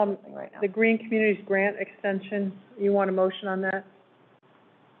board is and, discussing right now. the Green Communities Grant Extension, you want a motion on that?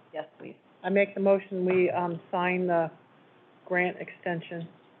 Yes, please. I make the motion, we, sign the grant extension,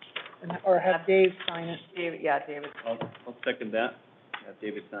 or have Dave sign it. David. I'll second that. Have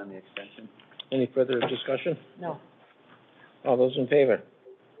David sign the extension. Any further discussion? No. All those in favor?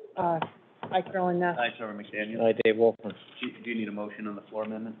 I, Carolyn Ness. Aye, Trevor McDaniel. Aye, Dave Wolfman. Do you need a motion on the floor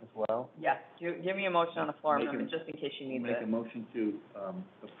amendment as well? Yes, give me a motion on the floor Make a- amendment, just in case you need Make a it. motion to,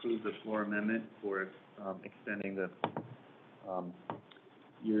 approve the floor amendment for, extending the,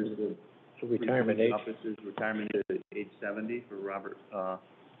 years of So retirement age. officers' retirement to age 70 for Robert,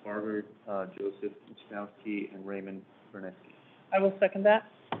 Barger, Joseph Wisnowski, and Raymond Berneski. I will second that.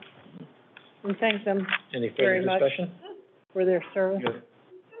 And thank them Any further very much discussion? for their service.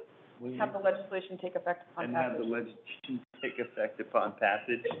 Have the legislation take effect upon And have passage. the legislation take effect upon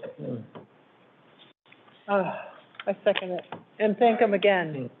passage. Hmm. I second it. And thank them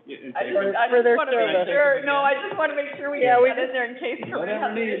again. I just For their wanna make service. sure, no, I just wanna make sure we Yeah, get we that in there in case somebody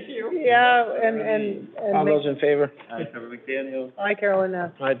has an issue. Yeah, and All those in favor? Aye, Trevor McDaniel. Hi, Carolyn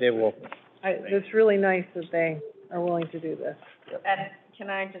Ness. Aye, Dave Wolfman. It's really nice that they are willing to do this. And can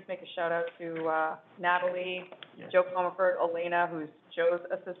I just make a shout out to, Natalie, Joe Comerford, Elena, who's Joe's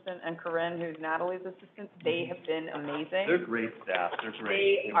assistant, and Corinne, who's Natalie's assistant, they have been amazing. They're great staff, they're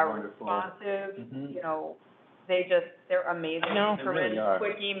great, They they're are wonderful. responsive, Mhm. you know, they're amazing. No. They really are.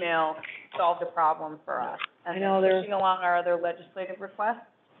 Corinne's quick email solved a problem for us. I And know, they're they're- pushing along our other legislative requests,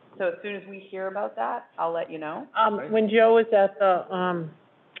 so as soon as we hear about that, I'll let you know. When Joe was at the,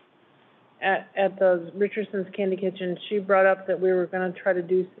 at the Richardson's Candy Kitchen, she brought up that we were gonna try to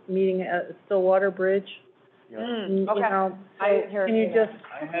do meeting at Stillwater Bridge. Yeah. You Okay. know, I so didn't hear can you any of just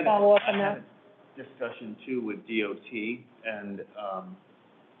I had, follow up on I that? had a discussion too with DOT and,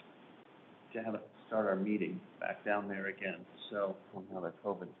 to have start our meeting back down there again. So, now that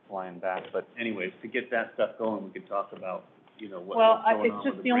COVID's flying back, but anyways, to get that stuff going, we could talk about, you know, what's Well, going on it's with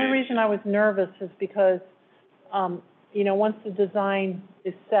just the the only bridge. reason I was nervous is because, you know, once the design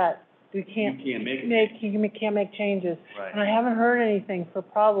is set, we can't You can't make it. can't make changes. Right, And I haven't heard anything for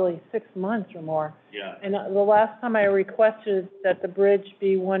probably 6 months or more. yeah. And the last time I requested that the bridge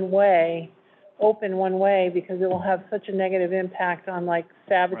be open one way, because it will have such a negative impact on like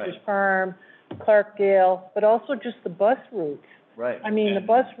Savage's Right. Farm, Clarkdale, but also just the bus routes. Right. I mean, the And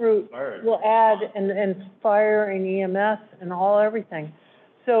bus route fire. will add, and fire and EMS and everything.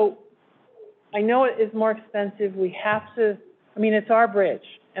 So, I know it is more expensive, we have to, I mean, it's our bridge,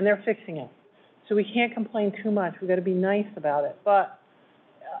 and they're fixing it. So we can't complain too much, we gotta be nice about it, but,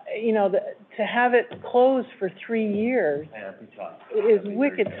 you know, to have it closed for 3 years Yeah, it'd be tough. is That'd be very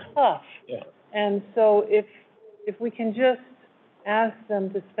wicked tough. Yeah. And so if we can just ask them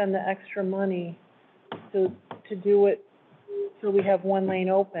to spend the extra money to do it, so we have one lane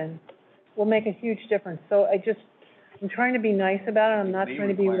open, will make a huge difference. So I'm trying to be nice about it, I'm not They trying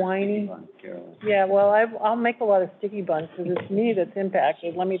to be require whiny. sticky buns, Carolyn. Yeah, well, I'll make a lot of sticky buns, because it's me that's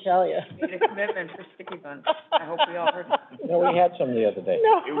impacted, let me tell you. Made a commitment for sticky buns. I hope we all heard. No, we had some the other day.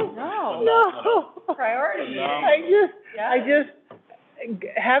 No. Priority. I just,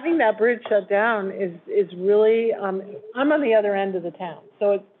 having that bridge shut down is really, I'm on the other end of the town,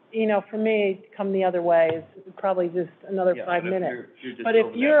 so it's, you know, for me, to come the other way is probably just another Yeah, 5 but if minutes. you're just But if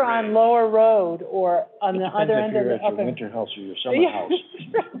over that you're on bridge- Lower Road or on the other end of the Depends if you're at upper. your winter house or your summer Yeah. house.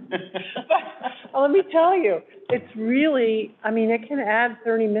 Well, let me tell you, it's really, I mean, it can add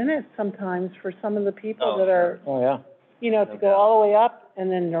 30 minutes sometimes for some of the people Oh, that are, Oh, yeah. you know, No to go doubt. all the way up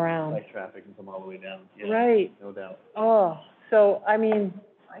and then around. Like traffic and come all the way down, yeah. Right. No doubt. Oh, so, I mean,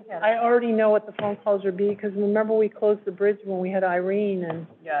 I get I it. already know what the phone calls would be, because remember we closed the bridge when we had Irene, and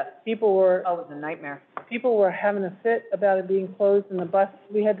Yes. people were Oh, it was a nightmare. having a fit about it being closed, and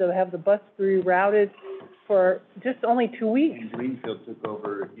we had to have the bus rerouted for just only 2 weeks. And Greenfield took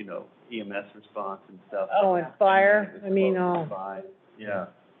over, you know, EMS response and stuff. Oh, and fire, And I mean, then it was oh, closed by, yeah.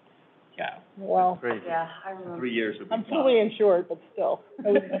 yeah, well, It's crazy. Yeah, I remember. 3 years would be I'm fine. fully insured, but still.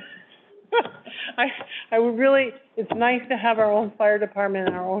 I would really, it's nice to have our own fire department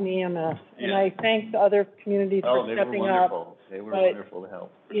and our own EMS, and Yeah. I thank the other communities Oh, for they were stepping up. wonderful. They were but- wonderful to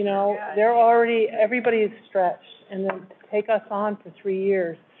help. You know, Yeah, they're already, everybody is stretched, and then to take us on for 3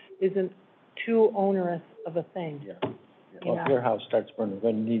 years isn't too onerous of a thing, Yeah. you Well, if know. your house starts burning,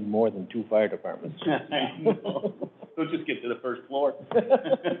 we're gonna need more than 2 fire departments. I know. We'll just get to the first floor.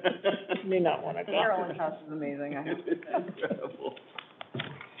 May not wanna go. Carolyn's house is amazing, I have to say. It's incredible.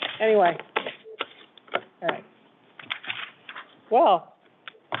 Anyway, all right. Well,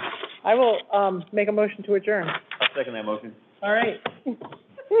 I will, make a motion to adjourn. I'll second that motion. All right.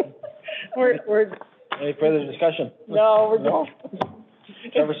 We're, Any further discussion? no, we're No?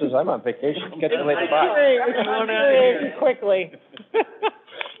 just. Trevor says, I'm on vacation, catch you later, It's bye. great. Come on out of here. Great, quickly.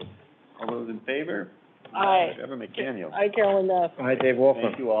 All those in favor? Aye. Trevor McDaniel. Hi, Carolyn Ness. Hi, Dave Wolfram.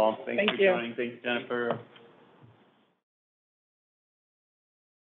 Thank you all. Thanks Thank for you. joining. Thanks, Jennifer.